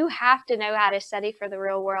 you have to know how to study for the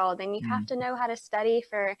real world, and you have to know how to study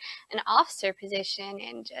for an officer position,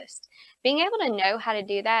 and just being able to know how to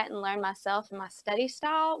do that and learn myself and my study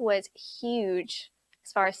style was huge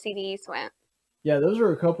as far as CDEs went. Yeah, those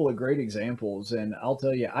are a couple of great examples, and I'll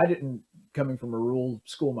tell you, coming from a rural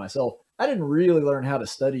school myself, I didn't really learn how to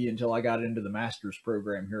study until I got into the master's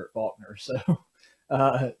program here at Faulkner. So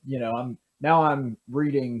I'm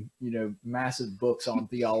reading, massive books on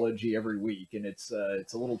theology every week, and it's a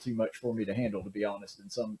little too much for me to handle, to be honest,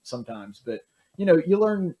 and sometimes, but you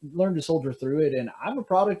learn to soldier through it. And I'm a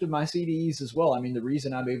product of my CDEs as well. I mean, the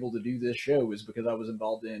reason I'm able to do this show is because I was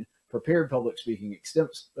involved in prepared public speaking,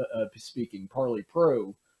 speaking, Parley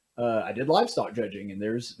Pro. I did livestock judging, and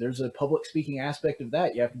there's a public speaking aspect of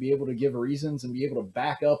that. You have to be able to give reasons and be able to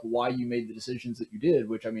back up why you made the decisions that you did,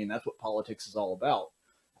 which, I mean, that's what politics is all about.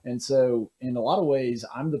 And so in a lot of ways,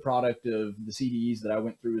 I'm the product of the CDEs that I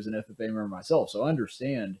went through as an FFA member myself. So I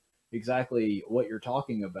understand exactly what you're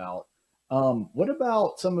talking about. What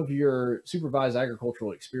about some of your supervised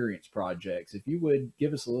agricultural experience projects? If you would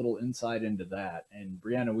give us a little insight into that. And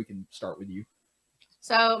Brianna, we can start with you.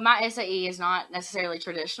 So my SAE is not necessarily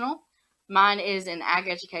traditional. Mine is in ag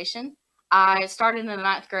education. I started in the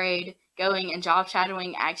 9th grade going and job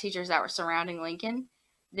shadowing ag teachers that were surrounding Lincoln.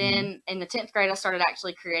 Then in the 10th grade, I started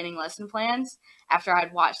actually creating lesson plans after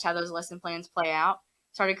I'd watched how those lesson plans play out.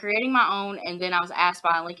 Started creating my own, and then I was asked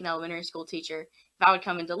by a Lincoln Elementary School teacher if I would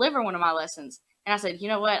come and deliver one of my lessons. And I said, you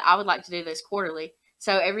know what, I would like to do this quarterly.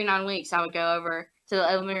 So every 9 weeks, I would go over to the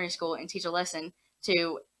elementary school and teach a lesson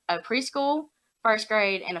to a preschool, 1st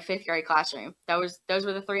grade, and a 5th grade classroom. Those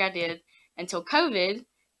were the 3 I did until COVID,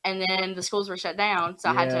 and then the schools were shut down, so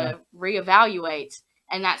I had to reevaluate,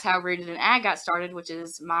 and that's how Rooted in Ag got started, which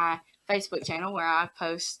is my Facebook channel where I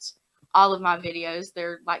post all of my videos.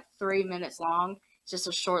 They're like 3 minutes long. It's just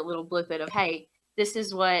a short little blippet of, hey, this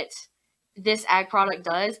is what this ag product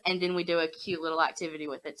does, and then we do a cute little activity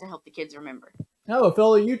with it to help the kids remember. Oh, a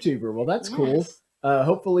fellow YouTuber. Well, that's cool.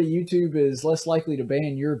 Hopefully YouTube is less likely to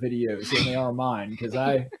ban your videos than they are mine, because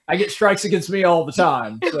I get strikes against me all the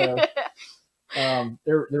time. So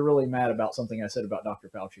they're really mad about something I said about Dr.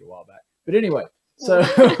 Fauci a while back. But anyway, so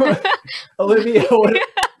Olivia,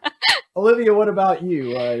 what about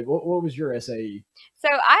you? What was your SAE? So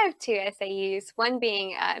I have 2 SAUs, one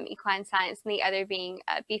being equine science and the other being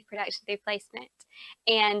beef production through placement.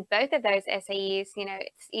 And both of those SAUs,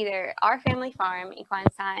 it's either our family farm,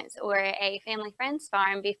 equine science, or a family friend's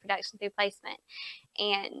farm, beef production through placement.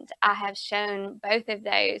 And I have shown both of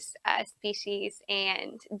those species,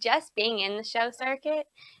 and just being in the show circuit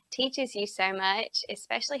teaches you so much,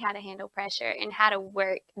 especially how to handle pressure and how to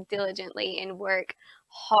work diligently and work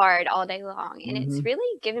hard all day long. And it's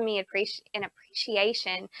really given me an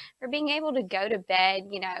appreciation for being able to go to bed.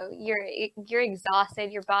 You're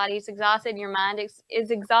exhausted, your body's exhausted, your mind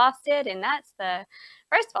is exhausted, and that's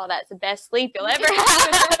first of all, that's the best sleep you'll ever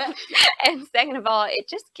have. And second of all, it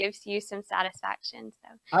just gives you some satisfaction.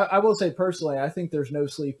 So I will say personally, I think there's no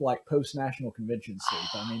sleep like post-national convention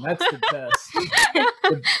sleep. I mean, that's the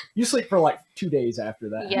best. You sleep for like 2 days after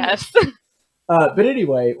that. Yes. But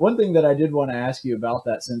anyway, one thing that I did want to ask you about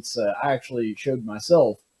that, since I actually showed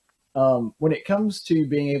myself, when it comes to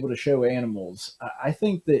being able to show animals, I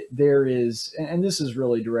think that there is, and this is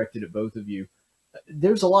really directed at both of you,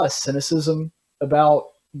 there's a lot of cynicism about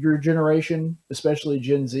your generation, especially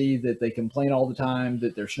Gen Z, that they complain all the time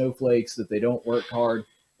that they're snowflakes, that they don't work hard.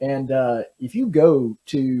 And if you go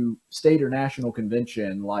to state or national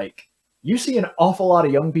convention, like, you see an awful lot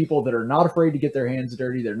of young people that are not afraid to get their hands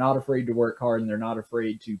dirty. They're not afraid to work hard, and they're not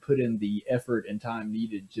afraid to put in the effort and time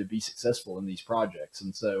needed to be successful in these projects.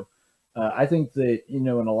 And so I think that, in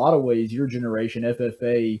a lot of ways, your generation,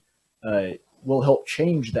 FFA, will help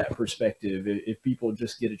change that perspective if people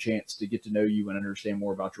just get a chance to get to know you and understand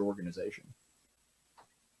more about your organization.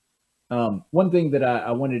 One thing that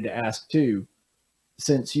I wanted to ask too,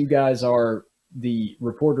 since you guys are the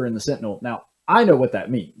reporter in the Sentinel. Now, I know what that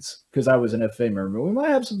means because I was an FFA member. We might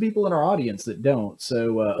have some people in our audience that don't.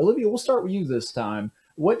 So, Olivia, we'll start with you this time.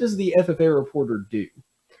 What does the FFA reporter do?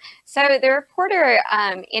 So the reporter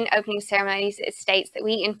in opening ceremonies, it states that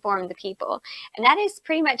we inform the people, and that is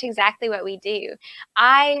pretty much exactly what we do.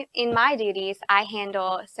 In my duties, I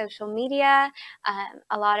handle social media,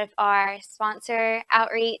 a lot of our sponsor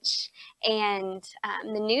outreach, and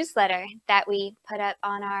the newsletter that we put up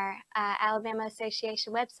on our Alabama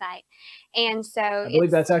Association website. And so I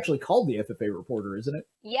believe that's actually called the FFA reporter, isn't it?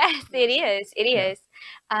 Yes, it is. It is.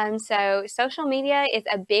 So social media is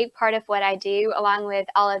a big part of what I do, along with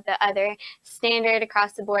all of the other standard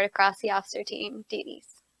across the board, across the officer team duties.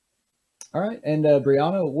 All right. And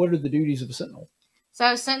Brianna, what are the duties of a Sentinel?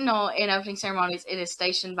 So Sentinel in opening ceremonies, it is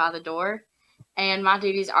stationed by the door. And my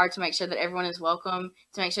duties are to make sure that everyone is welcome,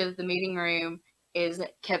 to make sure that the meeting room is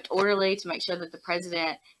kept orderly, to make sure that the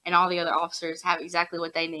president and all the other officers have exactly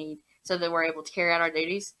what they need so that we're able to carry out our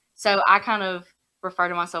duties. So I kind of refer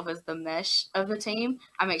to myself as the mesh of the team.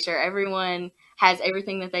 I make sure everyone has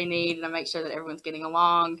everything that they need, and I make sure that everyone's getting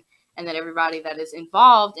along and that everybody that is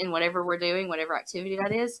involved in whatever we're doing, whatever activity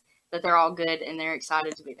that is, that they're all good and they're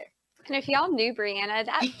excited to be there. And if y'all knew Brianna,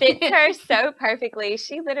 that fits her so perfectly.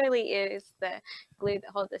 She literally is the glue that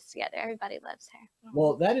holds us together. Everybody loves her.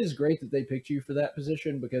 Well, that is great that they picked you for that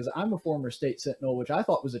position because I'm a former state Sentinel, which I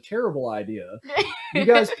thought was a terrible idea. You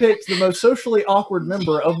guys picked the most socially awkward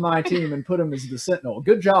member of my team and put him as the Sentinel.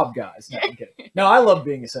 Good job, guys. No, I'm kidding. No, I love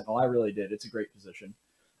being a Sentinel. I really did. It's a great position.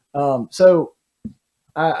 So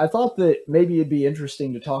I thought that maybe it'd be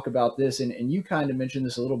interesting to talk about this, and you kind of mentioned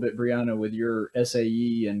this a little bit, Brianna, with your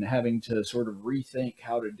SAE and having to sort of rethink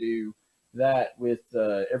how to do that with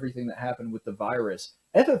everything that happened with the virus.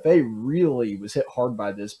 FFA really was hit hard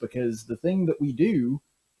by this because the thing that we do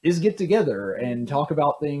is get together and talk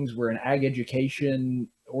about things. We're an ag education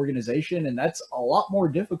organization, and that's a lot more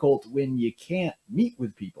difficult when you can't meet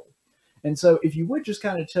with people. And so if you would just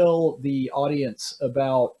kind of tell the audience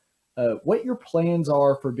about what your plans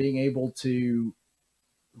are for being able to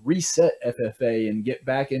reset FFA and get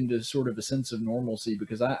back into sort of a sense of normalcy,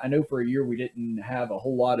 because I know for a year we didn't have a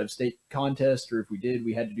whole lot of state contests, or if we did,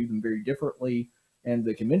 we had to do them very differently, and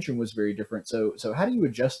the convention was very different. So how do you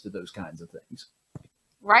adjust to those kinds of things?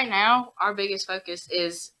 Right now, our biggest focus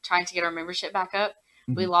is trying to get our membership back up.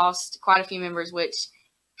 Mm-hmm. We lost quite a few members, which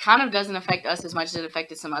kind of doesn't affect us as much as it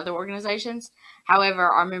affected some other organizations. However,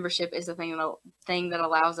 our membership is the thing that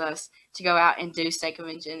allows us to go out and do state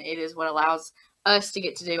convention. It is what allows us to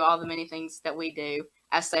get to do all the many things that we do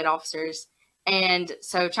as state officers. And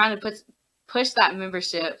so trying to push that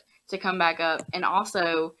membership to come back up, and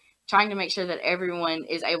also trying to make sure that everyone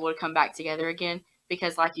is able to come back together again,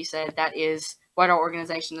 because like you said, that is what our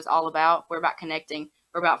organization is all about. We're about connecting.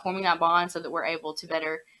 We're about forming that bond so that we're able to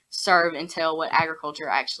better serve and tell what agriculture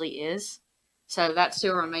actually is. So that's two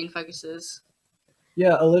of our main focuses.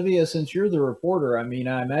 Yeah, Olivia, since you're the reporter, I mean,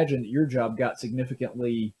 I imagine that your job got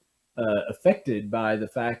significantly affected by the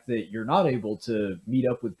fact that you're not able to meet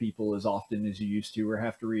up with people as often as you used to, or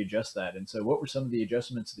have to readjust that. And so what were some of the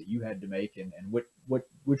adjustments that you had to make, and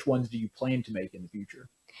which ones do you plan to make in the future?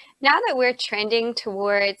 Now that we're trending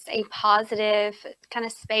towards a positive kind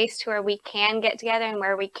of space to where we can get together and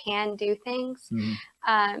where we can do things,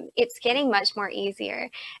 it's getting much more easier.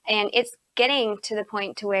 And it's getting to the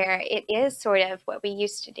point to where it is sort of what we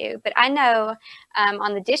used to do. But I know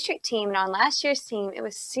on the district team and on last year's team, it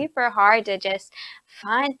was super hard to just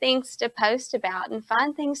find things to post about and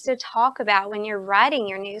find things to talk about when you're writing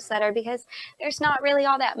your newsletter, because there's not really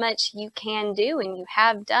all that much you can do and you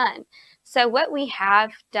have done. So what we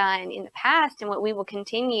have done in the past and what we will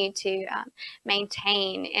continue to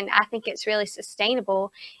maintain, and I think it's really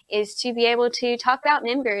sustainable, is to be able to talk about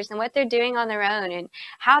members and what they're doing on their own and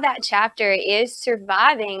how that chapter is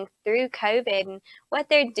surviving through COVID and what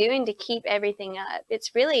they're doing to keep everything up.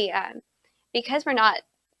 It's really because we're not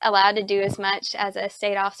allowed to do as much as a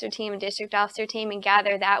state officer team and district officer team and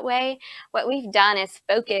gather that way. What we've done is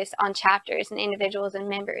focus on chapters and individuals and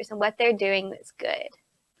members and what they're doing that's good.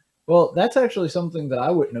 Well, that's actually something that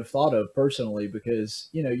I wouldn't have thought of personally, because,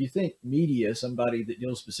 you know, you think media, somebody that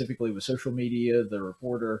deals specifically with social media, the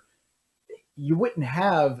reporter, you wouldn't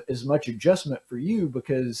have as much adjustment for you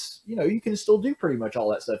because, you know, you can still do pretty much all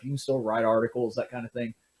that stuff. You can still write articles, that kind of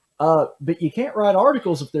thing. But you can't write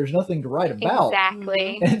articles if there's nothing to write about.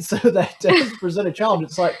 Exactly. And so that does present a challenge.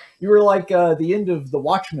 It's like you were like the end of the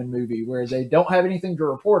Watchmen movie where they don't have anything to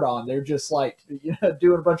report on. They're just like, you know,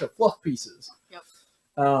 doing a bunch of fluff pieces. Yep.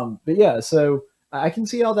 But yeah, so I can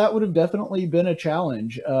see how that would have definitely been a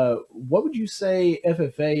challenge. What would you say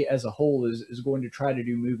FFA as a whole is going to try to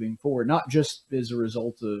do moving forward, not just as a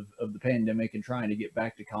result of the pandemic and trying to get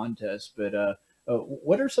back to contests, but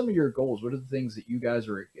what are some of your goals? What are the things that you guys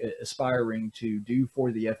are aspiring to do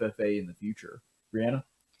for the FFA in the future? Brianna?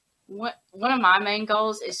 One of my main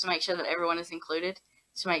goals is to make sure that everyone is included,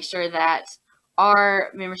 to make sure that our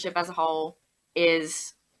membership as a whole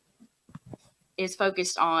is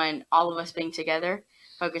focused on all of us being together,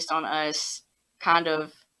 focused on us kind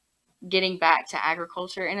of getting back to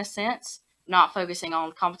agriculture in a sense, not focusing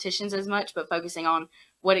on competitions as much, but focusing on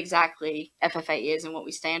what exactly FFA is and what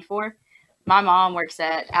we stand for. My mom works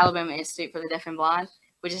at Alabama Institute for the Deaf and Blind,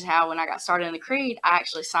 which is how when I got started in the Creed, I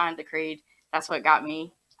actually signed the Creed. That's what got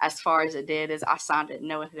me as far as it did, is I signed it.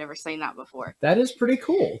 No one had ever seen that before. That is pretty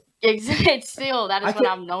cool. It's still, that is what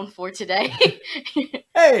I'm known for today.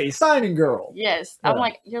 Hey, signing girl. Yes. Yeah. I'm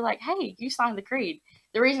like, you're like, hey, you signed the Creed.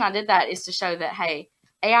 The reason I did that is to show that, hey,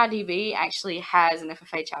 AIDB actually has an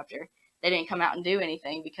FFA chapter. They didn't come out and do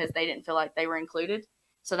anything because they didn't feel like they were included.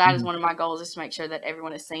 So that is one of my goals, is to make sure that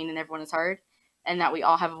everyone is seen and everyone is heard, and that we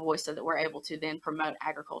all have a voice so that we're able to then promote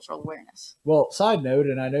agricultural awareness. Well, side note,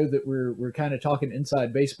 and I know that we're kind of talking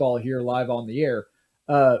inside baseball here live on the air,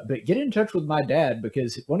 but get in touch with my dad,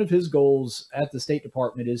 because one of his goals at the State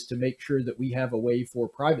Department is to make sure that we have a way for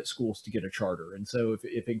private schools to get a charter. And so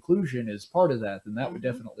if inclusion is part of that, then that would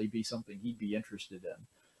definitely be something he'd be interested in.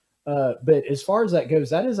 But as far as that goes,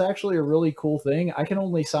 that is actually a really cool thing. I can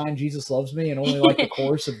only sign Jesus Loves Me and only like the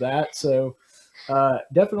chorus of that. So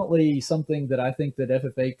definitely something that I think that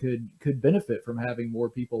FFA could benefit from, having more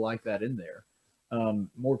people like that in there.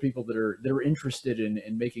 More people that are interested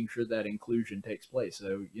in making sure that inclusion takes place.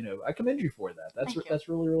 So, I commend you for that. That's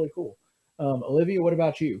really, really cool. Olivia, what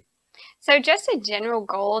about you? So just a general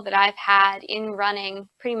goal that I've had in running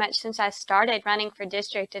pretty much since I started running for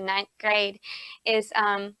district in 9th grade is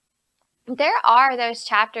there are those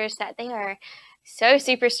chapters that they are so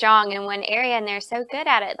super strong in one area and they're so good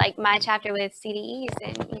at it, like my chapter with CDEs,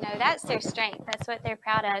 and that's their strength, that's what they're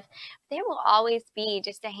proud of. There will always be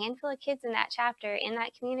just a handful of kids in that chapter, in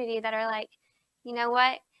that community, that are like, you know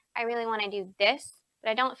what, I really want to do this, but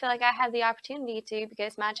I don't feel like I have the opportunity to,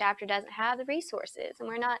 because my chapter doesn't have the resources, and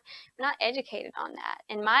we're not educated on that.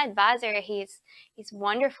 And my advisor, he's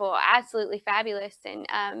wonderful, absolutely fabulous, and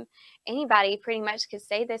anybody pretty much could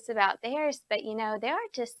say this about theirs, but there are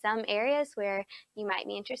just some areas where you might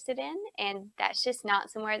be interested in, and that's just not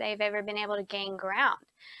somewhere they've ever been able to gain ground.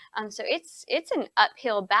 So it's an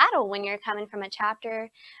uphill battle when you're coming from a chapter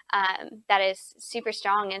that is super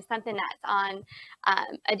strong and something that's on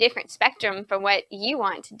a different spectrum from what you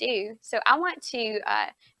want to do. So I want to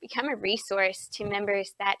become a resource to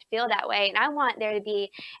members that feel that way, and I want there to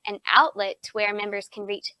be an outlet where members can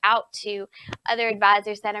reach out to other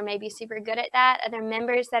advisors that are maybe super good at that, other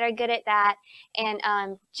members that are good at that,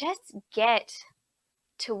 and just get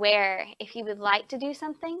to where, if you would like to do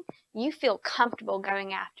something, you feel comfortable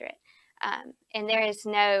going after it. And there is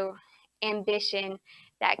no ambition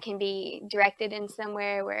that can be directed in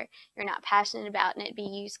somewhere where you're not passionate about and it be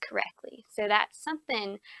used correctly. So that's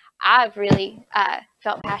something I've really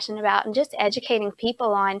felt passionate about, and just educating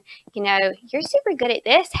people on, you're super good at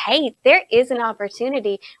this. Hey, there is an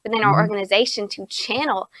opportunity within our organization to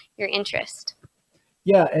channel your interest.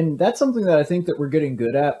 Yeah, and that's something that I think that we're getting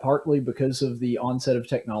good at, partly because of the onset of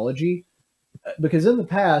technology. Because in the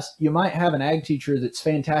past, you might have an ag teacher that's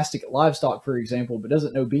fantastic at livestock, for example, but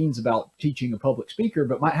doesn't know beans about teaching a public speaker,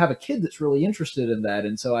 but might have a kid that's really interested in that.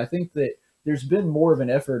 And so I think that there's been more of an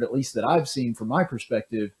effort, at least that I've seen from my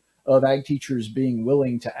perspective, of ag teachers being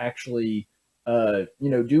willing to actually,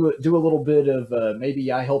 do a little bit of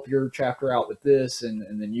maybe I help your chapter out with this,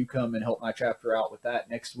 and then you come and help my chapter out with that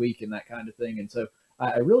next week, and that kind of thing. And so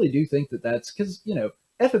I really do think that that's because,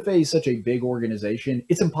 FFA is such a big organization.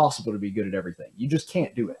 It's impossible to be good at everything. You just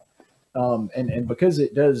can't do it. And because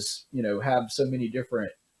it does, have so many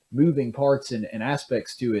different moving parts and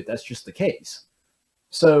aspects to it, that's just the case.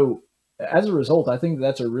 So as a result, I think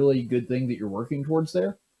that's a really good thing that you're working towards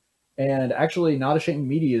there. And actually, Not Ashamed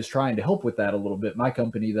Media is trying to help with that a little bit, my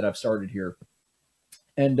company that I've started here.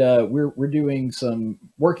 And we're doing some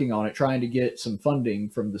working on it, trying to get some funding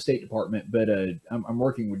from the State Department. But I'm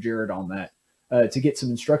working with Jared on that to get some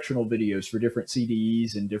instructional videos for different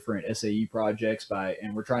CDEs and different SAE projects.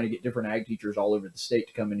 And we're trying to get different ag teachers all over the state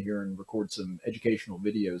to come in here and record some educational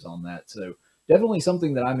videos on that. So definitely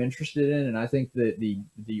something that I'm interested in, and I think that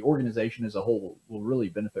the organization as a whole will really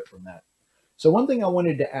benefit from that. So one thing I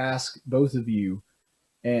wanted to ask both of you,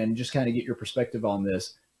 and just kind of get your perspective on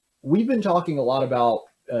this. We've been talking a lot about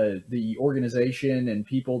the organization and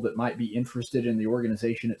people that might be interested in the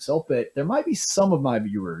organization itself, but there might be some of my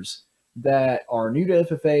viewers that are new to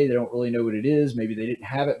FFA. They don't really know what it is. Maybe they didn't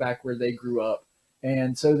have it back where they grew up.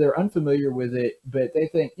 And so they're unfamiliar with it, but they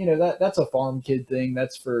think, that's a farm kid thing.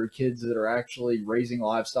 That's for kids that are actually raising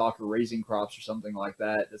livestock or raising crops or something like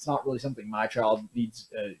that. It's not really something my child needs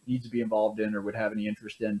to be involved in or would have any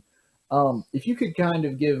interest in. If you could kind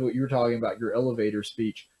of give what you were talking about, your elevator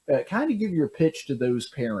speech, kind of give your pitch to those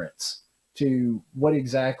parents to what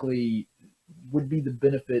exactly would be the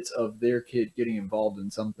benefits of their kid getting involved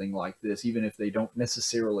in something like this, even if they don't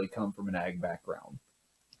necessarily come from an ag background.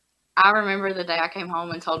 I remember the day I came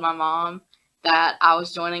home and told my mom that I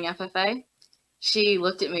was joining FFA. She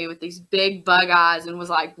looked at me with these big bug eyes and was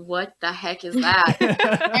like, "What the heck is that?" And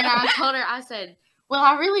I told her, I said, "Well,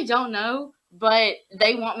 I really don't know, but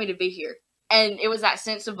they want me to be here." And it was that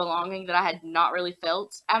sense of belonging that I had not really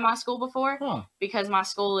felt at my school before, because my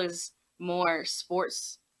school is more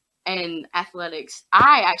sports and athletics.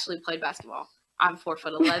 I actually played basketball. I'm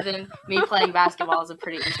 4'11". Me playing basketball is a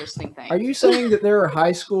pretty interesting thing. Are you saying that there are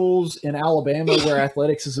high schools in Alabama where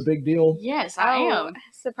athletics is a big deal? Yes, I am.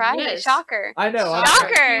 Surprising. Yes. Shocker. I know.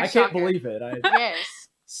 Shocker. I can't believe it. Yes.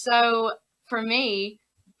 So for me,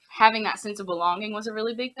 having that sense of belonging was a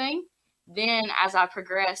really big thing. Then as I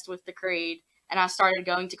progressed with the Creed and I started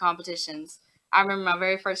going to competitions, I remember my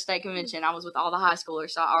very first state convention, I was with all the high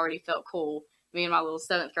schoolers, so I already felt cool, me and my little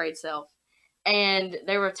 7th grade self. And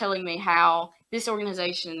they were telling me how this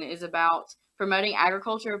organization is about promoting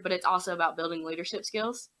agriculture, but it's also about building leadership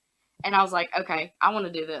skills. And I was like, okay, I want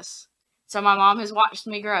to do this. So my mom has watched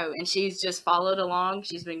me grow, and she's just followed along.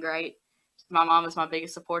 She's been great. My mom is my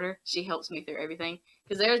biggest supporter. She helps me through everything.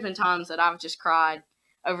 Because there's been times that I've just cried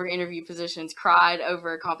over interview positions, cried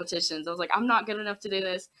over competitions. I was like, I'm not good enough to do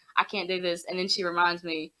this. I can't do this. And then she reminds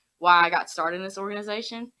me why I got started in this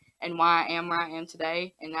organization and why I am where I am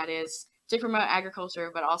today. And that is to promote agriculture,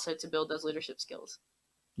 but also to build those leadership skills.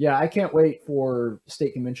 Yeah, I can't wait for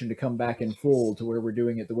state convention to come back in full to where we're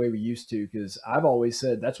doing it the way we used to, because I've always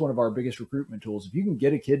said that's one of our biggest recruitment tools. If you can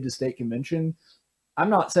get a kid to state convention, I'm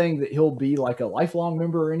not saying that he'll be like a lifelong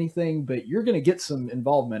member or anything, but you're going to get some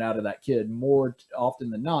involvement out of that kid more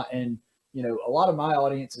often than not. And, a lot of my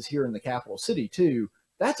audience is here in the capital city too.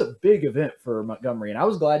 That's a big event for Montgomery. And I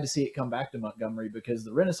was glad to see it come back to Montgomery because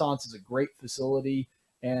the Renaissance is a great facility.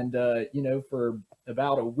 And, for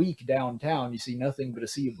about a week downtown, you see nothing but a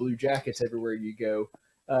sea of blue jackets everywhere you go,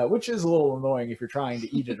 which is a little annoying if you're trying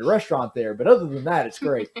to eat at a restaurant there. But other than that, it's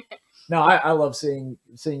great. No, I love seeing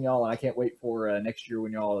y'all, and I can't wait for next year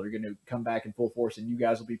when y'all are going to come back in full force, and you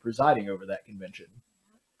guys will be presiding over that convention.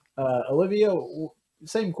 Olivia,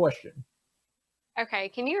 same question. Okay,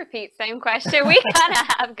 can you repeat same question? We kind of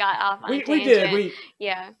have got off on a tangent. We did.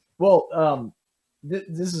 Yeah. Well,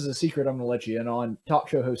 this is a secret I'm going to let you in on. Talk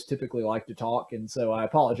show hosts typically like to talk, and so I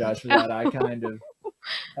apologize for that. I kind of,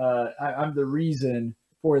 I'm the reason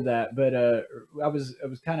for that. But I was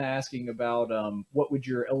kind of asking about what would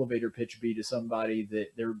your elevator pitch be to somebody that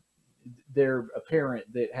they're a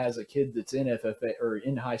parent that has a kid that's in FFA or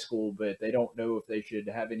in high school, but they don't know if they should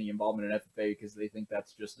have any involvement in FFA because they think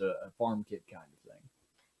that's just a farm kid kind of thing.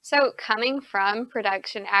 So coming from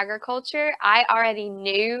production agriculture, I already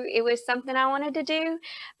knew it was something I wanted to do.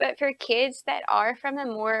 But for kids that are from a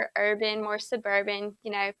more urban, more suburban,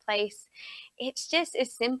 place, it's just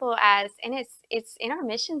as simple as, and it's in our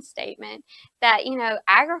mission statement that,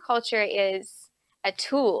 agriculture is a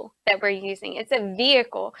tool that we're using. It's a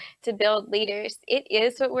vehicle to build leaders. It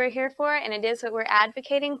is what we're here for, and it is what we're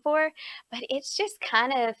advocating for. But it's just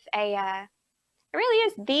kind of it really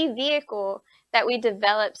is the vehicle that we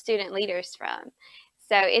develop student leaders from.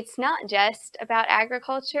 So it's not just about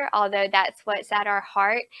agriculture, although that's what's at our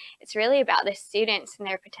heart. It's really about the students and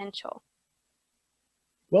their potential.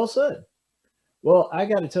 Well said. Well, I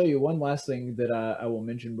got to tell you one last thing that I will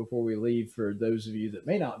mention before we leave for those of you that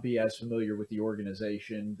may not be as familiar with the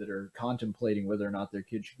organization that are contemplating whether or not their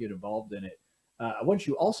kids should get involved in it. I want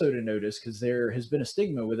you also to notice, because there has been a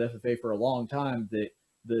stigma with FFA for a long time that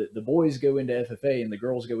the boys go into FFA and the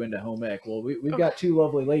girls go into home ec. Well, we've got two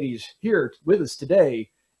lovely ladies here with us today.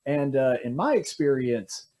 And in my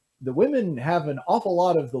experience, the women have an awful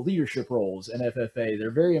lot of the leadership roles in FFA.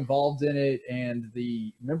 They're very involved in it, and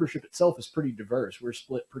the membership itself is pretty diverse. We're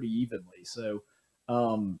split pretty evenly. So,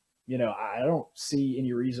 I don't see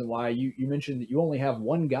any reason why you mentioned that you only have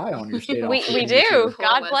one guy on your state. we do.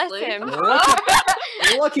 God bless him.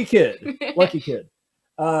 Lucky kid.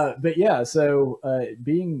 But yeah, so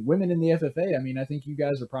being women in the FFA, I think you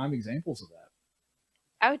guys are prime examples of that.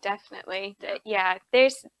 Oh, definitely. Yeah,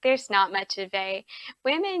 there's not much of a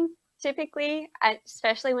women typically,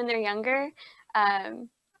 especially when they're younger.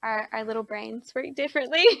 Our little brains work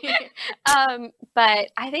differently. But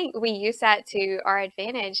I think we use that to our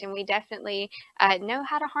advantage, and we definitely know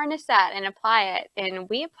how to harness that and apply it. And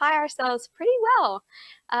we apply ourselves pretty well.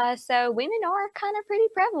 So women are kind of pretty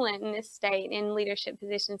prevalent in this state in leadership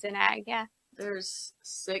positions in ag. Yeah. There's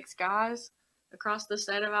 6 guys across the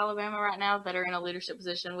state of Alabama right now that are in a leadership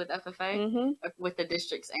position with FFA, with the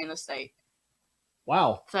districts and the state.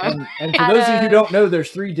 Wow. So, and for those of you who don't know,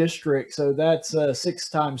 there's 3 districts, so that's 6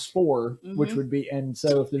 times 4, which would be, and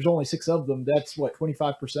so if there's only 6 of them, that's what,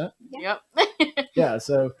 25%? Yep. Yeah,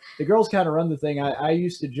 so the girls kind of run the thing. I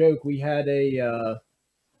used to joke, we had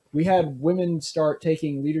women start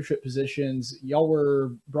taking leadership positions. Y'all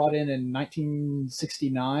were brought in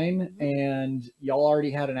 1969, and y'all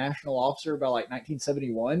already had a national officer by like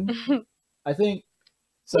 1971, I think.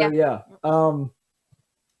 So yeah.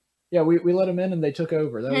 Yeah, we let them in and they took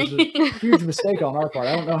over. That was a huge mistake on our part.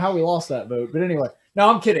 I don't know how we lost that vote, but anyway. No,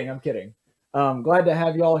 I'm kidding. Glad to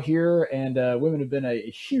have y'all here, and women have been a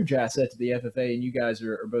huge asset to the FFA, and you guys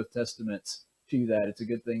are both testaments to that. It's a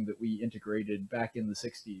good thing that we integrated back in the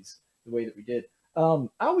 60s the way that we did. I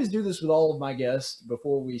always do this with all of my guests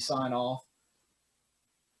before we sign off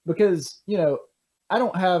because, I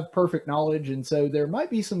don't have perfect knowledge, and so there might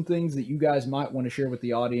be some things that you guys might want to share with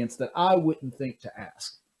the audience that I wouldn't think to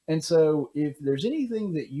ask. And so if there's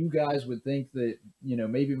anything that you guys would think that,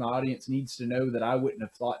 maybe my audience needs to know that I wouldn't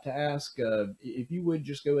have thought to ask, if you would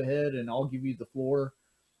just go ahead and I'll give you the floor,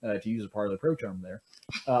 to use a part of the pro term there.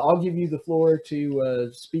 I'll give you the floor to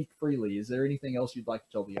speak freely. Is there anything else you'd like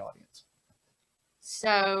to tell the audience?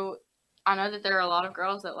 So I know that there are a lot of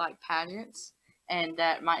girls that like pageants and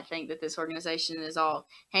that might think that this organization is all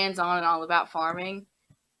hands-on and all about farming.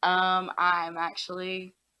 I'm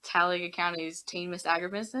actually Talladega County's Teen Miss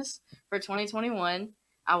Agribusiness for 2021.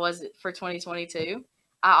 I was for 2022.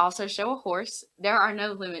 I also show a horse. There are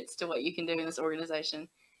no limits to what you can do in this organization.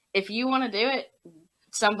 If you want to do it,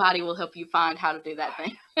 somebody will help you find how to do that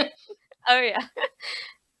thing. Oh, yeah.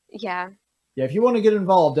 Yeah. Yeah, if you want to get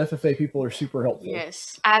involved, FFA people are super helpful.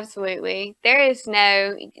 Yes. Absolutely. There's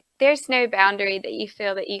no boundary that you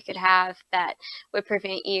feel that you could have that would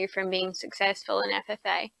prevent you from being successful in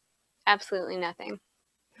FFA. Absolutely nothing.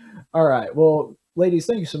 All right. Well, ladies,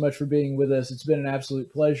 thank you so much for being with us. It's been an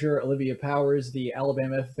absolute pleasure. Olivia Powers, the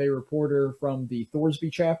Alabama FFA reporter from the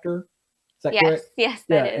Thorsby chapter. Is that correct? Yes,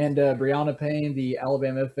 that is. And Brianna Payne, the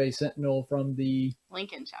Alabama FFA Sentinel from the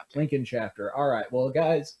Lincoln chapter. All right. Well,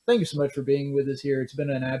 guys, thank you so much for being with us here. It's been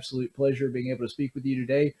an absolute pleasure being able to speak with you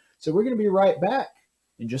today. So we're going to be right back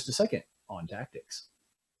in just a second on Tactics.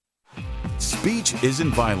 Speech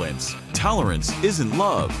isn't violence. Tolerance isn't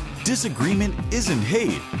love. Disagreement isn't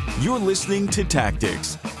hate. You're listening to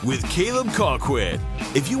Tactics with Caleb Colquitt.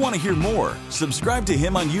 If you want to hear more, subscribe to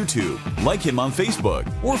him on YouTube, like him on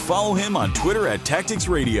Facebook, or follow him on Twitter at Tactics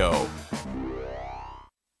Radio.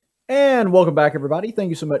 And welcome back, everybody. Thank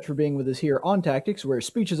you so much for being with us here on Tactics, where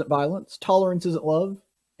speech isn't violence, tolerance isn't love,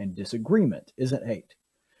 and disagreement isn't hate.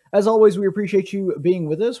 As always, we appreciate you being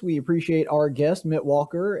with us. We appreciate our guests, Mitt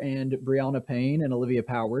Walker and Brianna Payne and Olivia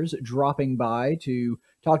Powers, dropping by to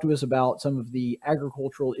talk to us about some of the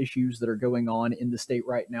agricultural issues that are going on in the state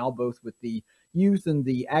right now, both with the youth and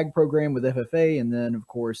the ag program with FFA, and then, of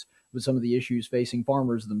course, with some of the issues facing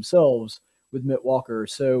farmers themselves with Mitt Walker.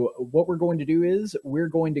 So what we're going to do is we're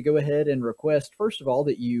going to go ahead and request, first of all,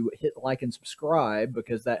 that you hit like and subscribe,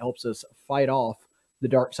 because that helps us fight off the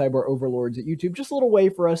dark cyber overlords at YouTube. Just a little way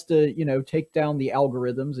for us to, take down the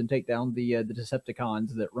algorithms and take down the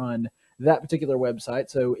Decepticons that run that particular website.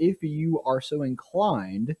 So if you are so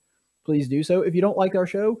inclined, please do so. If you don't like our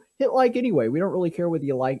show, hit like anyway. We don't really care whether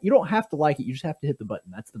you like. You don't have to like it. You just have to hit the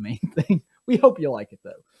button. That's the main thing. We hope you like it, though.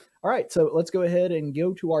 All right, so let's go ahead and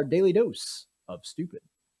go to our daily dose of stupid.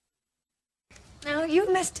 No,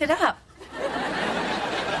 you messed it up.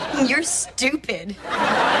 You're stupid.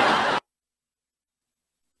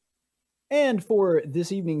 And for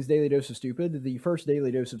this evening's Daily Dose of Stupid, the first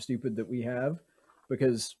Daily Dose of Stupid that we have,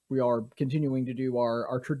 because we are continuing to do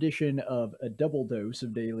our tradition of a double dose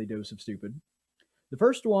of Daily Dose of Stupid. The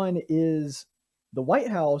first one is the White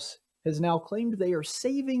House has now claimed they are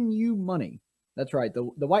saving you money. That's right. The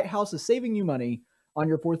White House is saving you money on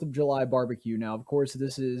your 4th of July barbecue. Now, of course,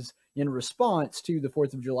 this is in response to the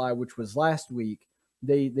 4th of July, which was last week.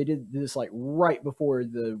 They did this like right before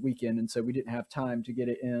the weekend, and so we didn't have time to get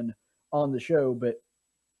it in on the show, but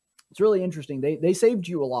it's really interesting. They saved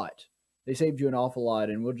you a lot. They saved you an awful lot,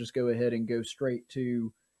 and we'll just go ahead and go straight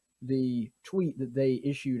to the tweet that they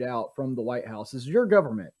issued out from the White House. This is your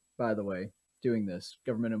government, by the way, doing this.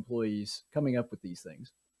 Government employees coming up with these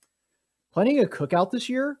things. Planning a cookout this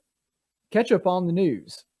year? Catch up on the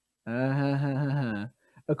news.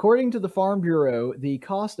 According to the Farm Bureau, the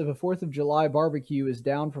cost of a 4th of July barbecue is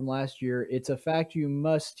down from last year. It's a fact you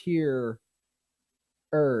must hear.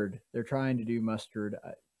 They're trying to do mustard.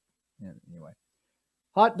 Anyway.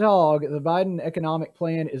 Hot dog, the Biden economic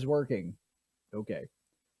plan is working. Okay.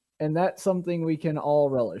 And that's something we can all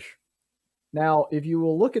relish. Now, if you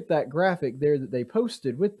will look at that graphic there that they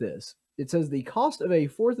posted with this, it says the cost of a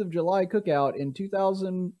 4th of July cookout in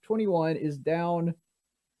 2021 is down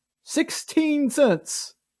 16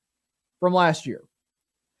 cents from last year.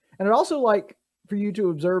 And I'd also like for you to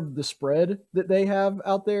observe the spread that they have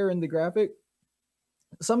out there in the graphic.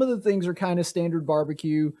 Some of the things are kind of standard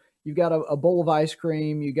barbecue. You've got a bowl of ice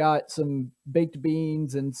cream, you got some baked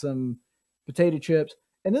beans and some potato chips.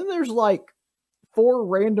 And then there's like 4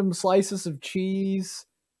 random slices of cheese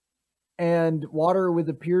and water with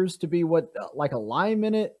appears to be like a lime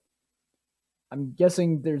in it. I'm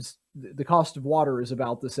guessing the cost of water is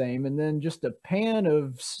about the same. And then just a pan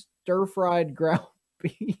of stir-fried ground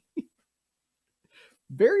beef.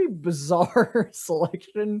 Very bizarre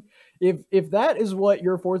selection. If that is what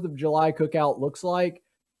your 4th of July cookout looks like,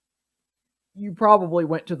 you probably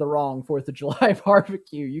went to the wrong 4th of July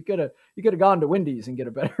barbecue. You could have gone to Wendy's and get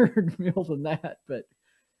a better meal than that. But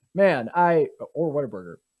man, or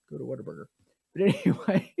Whataburger. Go to Whataburger. But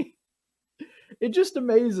anyway, it just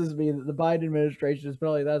amazes me that the Biden administration is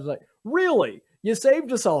probably that's like, really? You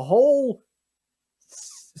saved us a whole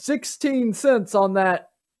 16 cents on that.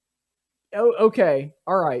 Oh, okay.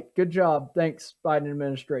 All right. Good job. Thanks, Biden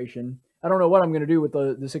administration. I don't know what I'm going to do with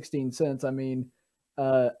the 16 cents. I mean,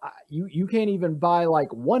 you can't even buy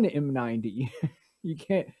like one M90. You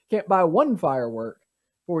can't buy one firework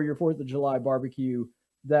for your 4th of July barbecue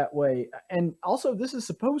that way. And also, this is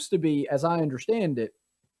supposed to be, as I understand it,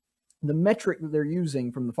 the metric that they're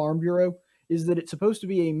using from the Farm Bureau is that it's supposed to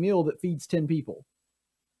be a meal that feeds 10 people.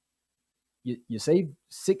 You save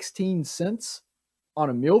 16 cents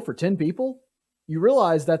on a meal for 10 people? You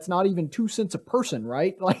realize that's not even 2 cents a person,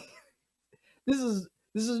 right? Like, this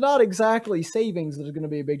is not exactly savings that is going to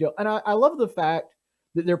be a big deal. And I love the fact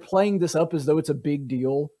that they're playing this up as though it's a big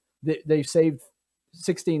deal. That they've saved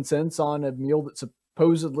 16 cents on a meal that's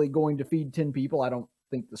supposedly going to feed 10 people. I don't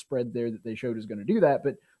think the spread there that they showed is going to do that,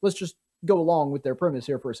 but let's just go along with their premise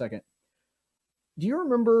here for a second. Do you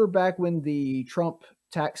remember back when the Trump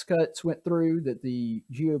tax cuts went through, that the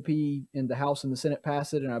GOP in the House and the Senate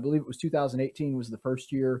passed it? And I believe it was 2018 was the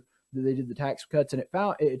first year that they did the tax cuts. And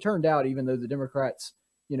it turned out, even though the Democrats,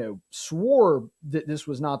 swore that this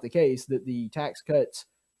was not the case, that the tax cuts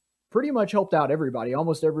pretty much helped out everybody.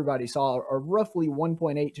 Almost everybody saw a roughly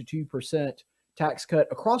 1.8 to 2% tax cut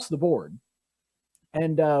across the board.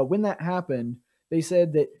 And when that happened, they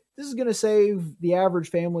said that this is going to save the average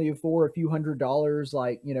family of 4 a few $100s,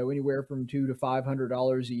 like, anywhere from $200 to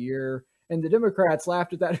 $500 a year. And the Democrats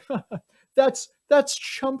laughed at that. That's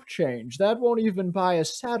chump change. That won't even buy a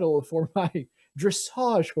saddle for my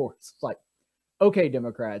dressage horse. It's like, okay,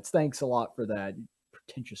 Democrats, thanks a lot for that.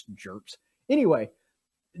 Pretentious jerks. Anyway,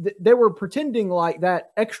 they were pretending like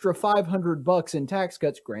that extra $500 in tax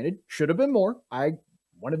cuts, granted, should have been more.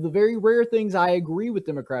 One of the very rare things I agree with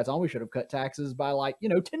Democrats on, we should have cut taxes by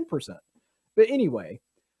 10%. But anyway,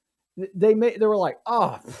 they were like,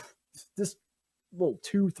 this little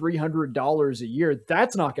 $200-300 a year,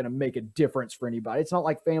 that's not going to make a difference for anybody. It's not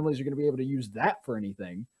like families are going to be able to use that for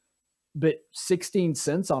anything. But 16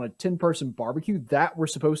 cents on a 10-person barbecue, that we're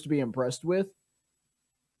supposed to be impressed with?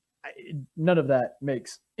 None of that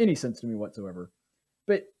makes any sense to me whatsoever.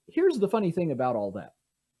 But here's the funny thing about all that.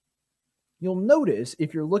 You'll notice,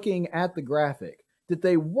 if you're looking at the graphic, that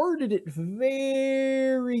they worded it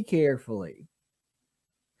very carefully.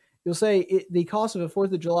 You'll say the cost of a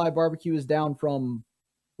 4th of July barbecue is down from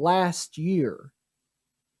last year.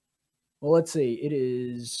 Well, let's see. It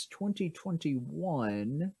is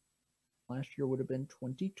 2021. Last year would have been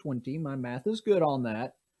 2020. My math is good on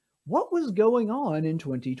that. What was going on in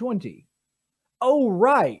 2020? Oh,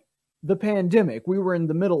 right. The pandemic. We were in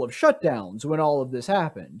the middle of shutdowns when all of this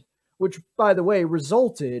happened, which, by the way,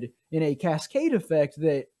 resulted in a cascade effect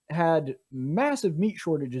that had massive meat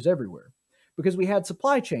shortages everywhere because we had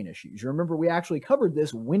supply chain issues. You remember, we actually covered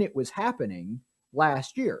this when it was happening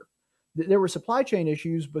last year. There were supply chain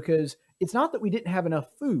issues because it's not that we didn't have enough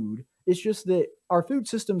food. It's just that our food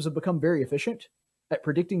systems have become very efficient at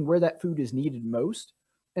predicting where that food is needed most.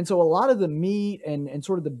 And so a lot of the meat and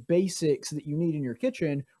sort of the basics that you need in your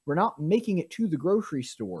kitchen, we're not making it to the grocery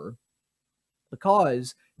store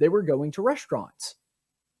because they were going to restaurants.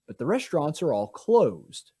 But the restaurants are all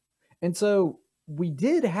closed. And so we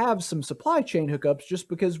did have some supply chain hookups just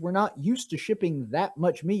because we're not used to shipping that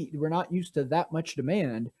much meat. We're not used to that much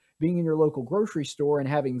demand being in your local grocery store and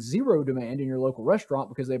having zero demand in your local restaurant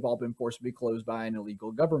because they've all been forcibly closed by an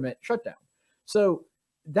illegal government shutdown. So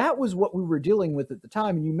that was what we were dealing with at the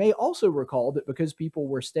time. And you may also recall that because people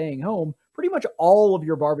were staying home, pretty much all of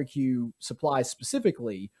your barbecue supplies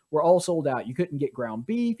specifically were all sold out. You couldn't get ground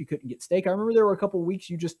beef. You couldn't get steak. I remember there were a couple of weeks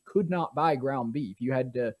you just could not buy ground beef. You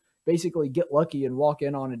had to basically get lucky and walk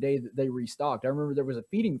in on a day that they restocked. I remember there was a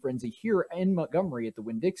feeding frenzy here in Montgomery at the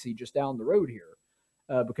Winn-Dixie just down the road here.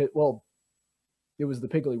 Because, well, it was the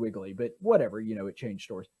Piggly Wiggly, but whatever, it changed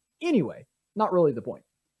stores. Anyway, not really the point.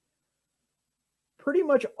 Pretty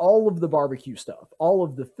much all of the barbecue stuff, all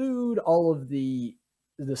of the food, all of the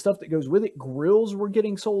stuff that goes with it, grills were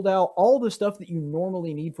getting sold out. All the stuff that you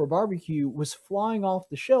normally need for barbecue was flying off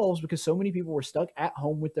the shelves because so many people were stuck at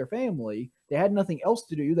home with their family. They had nothing else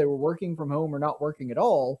to do. They were working from home or not working at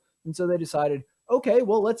all. And so they decided, okay,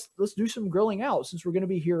 well, let's do some grilling out since we're going to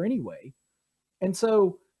be here anyway. And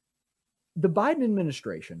so the Biden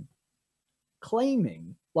administration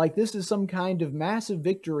claiming like this is some kind of massive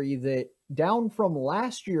victory that down from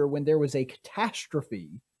last year when there was a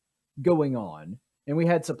catastrophe going on and we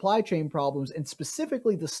had supply chain problems, and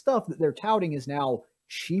specifically the stuff that they're touting is now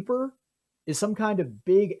cheaper, is some kind of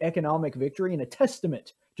big economic victory and a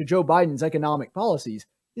testament to Joe Biden's economic policies,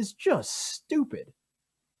 is just stupid.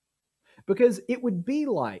 Because it would be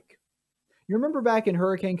like, you remember back in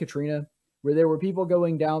Hurricane Katrina, where there were people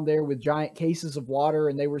going down there with giant cases of water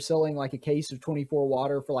and they were selling like a case of 24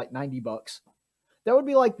 water for like $90. That would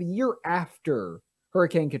be like the year after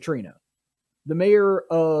Hurricane Katrina. The mayor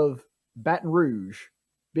of Baton Rouge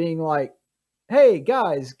being like, hey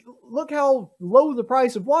guys, look how low the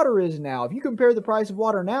price of water is now. If you compare the price of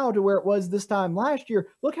water now to where it was this time last year,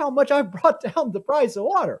 look how much I've brought down the price of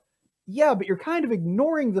water. Yeah, but you're kind of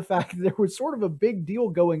ignoring the fact that there was sort of a big deal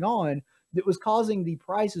going on that was causing the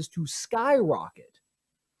prices to skyrocket.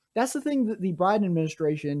 That's the thing that the Biden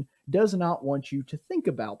administration does not want you to think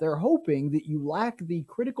about. They're hoping that you lack the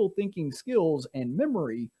critical thinking skills and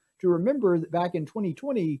memory to remember that back in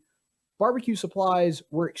 2020, barbecue supplies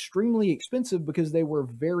were extremely expensive because they were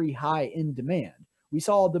very high in demand. We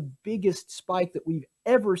saw the biggest spike that we've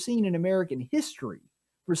ever seen in American history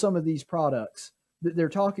for some of these products that they're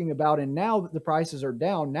talking about. And now that the prices are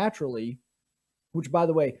down naturally, which, by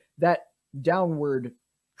the way, that downward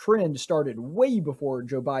trend started way before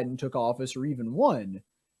Joe Biden took office or even won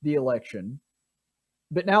the election.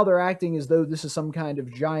 But now they're acting as though this is some kind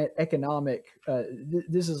of giant economic,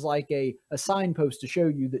 this is like a signpost to show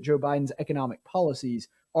you that Joe Biden's economic policies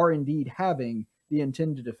are indeed having the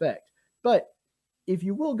intended effect. But if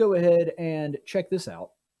you will go ahead and check this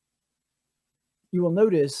out, you will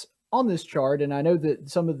notice on this chart, and I know that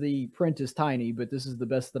some of the print is tiny, but this is the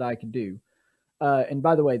best that I can do. And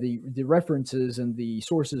by the way, the references and the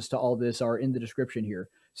sources to all this are in the description here.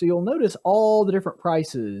 So you'll notice all the different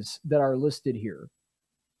prices that are listed here.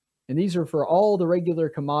 And these are for all the regular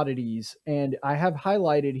commodities. And I have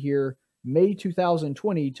highlighted here May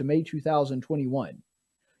 2020 to May 2021.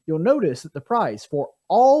 You'll notice that the price for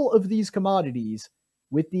all of these commodities,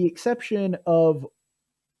 with the exception of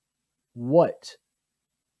what?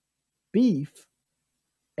 Beef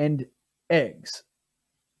and eggs,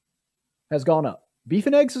 has gone up. Beef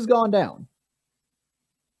and eggs has gone down.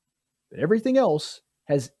 But everything else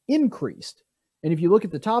has increased. And if you look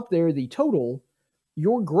at the top there, the total,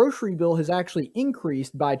 your grocery bill has actually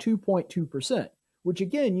increased by 2.2%, which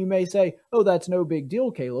again, you may say, oh, that's no big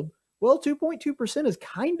deal, Caleb. Well, 2.2% is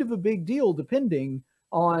kind of a big deal depending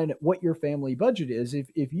on what your family budget is.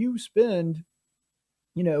 If you spend,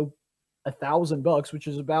 $1,000, which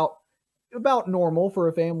is about normal for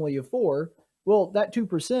a family of four, well, that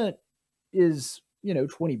 2% is,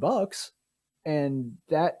 $20, and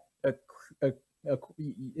that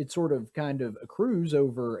it sort of kind of accrues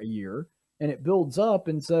over a year and it builds up.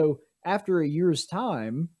 And so after a year's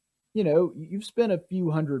time, you've spent a few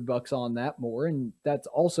 $100 on that more. And that's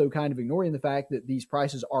also kind of ignoring the fact that these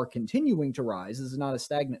prices are continuing to rise. This is not a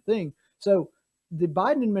stagnant thing. So the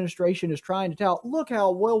Biden administration is trying to tout, look how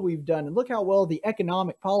well we've done and look how well the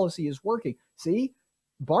economic policy is working. See,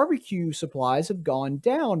 barbecue supplies have gone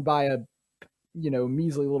down by a,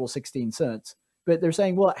 measly little 16 cents. But they're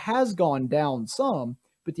saying, well, it has gone down some,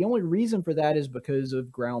 but the only reason for that is because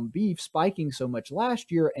of ground beef spiking so much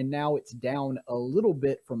last year, and now it's down a little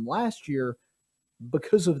bit from last year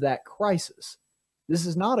because of that crisis. This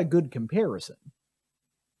is not a good comparison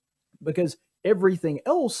because everything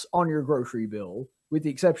else on your grocery bill, with the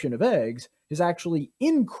exception of eggs, has actually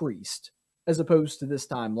increased as opposed to this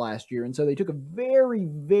time last year. And so they took a very,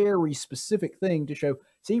 very specific thing to show,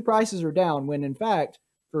 see, prices are down, when in fact,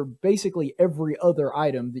 for basically every other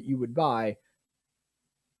item that you would buy,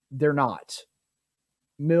 they're not.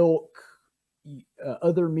 Milk,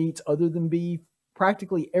 other meats other than beef,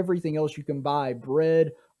 practically everything else you can buy,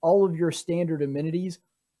 bread, all of your standard amenities,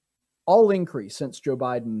 all increased since Joe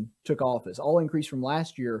Biden took office, all increased from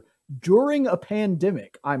last year during a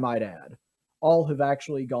pandemic, I might add. All have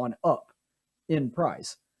actually gone up in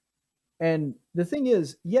price. And the thing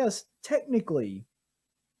is, yes, technically,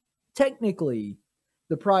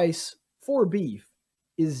 the price for beef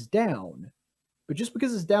is down, but just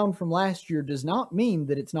because it's down from last year does not mean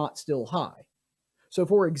that it's not still high. So,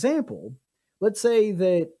 for example, let's say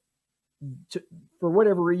that for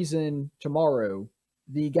whatever reason tomorrow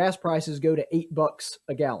the gas prices go to $8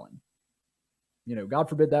 a gallon. You know, God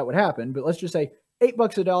forbid that would happen, but let's just say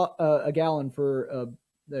 $8 a gallon for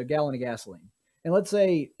a gallon of gasoline. And let's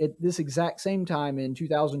say at this exact same time in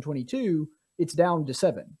 2022, it's down to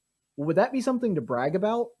 $7. Well, would that be something to brag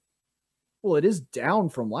about? Well, it is down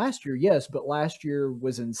from last year, yes, but last year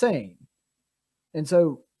was insane. And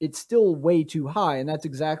so it's still way too high. And that's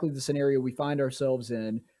exactly the scenario we find ourselves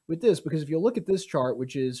in with this, because if you look at this chart,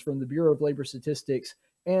 which is from the Bureau of Labor Statistics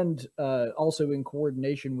and also in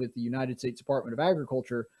coordination with the United States Department of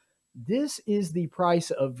Agriculture, this is the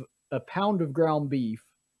price of a pound of ground beef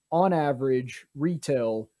on average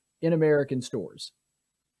retail in American stores.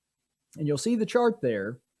 And you'll see the chart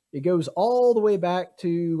there. It goes all the way back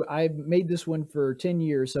to, I made this one for 10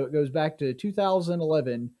 years, so it goes back to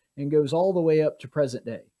 2011 and goes all the way up to present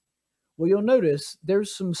day. Well, you'll notice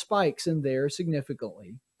there's some spikes in there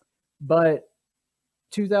significantly, but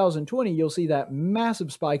 2020, you'll see that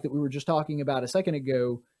massive spike that we were just talking about a second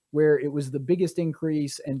ago, where it was the biggest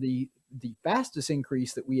increase and the fastest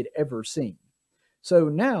increase that we had ever seen. So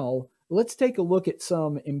now let's take a look at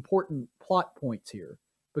some important plot points here,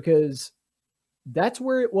 because that's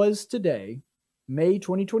where it was today, May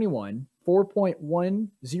 2021,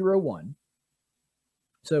 4.101.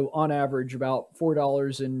 So on average, about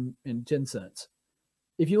 $4.10.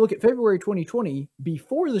 If you look at February 2020,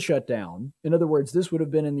 before the shutdown, in other words, this would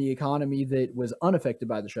have been in the economy that was unaffected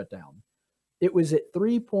by the shutdown, it was at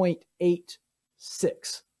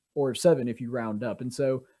 3.86 or 7 if you round up. And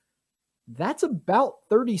so that's about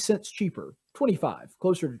 30 cents cheaper, 25,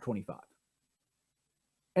 closer to 25.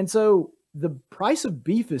 And so the price of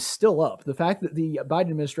beef is still up. The fact that the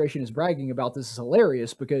Biden administration is bragging about this is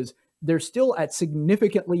hilarious, because they're still at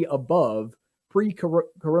significantly above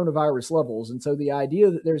pre-coronavirus levels. And so the idea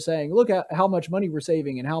that they're saying, look at how much money we're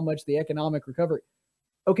saving and how much the economic recovery.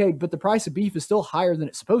 Okay, but the price of beef is still higher than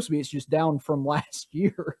it's supposed to be. It's just down from last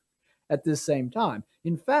year at this same time.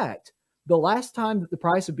 In fact, the last time that the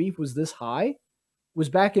price of beef was this high was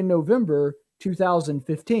back in November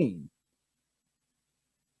 2015,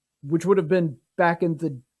 which would have been back in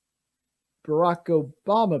the Barack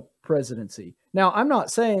Obama presidency. Now, I'm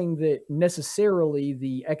not saying that necessarily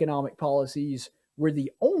the economic policies were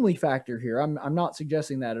the only factor here. I'm not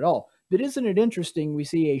suggesting that at all. But isn't it interesting? We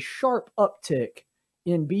see a sharp uptick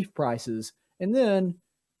in beef prices, and then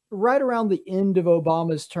right around the end of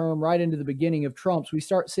Obama's term, right into the beginning of Trump's, we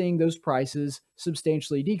start seeing those prices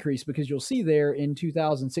substantially decrease, because you'll see there in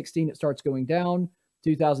 2016 it starts going down.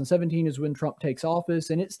 2017 is when Trump takes office,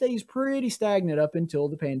 and it stays pretty stagnant up until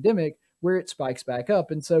the pandemic, where it spikes back up.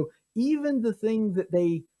 And so even the thing that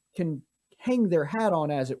they can hang their hat on,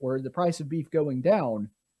 as it were, the price of beef going down,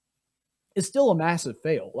 is still a massive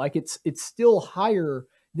fail. Like it's still higher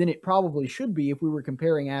than it probably should be if we were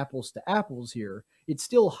comparing apples to apples here. It's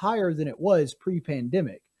still higher than it was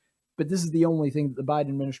pre-pandemic. But this is the only thing that the Biden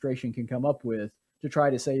administration can come up with to try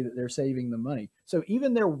to say that they're saving the money. So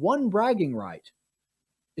even their one bragging right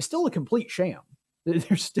is still a complete sham.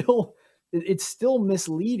 It's still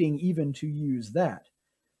misleading even to use that.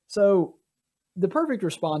 So the perfect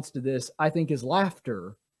response to this, I think, is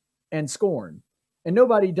laughter and scorn. And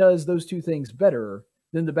nobody does those two things better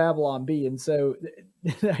than the Babylon Bee. And so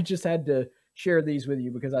I just had to share these with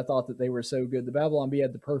you because I thought that they were so good. The Babylon Bee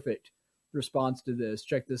had the perfect response to this.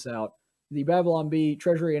 Check this out. The Babylon Bee,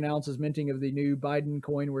 Treasury announces minting of the new Biden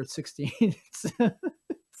coin worth 16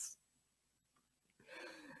 cents.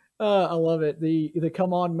 I love it. The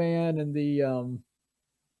come on man and the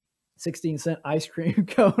 16-cent ice cream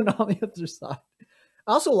cone on the other side.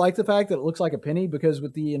 I also like the fact that it looks like a penny, because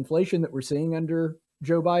with the inflation that we're seeing under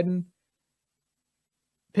Joe Biden,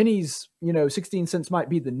 pennies, 16 cents might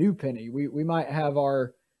be the new penny. We might have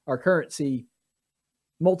our currency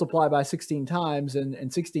multiply by 16 times,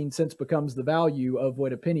 and 16 cents becomes the value of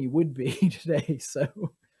what a penny would be today. So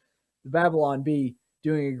the Babylon Bee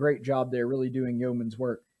doing a great job there, really doing yeoman's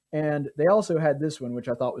work. And they also had this one, which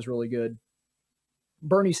I thought was really good.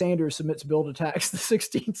 Bernie Sanders submits bill to tax the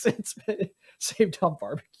 16 cents saved on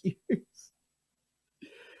barbecues.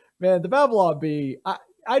 Man, the Babylon Bee,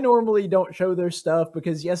 I normally don't show their stuff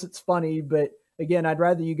because, yes, it's funny, but again, I'd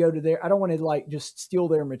rather you go to their, I don't want to like just steal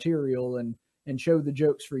their material and show the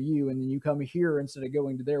jokes for you, and then you come here instead of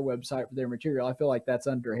going to their website for their material. I feel like that's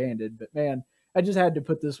underhanded, but man, I just had to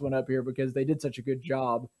put this one up here because they did such a good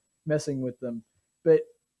job messing with them. But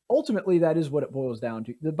ultimately, that is what it boils down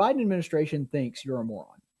to. The Biden administration thinks you're a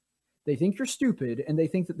moron. They think you're stupid, and they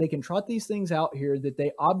think that they can trot these things out here that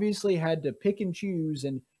they obviously had to pick and choose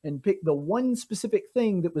and pick the one specific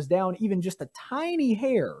thing that was down even just a tiny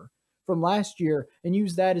hair from last year and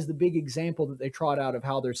use that as the big example that they trot out of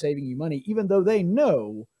how they're saving you money, even though they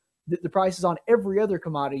know that the prices on every other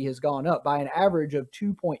commodity has gone up by an average of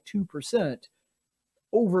 2.2%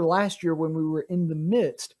 over last year when we were in the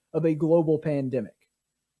midst of a global pandemic.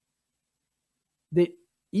 That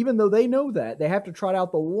even though they know that, they have to trot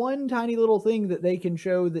out the one tiny little thing that they can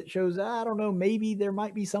show that shows, I don't know, maybe there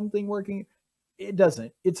might be something working. It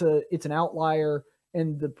doesn't. It's an outlier,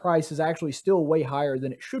 and the price is actually still way higher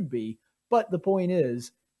than it should be. But the point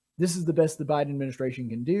is, this is the best the Biden administration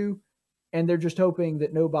can do, and they're just hoping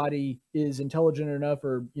that nobody is intelligent enough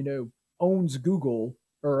or, owns Google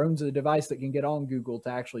or owns a device that can get on Google to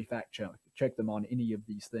actually fact check them on any of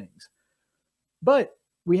these things. But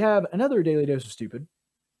we have another Daily Dose of Stupid,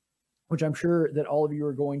 which I'm sure that all of you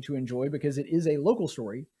are going to enjoy because it is a local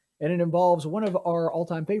story, and it involves one of our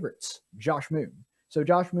all-time favorites, Josh Moon. So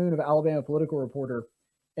Josh Moon of Alabama Political Reporter,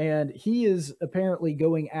 and he is apparently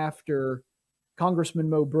going after Congressman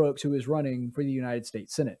Mo Brooks, who is running for the United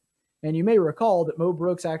States Senate. And you may recall that Mo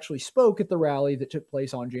Brooks actually spoke at the rally that took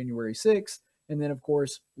place on January 6th. And then, of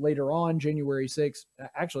course, later on, January 6th,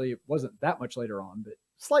 actually, it wasn't that much later on, but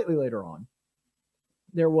slightly later on,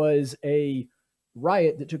 there was a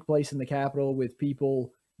riot that took place in the Capitol with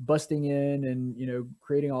people busting in and,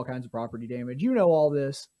 creating all kinds of property damage. You know all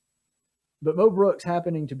this. But Mo Brooks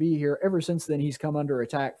happening to be here, ever since then, he's come under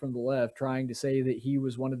attack from the left, trying to say that he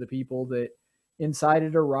was one of the people that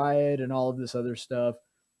incited a riot and all of this other stuff.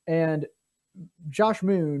 And Josh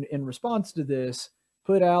Moon, in response to this,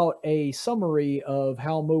 put out a summary of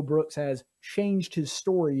how Mo Brooks has changed his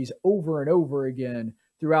stories over and over again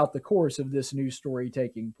throughout the course of this news story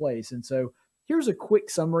taking place. And so here's a quick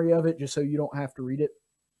summary of it, just so you don't have to read it.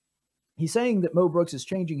 He's saying that Mo Brooks is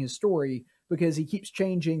changing his story because he keeps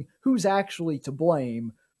changing who's actually to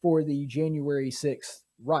blame for the January 6th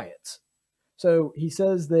riots. So he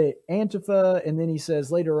says that Antifa, and then he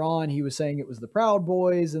says later on he was saying it was the Proud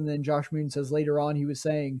Boys, and then Josh Moon says later on he was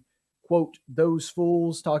saying, quote, those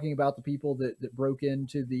fools, talking about the people that broke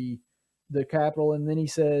into the Capitol, and then he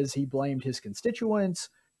says he blamed his constituents,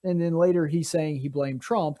 and then later he's saying he blamed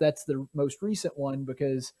Trump. That's the most recent one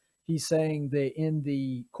because he's saying that in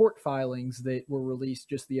the court filings that were released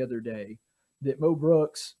just the other day, that Mo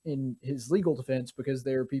Brooks, in his legal defense, because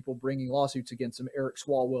there are people bringing lawsuits against him, Eric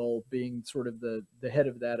Swalwell being sort of the head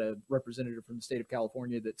of that, a representative from the state of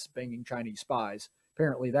California that's banging Chinese spies.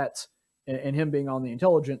 Apparently that's, and him being on the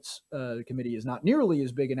intelligence committee is not nearly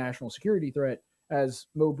as big a national security threat as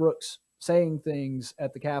Mo Brooks saying things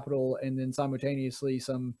at the Capitol and then simultaneously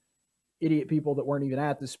some idiot people that weren't even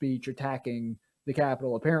at the speech attacking the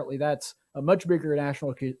Capitol. Apparently that's a much bigger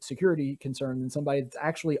national security concern than somebody that's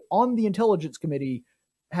actually on the intelligence committee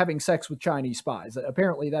having sex with Chinese spies.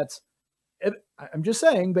 Apparently that's, I'm just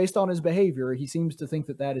saying, based on his behavior, he seems to think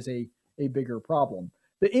that that is a bigger problem.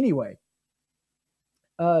 But anyway,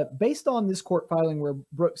 based on this court filing where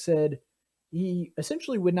Brooks said he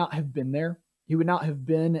essentially would not have been there, he would not have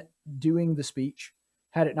been doing the speech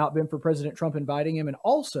had it not been for President Trump inviting him, and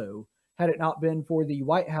also had it not been for the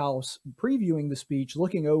White House previewing the speech,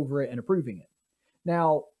 looking over it, and approving it.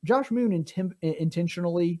 Now, Josh Moon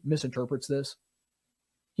intentionally misinterprets this.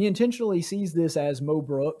 He intentionally sees this as Mo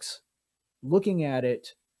Brooks looking at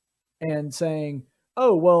it and saying,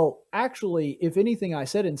 oh, well, actually, if anything I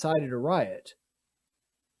said incited a riot,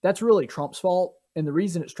 that's really Trump's fault. And the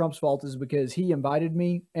reason it's Trump's fault is because he invited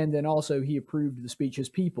me, and then also he approved the speech. His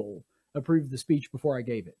people approved the speech before I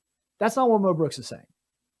gave it. That's not what Mo Brooks is saying.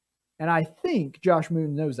 And I think Josh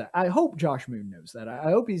Moon knows that. I hope Josh Moon knows that. I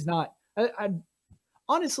hope he's not.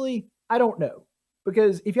 Honestly, I don't know.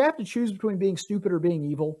 Because if you have to choose between being stupid or being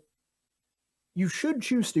evil, you should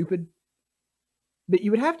choose stupid. But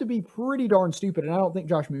you would have to be pretty darn stupid, and I don't think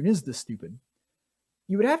Josh Moon is this stupid.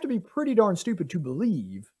 You would have to be pretty darn stupid to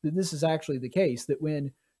believe that this is actually the case, that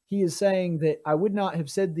when he is saying that I would not have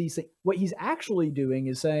said these things, what he's actually doing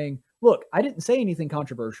is saying, look, I didn't say anything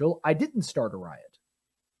controversial. I didn't start a riot.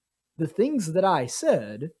 the things that I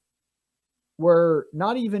said were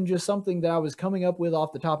not even just something that I was coming up with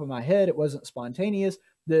off the top of my head. It wasn't spontaneous.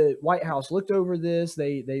 The White House looked over this.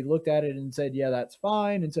 They looked at it and said, yeah, that's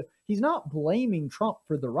fine. And so he's not blaming Trump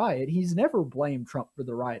for the riot. He's never blamed Trump for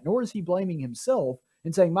the riot, nor is he blaming himself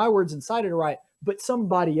and saying my words incited a riot, but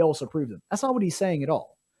somebody else approved them. That's not what he's saying at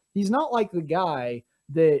all. He's not like the guy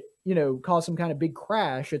that, caused some kind of big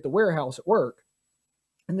crash at the warehouse at work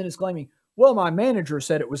and then is claiming, well, my manager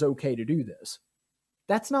said it was okay to do this.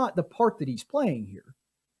 That's not the part that he's playing here.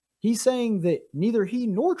 He's saying that neither he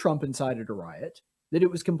nor Trump incited a riot, that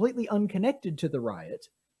it was completely unconnected to the riot.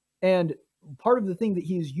 And part of the thing that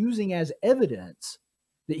he is using as evidence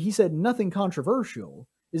that he said nothing controversial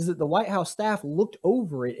is that the White House staff looked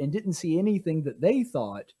over it and didn't see anything that they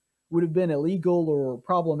thought would have been illegal or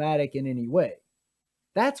problematic in any way.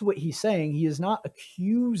 That's what he's saying. He is not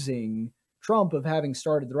accusing Trump of having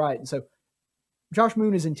started the riot. And so Josh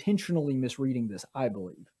Moon is intentionally misreading this, I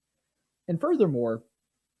believe. And furthermore,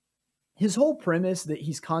 his whole premise that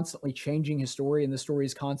he's constantly changing his story and the story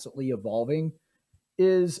is constantly evolving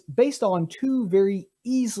is based on two very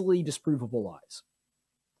easily disprovable lies.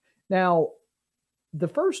 Now, the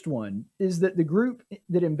first one is that the group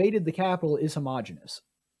that invaded the Capitol is homogenous.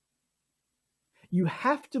 You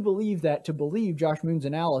have to believe that to believe Josh Moon's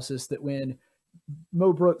analysis that when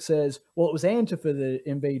Mo Brooks says, well, it was Antifa that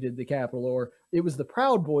invaded the Capitol, or it was the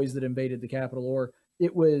Proud Boys that invaded the Capitol, or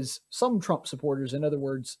it was some Trump supporters. In other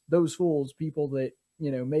words, those fools, people that,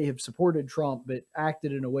 may have supported Trump but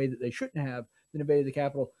acted in a way that they shouldn't have, that invaded the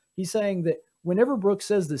Capitol. He's saying that whenever Brooks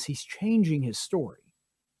says this, he's changing his story.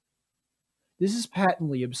 This is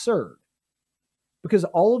patently absurd because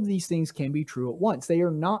all of these things can be true at once. They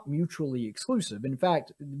are not mutually exclusive. In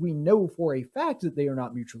fact, we know for a fact that they are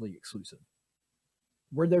not mutually exclusive.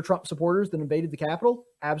 Were there Trump supporters that invaded the Capitol?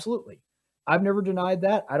 Absolutely. I've never denied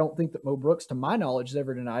that. I don't think that Mo Brooks, to my knowledge, has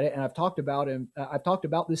ever denied it. And I've talked about him. I've talked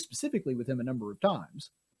about this specifically with him a number of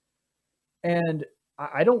times. And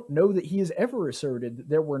I don't know that he has ever asserted that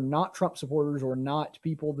there were not Trump supporters or not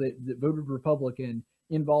people that voted Republican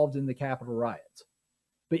involved in the Capitol riots.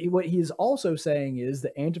 But what he is also saying is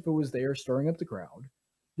that Antifa was there stirring up the crowd.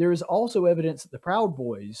 There is also evidence that the Proud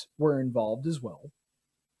Boys were involved as well.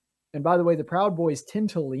 And by the way, the Proud Boys tend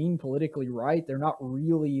to lean politically right. They're not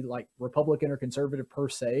really like Republican or conservative per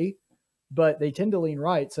se, but they tend to lean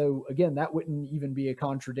right. So again, that wouldn't even be a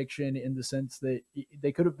contradiction in the sense that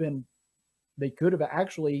they could have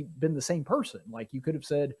actually been the same person. Like you could have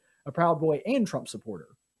said a Proud Boy and Trump supporter.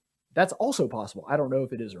 That's also possible. I don't know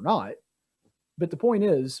if it is or not. But the point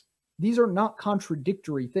is, these are not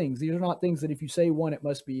contradictory things. These are not things that if you say one, it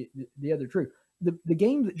must be the other true. The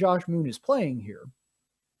game that Josh Moon is playing here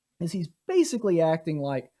is he's basically acting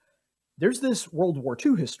like there's this World War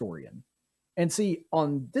II historian. And see,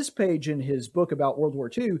 on this page in his book about World War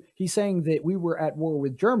II, he's saying that we were at war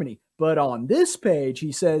with Germany. But on this page,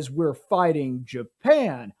 he says we're fighting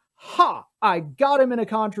Japan. Ha! I got him in a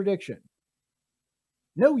contradiction.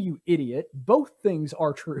 No, you idiot. Both things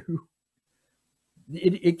are true.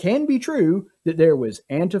 It can be true that there was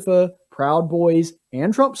Antifa, Proud Boys,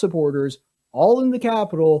 and Trump supporters all in the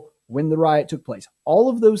Capitol when the riot took place. All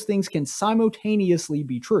of those things can simultaneously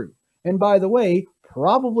be true. And by the way,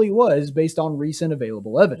 probably was based on recent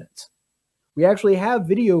available evidence. We actually have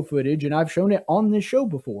video footage, and I've shown it on this show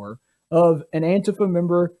before, of an Antifa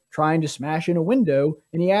member trying to smash in a window,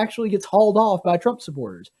 and he actually gets hauled off by Trump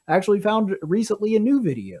supporters. I actually found recently a new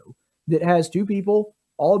video that has two people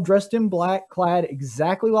all dressed in black, clad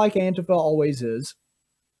exactly like Antifa always is.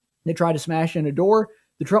 They try to smash in a door.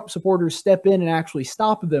 The Trump supporters step in and actually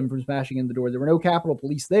stop them from smashing in the door. There were no Capitol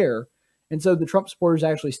Police there. And so the Trump supporters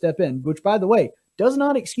actually step in, which, by the way, does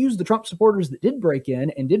not excuse the Trump supporters that did break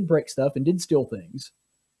in and did break stuff and did steal things.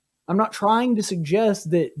 I'm not trying to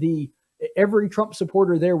suggest that every Trump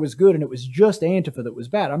supporter there was good and it was just Antifa that was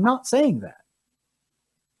bad. I'm not saying that.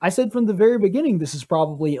 I said from the very beginning, this is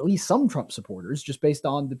probably at least some Trump supporters, just based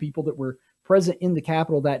on the people that were present in the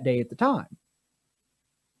Capitol that day at the time.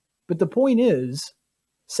 But the point is,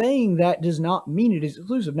 saying that does not mean it is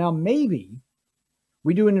exclusive. Now, maybe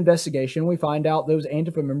we do an investigation, we find out those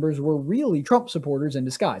Antifa members were really Trump supporters in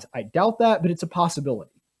disguise. I doubt that, but it's a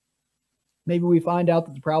possibility. Maybe we find out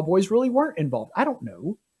that the Proud Boys really weren't involved. I don't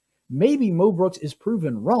know. Maybe Mo Brooks is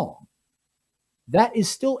proven wrong. That is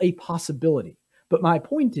still a possibility. But my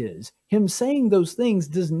point is, him saying those things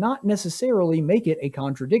does not necessarily make it a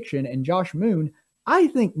contradiction, and Josh Moon, I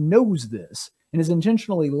think, knows this and is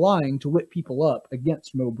intentionally lying to whip people up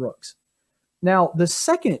against Mo Brooks. Now, the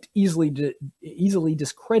second easily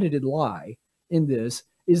discredited lie in this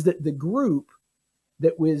is that the group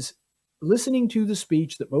that was listening to the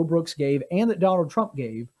speech that Mo Brooks gave and that Donald Trump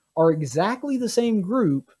gave are exactly the same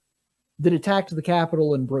group that attacked the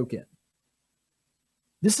Capitol and broke in.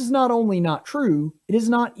 This is not only not true, it is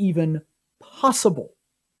not even possible.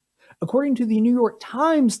 According to the New York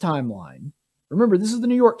Times timeline, remember, this is the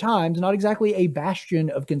New York Times, not exactly a bastion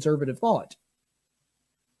of conservative thought.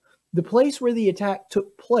 The place where the attack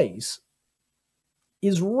took place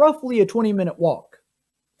is roughly a 20-minute walk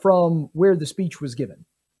from where the speech was given.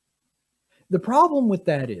 The problem with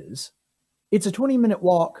that is it's a 20-minute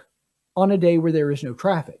walk on a day where there is no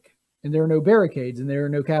traffic and there are no barricades and there are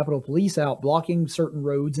no Capitol Police out blocking certain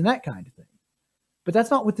roads and that kind of thing. But that's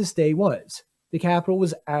not what this day was. The Capitol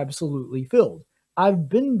was absolutely filled. I've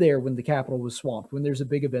been there when the Capitol was swamped, when there's a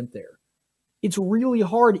big event there. It's really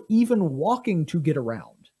hard even walking to get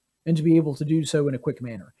around and to be able to do so in a quick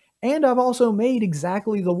manner. And I've also made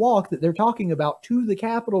exactly the walk that they're talking about to the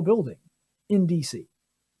Capitol building in DC.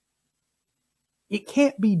 It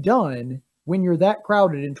can't be done when you're that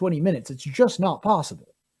crowded in 20 minutes. It's just not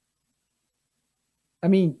possible. I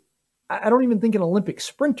mean, I don't even think an Olympic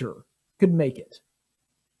sprinter could make it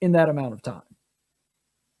in that amount of time.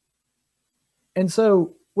 And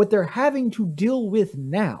so what they're having to deal with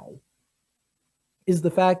now is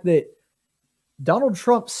the fact that Donald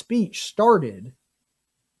Trump's speech started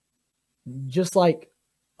just like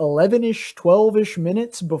 11-ish, 12-ish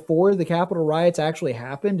minutes before the Capitol riots actually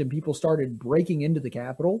happened and people started breaking into the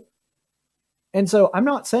Capitol. And so I'm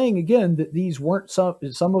not saying, again, that these weren't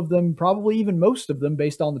some of them, probably even most of them,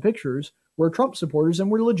 based on the pictures, were Trump supporters and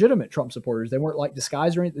were legitimate Trump supporters. They weren't like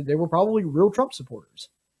disguised or anything. They were probably real Trump supporters.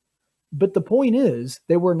 But the point is,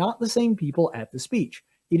 they were not the same people at the speech.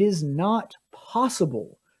 It is not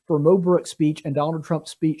possible for Mo Brooks' speech and Donald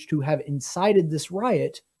Trump's speech to have incited this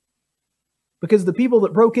riot because the people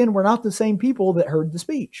that broke in were not the same people that heard the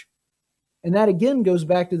speech. And that again goes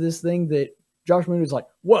back to this thing that Josh Moon is like,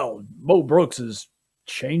 well, Mo Brooks is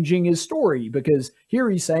changing his story because here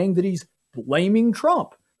he's saying that he's blaming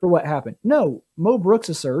Trump for what happened. No, Mo Brooks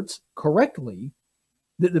asserts correctly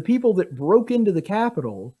that the people that broke into the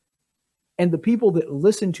Capitol and the people that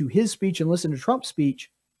listened to his speech and listened to Trump's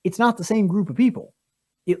speech, it's not the same group of people.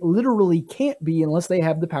 It literally can't be unless they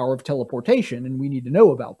have the power of teleportation, and we need to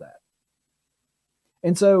know about that.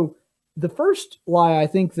 And so the first lie I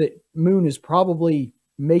think that Moon is probably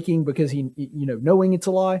making because he, knowing it's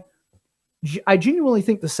a lie, I genuinely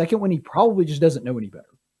think the second one, he probably just doesn't know any better.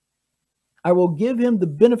 I will give him the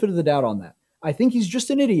benefit of the doubt on that. I think he's just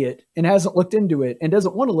an idiot and hasn't looked into it and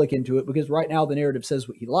doesn't want to look into it because right now the narrative says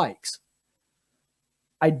what he likes.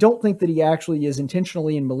 I don't think that he actually is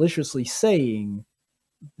intentionally and maliciously saying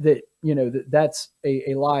that, that's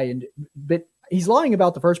a lie. But he's lying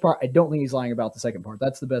about the first part. I don't think he's lying about the second part.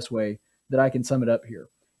 That's the best way that I can sum it up here.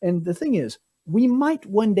 And the thing is, we might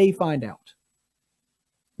one day find out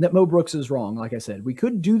that Mo Brooks is wrong. Like I said, we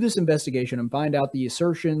could do this investigation and find out the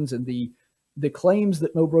assertions and the claims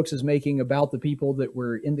that Mo Brooks is making about the people that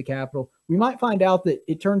were in the Capitol. We might find out that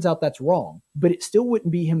it turns out that's wrong, but it still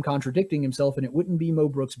wouldn't be him contradicting himself, and it wouldn't be Mo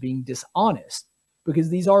Brooks being dishonest, because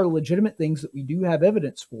these are legitimate things that we do have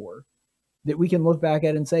evidence for that we can look back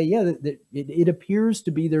at and say, yeah, that it appears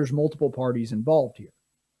to be there's multiple parties involved here.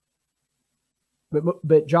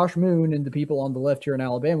 But Josh Moon and the people on the left here in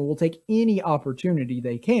Alabama will take any opportunity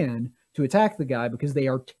they can to attack the guy because they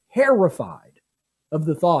are terrified of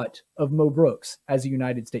the thought of Mo Brooks as a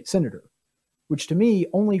United States Senator, which to me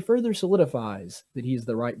only further solidifies that he's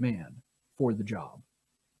the right man for the job.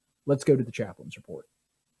 Let's go to the Chaplain's Report.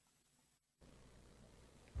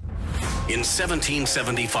 In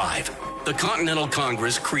 1775, the Continental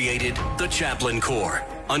Congress created the Chaplain Corps.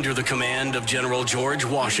 Under the command of General George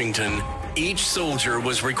Washington, each soldier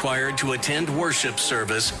was required to attend worship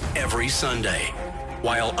service every Sunday.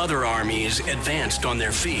 While other armies advanced on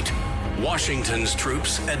their feet, Washington's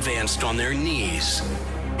troops advanced on their knees.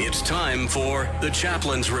 It's time for the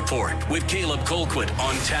Chaplain's Report with Caleb Colquitt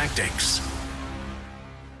on tactics.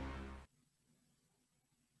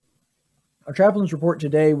 Our Chaplain's Report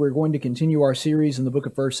today, we're going to continue our series in the book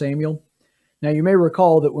of 1 Samuel. Now, you may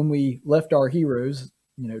recall that when we left our heroes,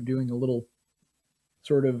 doing a little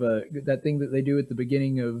sort of that thing that they do at the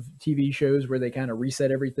beginning of TV shows where they kind of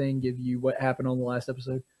reset everything, give you what happened on the last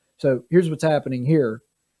episode. So here's what's happening here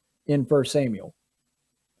in 1 Samuel.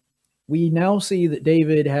 We now see that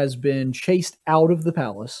David has been chased out of the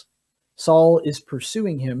palace. Saul is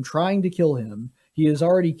pursuing him, trying to kill him. He has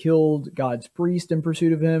already killed God's priest in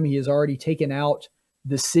pursuit of him. He has already taken out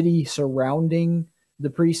the city surrounding the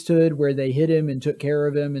priesthood where they hid him and took care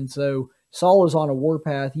of him. And so Saul is on a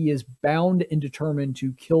warpath. He is bound and determined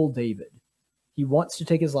to kill David. He wants to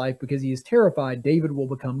take his life because he is terrified David will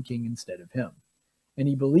become king instead of him. And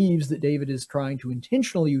he believes that David is trying to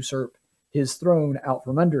intentionally usurp his throne out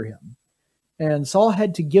from under him. And Saul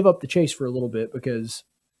had to give up the chase for a little bit because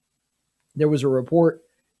there was a report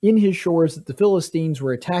in his shores that the Philistines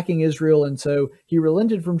were attacking Israel, and so he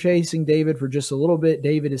relented from chasing David for just a little bit.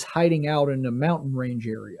 David is hiding out in a mountain range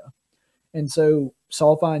area. And so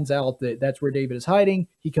Saul finds out that that's where David is hiding.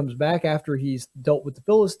 He comes back after he's dealt with the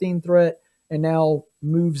Philistine threat and now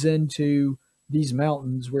moves into these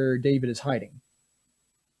mountains where David is hiding.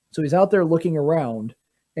 So he's out there looking around,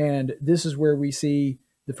 and this is where we see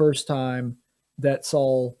the first time that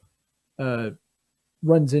Saul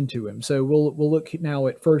runs into him. So we'll look now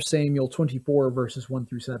at 1 Samuel 24, verses 1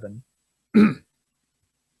 through 7.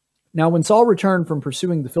 Now when Saul returned from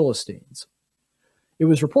pursuing the Philistines, it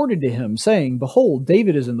was reported to him, saying, "Behold,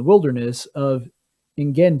 David is in the wilderness of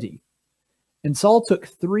Engedi." And Saul took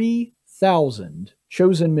 3,000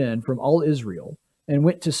 chosen men from all Israel and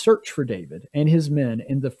went to search for David and his men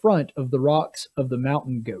in the front of the rocks of the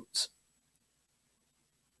mountain goats.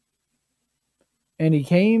 And he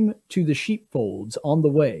came to the sheepfolds on the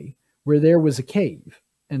way, where there was a cave,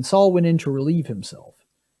 and Saul went in to relieve himself.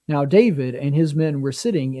 Now David and his men were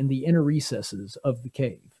sitting in the inner recesses of the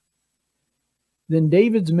cave. Then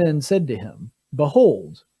David's men said to him,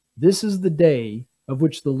 "Behold, this is the day of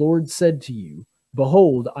which the Lord said to you,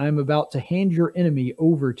 Behold, I am about to hand your enemy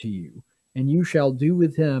over to you, and you shall do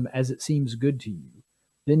with him as it seems good to you."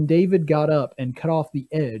 Then David got up and cut off the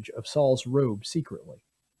edge of Saul's robe secretly.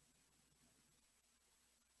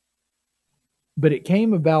 But it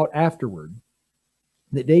came about afterward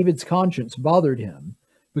that David's conscience bothered him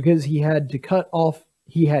because he had cut off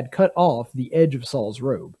the edge of Saul's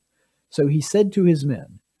robe. So he said to his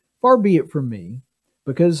men, "Far be it from me,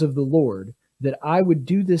 because of the Lord, that I would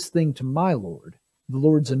do this thing to my Lord, the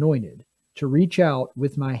Lord's anointed, to reach out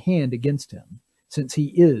with my hand against him, since he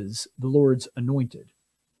is the Lord's anointed."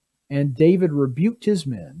 And David rebuked his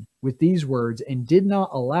men with these words and did not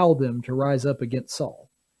allow them to rise up against Saul.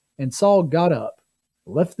 And Saul got up,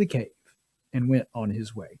 left the cave, and went on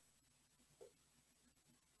his way.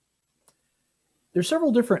 There's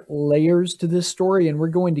several different layers to this story, and we're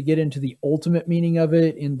going to get into the ultimate meaning of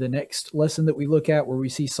it in the next lesson that we look at, where we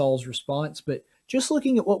see Saul's response. But just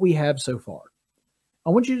looking at what we have so far, I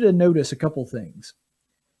want you to notice a couple things.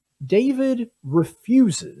 David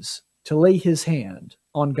refuses to lay his hand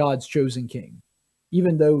on God's chosen king,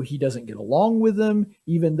 even though he doesn't get along with him,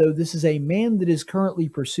 even though this is a man that is currently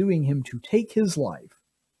pursuing him to take his life,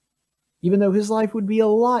 even though his life would be a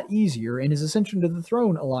lot easier and his ascension to the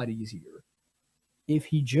throne a lot easier if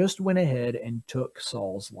he just went ahead and took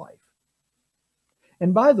Saul's life.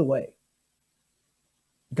 And by the way,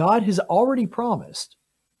 God has already promised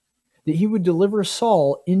that he would deliver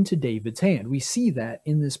Saul into David's hand. We see that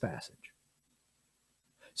in this passage.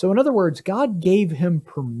 So in other words, God gave him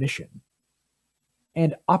permission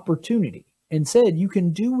and opportunity and said, you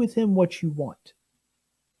can do with him what you want.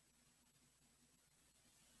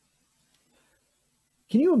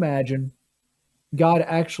 Can you imagine God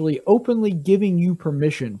actually openly giving you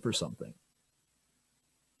permission for something?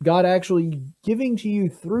 God actually giving to you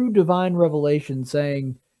through divine revelation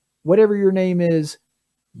saying, whatever your name is,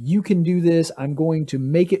 you can do this. I'm going to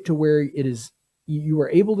make it to where it is, you are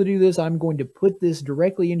able to do this. I'm going to put this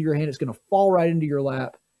directly into your hand. It's going to fall right into your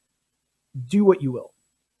lap. Do what you will.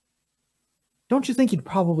 Don't you think you'd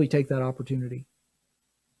probably take that opportunity?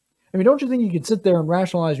 I mean, don't you think you could sit there and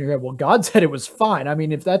rationalize in your head, well, God said it was fine. I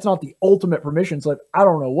mean, if that's not the ultimate permission slip, I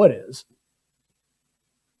don't know what is.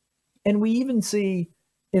 And we even see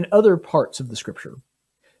in other parts of the scripture,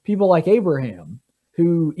 people like Abraham,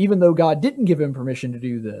 who, even though God didn't give him permission to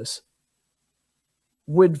do this,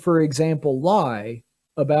 would, for example, lie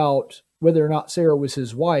about whether or not Sarah was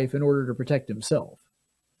his wife in order to protect himself.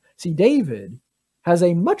 See, David has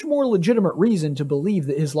a much more legitimate reason to believe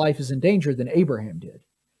that his life is in danger than Abraham did.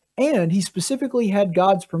 And he specifically had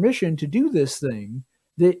God's permission to do this thing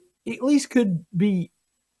that at least could be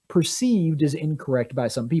perceived as incorrect by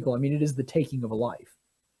some people. I mean, it is the taking of a life.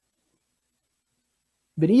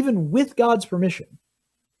 But even with God's permission,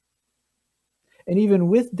 and even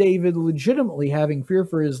with David legitimately having fear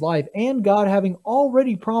for his life, and God having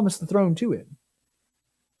already promised the throne to him,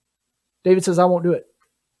 David says, I won't do it.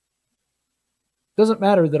 Doesn't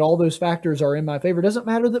matter that all those factors are in my favor. Doesn't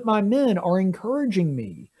matter that my men are encouraging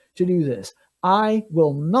me to do this. I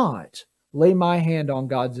will not lay my hand on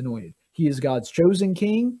God's anointed. He is God's chosen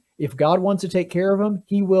king. If God wants to take care of him,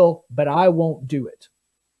 he will, but I won't do it.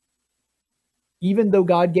 Even though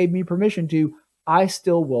God gave me permission to, I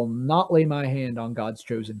still will not lay my hand on God's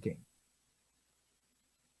chosen king.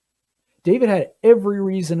 David had every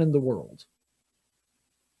reason in the world,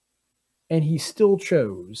 and he still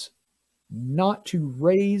chose not to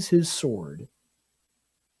raise his sword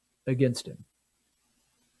against him.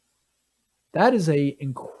 That is an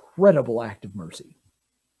incredible act of mercy.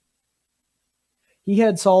 He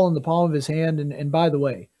had Saul in the palm of his hand, and by the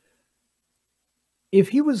way, if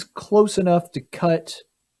he was close enough to cut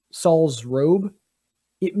Saul's robe,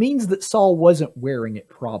 it means that Saul wasn't wearing it,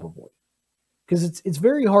 probably. Because it's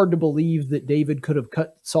very hard to believe that David could have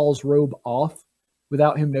cut Saul's robe off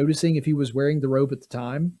without him noticing if he was wearing the robe at the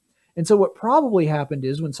time. And so what probably happened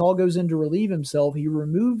is when Saul goes in to relieve himself, he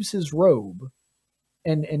removes his robe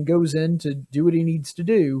and goes in to do what he needs to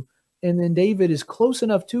do. And then David is close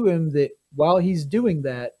enough to him that while he's doing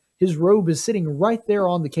that, his robe is sitting right there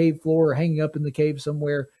on the cave floor or hanging up in the cave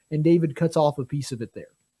somewhere, and David cuts off a piece of it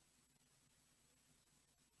there.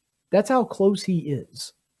 That's how close he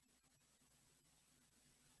is.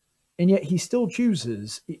 And yet he still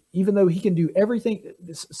chooses, even though he can do everything,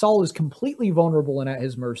 Saul is completely vulnerable and at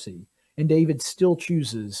his mercy, and David still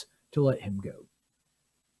chooses to let him go.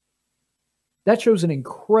 That shows an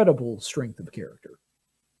incredible strength of character.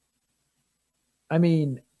 I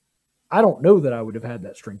mean, I don't know that I would have had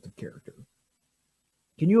that strength of character.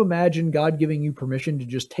 Can you imagine God giving you permission to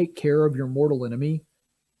just take care of your mortal enemy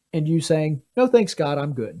and you saying, "No, thanks, God,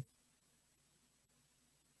 I'm good"?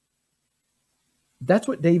 That's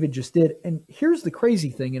what David just did. And here's the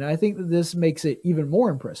crazy thing, and I think that this makes it even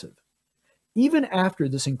more impressive. Even after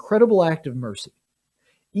this incredible act of mercy,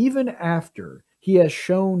 even after he has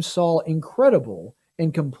shown Saul incredible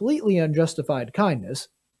and completely unjustified kindness,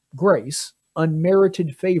 grace,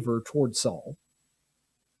 unmerited favor towards Saul,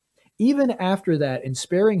 even after that, in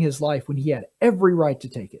sparing his life when he had every right to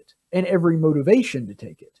take it and every motivation to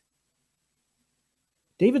take it,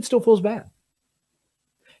 David still feels bad.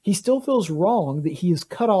 He still feels wrong that he has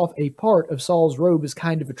cut off a part of Saul's robe as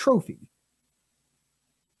kind of a trophy.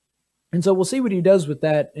 And so we'll see what he does with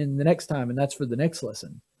that in the next time, and that's for the next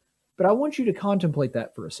lesson. But I want you to contemplate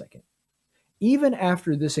that for a second. Even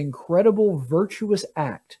after this incredible virtuous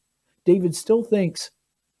act, David still thinks,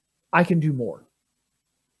 I can do more.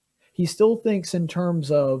 He still thinks in terms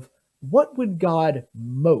of, what would God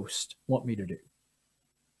most want me to do?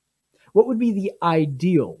 What would be the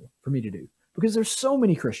ideal for me to do? Because there's so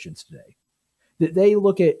many Christians today that they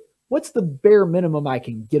look at, what's the bare minimum I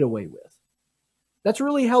can get away with? That's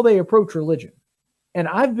really how they approach religion. And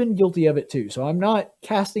I've been guilty of it too. So I'm not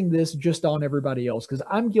casting this just on everybody else, because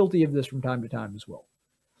I'm guilty of this from time to time as well.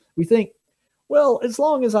 We think, well, as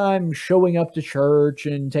long as I'm showing up to church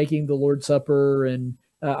and taking the Lord's Supper and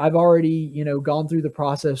I've already, gone through the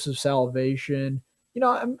process of salvation,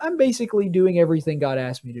 I'm basically doing everything God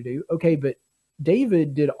asked me to do. Okay, but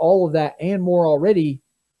David did all of that and more already,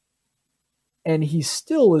 and he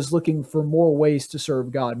still is looking for more ways to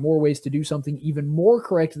serve God, more ways to do something even more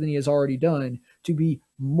correct than he has already done to be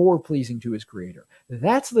more pleasing to his Creator.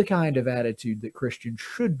 That's the kind of attitude that Christians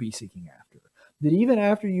should be seeking after. That even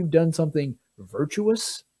after you've done something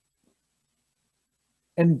virtuous,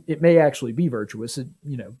 and it may actually be virtuous,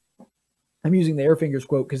 I'm using the Airfingers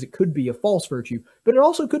quote because it could be a false virtue, but it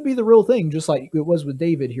also could be the real thing, just like it was with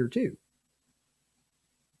David here too.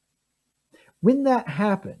 When that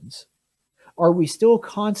happens, are we still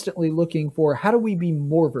constantly looking for, how do we be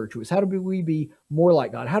more virtuous? How do we be more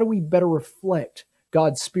like God? How do we better reflect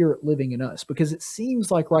God's Spirit living in us? Because it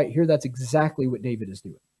seems like right here, that's exactly what David is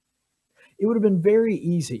doing. It would have been very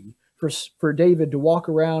easy for David to walk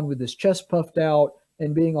around with his chest puffed out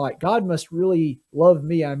and being like, God must really love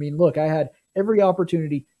me. I mean, look, I had every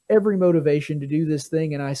opportunity, every motivation to do this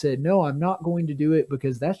thing, and I said, no, I'm not going to do it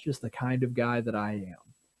because that's just the kind of guy that I am.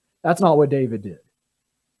 That's not what David did.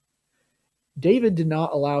 David did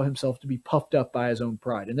not allow himself to be puffed up by his own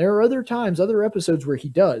pride. And there are other times, other episodes where he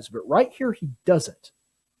does, but right here he doesn't.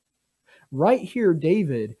 Right here,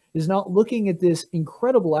 David is not looking at this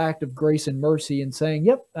incredible act of grace and mercy and saying,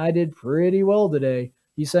 yep, I did pretty well today.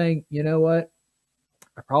 He's saying, you know what?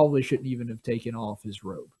 I probably shouldn't even have taken off his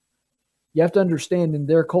robe. You have to understand, in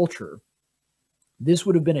their culture, this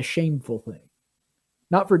would have been a shameful thing.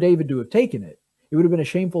 Not for David to have taken it. It would have been a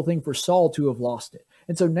shameful thing for Saul to have lost it.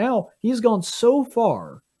 And so now he's gone so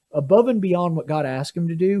far above and beyond what God asked him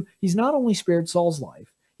to do. He's not only spared Saul's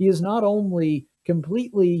life, he has not only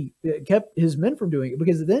completely kept his men from doing it,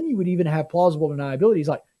 because then you would even have plausible deniability. He's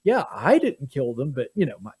like, yeah, I didn't kill them, but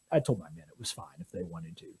I told my men it was fine if they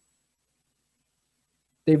wanted to.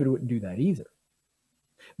 David wouldn't do that either.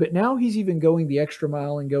 But now he's even going the extra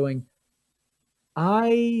mile and going,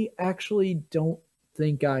 I actually don't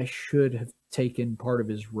think I should have taken part of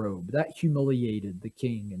his robe. That humiliated the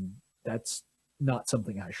king, and that's not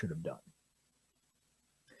something I should have done.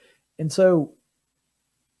 And so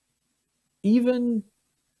even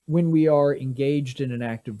when we are engaged in an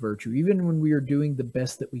act of virtue, even when we are doing the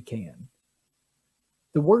best that we can,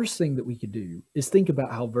 the worst thing that we could do is think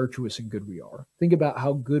about how virtuous and good we are. Think about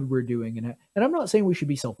how good we're doing. And I'm not saying we should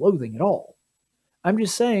be self-loathing at all. I'm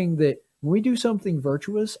just saying that when we do something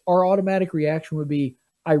virtuous, our automatic reaction would be,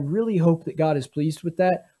 I really hope that God is pleased with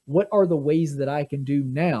that. What are the ways that I can do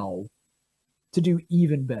now to do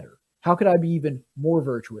even better? How could I be even more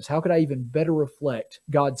virtuous? How could I even better reflect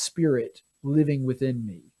God's Spirit living within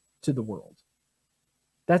me to the world?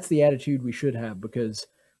 That's the attitude we should have, because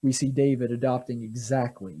we see David adopting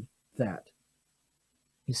exactly that.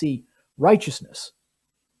 You see, righteousness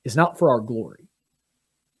is not for our glory.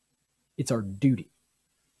 It's our duty.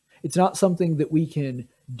 It's not something that we can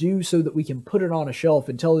do so that we can put it on a shelf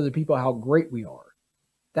and tell other people how great we are.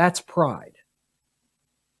 That's pride.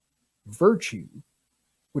 Virtue,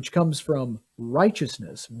 which comes from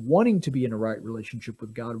righteousness, wanting to be in a right relationship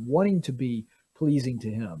with God, wanting to be pleasing to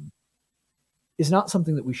Him, is not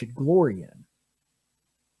something that we should glory in.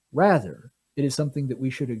 Rather, it is something that we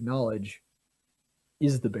should acknowledge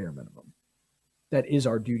is the bare minimum. That is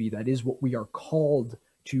our duty. That is what we are called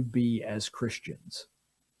to be as Christians.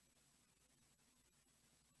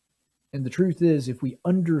 And the truth is, if we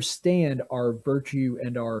understand our virtue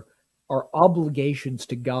and our obligations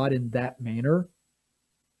to God in that manner,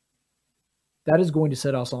 that is going to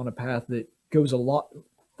set us on a path that goes a lot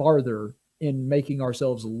farther in making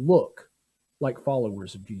ourselves look like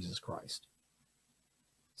followers of Jesus Christ.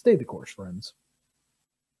 Stay the course, friends.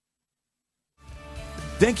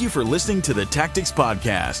 Thank you for listening to the Tactics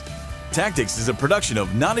Podcast. Tactics is a production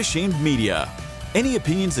of Not Ashamed Media. Any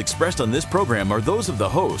opinions expressed on this program are those of the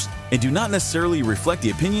host and do not necessarily reflect the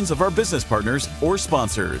opinions of our business partners or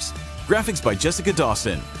sponsors. Graphics by Jessica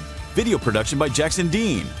Dawson. Video production by Jackson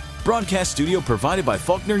Dean. Broadcast studio provided by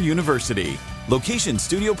Faulkner University. Location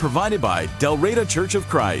studio provided by Del Reyta Church of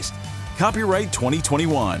Christ. Copyright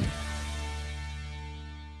 2021.